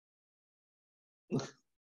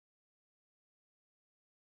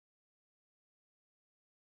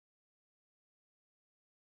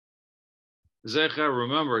 Zecher,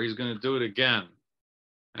 remember, he's going to do it again.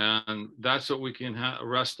 And that's what we can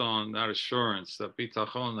rest on, that assurance, that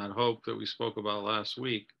bitachon, that hope that we spoke about last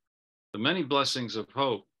week. The many blessings of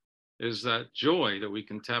hope is that joy that we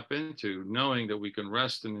can tap into, knowing that we can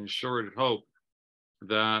rest in assured hope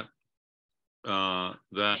that that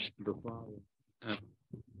the Father and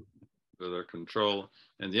their control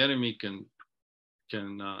and the enemy can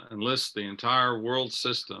enlist the entire world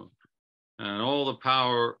system and all the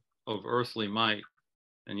power of earthly might,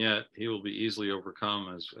 and yet he will be easily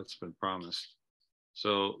overcome, as it's been promised.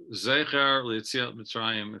 So Zecher L'Yetziat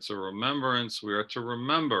Mitzrayim, it's a remembrance. We are to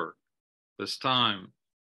remember this time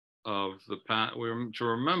of we're to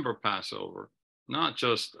remember Passover, not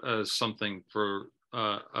just as something for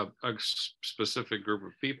a specific group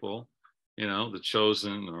of people, you know, the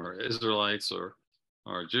chosen or Israelites or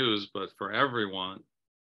Jews, but for everyone.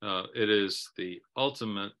 It is the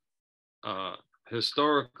ultimate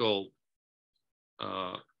historical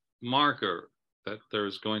marker that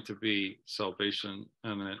there's going to be salvation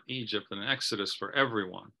and an Egypt and an Exodus for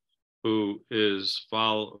everyone who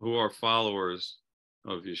are followers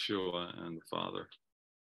of Yeshua and the Father.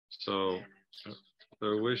 So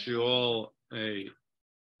I wish you all a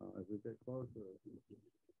as we get closer,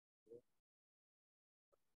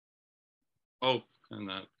 hope and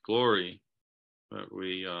that glory that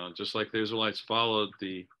we just like the Israelites followed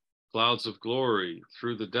the clouds of glory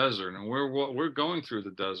through the desert, and we're going through the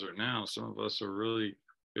desert now. Some of us are really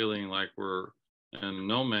feeling like we're in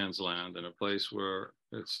no man's land, in a place where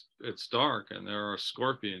it's dark and there are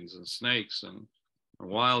scorpions and snakes and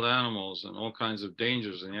wild animals and all kinds of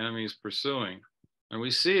dangers, and the enemy is pursuing. And we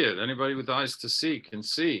see it. Anybody with eyes to see can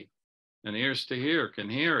see, and ears to hear can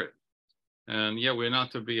hear it. And yet we're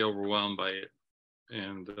not to be overwhelmed by it.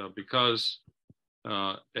 And because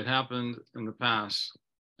it happened in the past,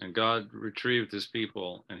 and God retrieved his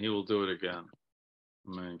people, and he will do it again.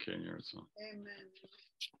 Amen. Amen.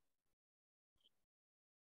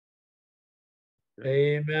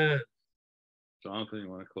 Amen. Jonathan, you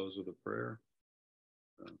want to close with a prayer?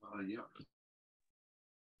 Yeah.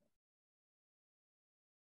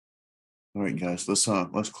 All right, guys.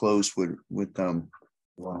 Let's close with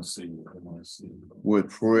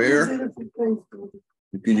prayer.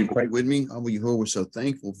 Can you pray with me? Abba Yehovah, we're so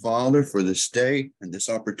thankful, Father, for this day and this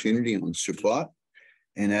opportunity on Shabbat,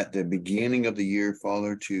 and at the beginning of the year,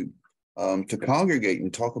 Father, to congregate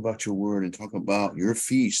and talk about your word and talk about your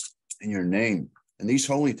feast and your name and these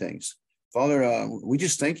holy things. Father, we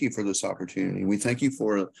just thank you for this opportunity. We thank you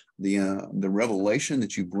for the revelation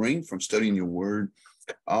that you bring from studying your word.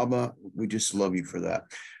 Abba, we just love you for that.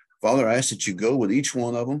 Father, I ask that you go with each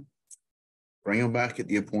one of them. Bring them back at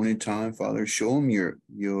the appointed time, Father. Show them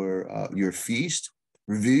your feast.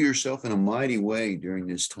 Reveal yourself in a mighty way during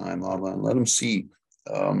this time, Abba, and let them see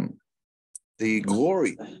the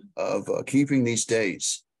glory of keeping these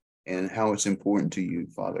days and how it's important to you,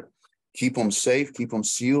 Father. Keep them safe, keep them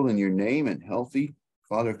sealed in your name and healthy.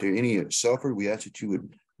 Father, if there are any that suffered, we ask that you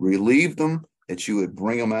would relieve them, that you would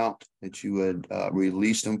bring them out, that you would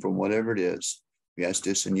release them from whatever it is. We ask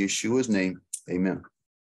this in Yeshua's name. Amen.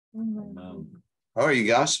 Amen. All right, you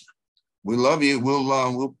guys. We love you.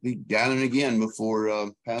 We'll be gathering again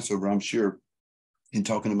before Passover, I'm sure, and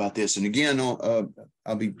talking about this. And again,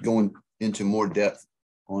 I'll be going into more depth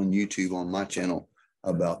on YouTube on my channel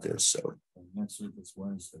about this. So next week is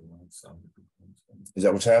Wednesday. Is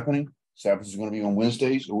that what's happening? Sabbath is going to be on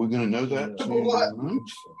Wednesdays. Are we going to know that?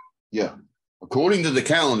 Yeah. According to the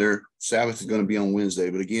calendar, Sabbath is going to be on Wednesday.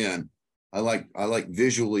 But again, I like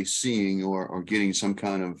visually seeing or getting some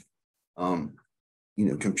kind of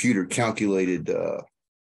computer calculated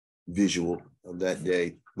visual of that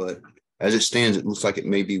day. But as it stands, it looks like it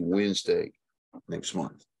may be Wednesday next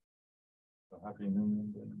month. So happy New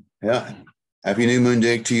Moon Day. Yeah. Happy New Moon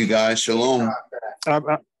Day to you guys. Shalom.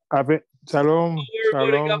 Shalom. Everybody,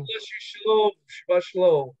 God bless you. Shalom. Shabbat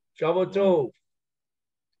shalom. Shabbat tov.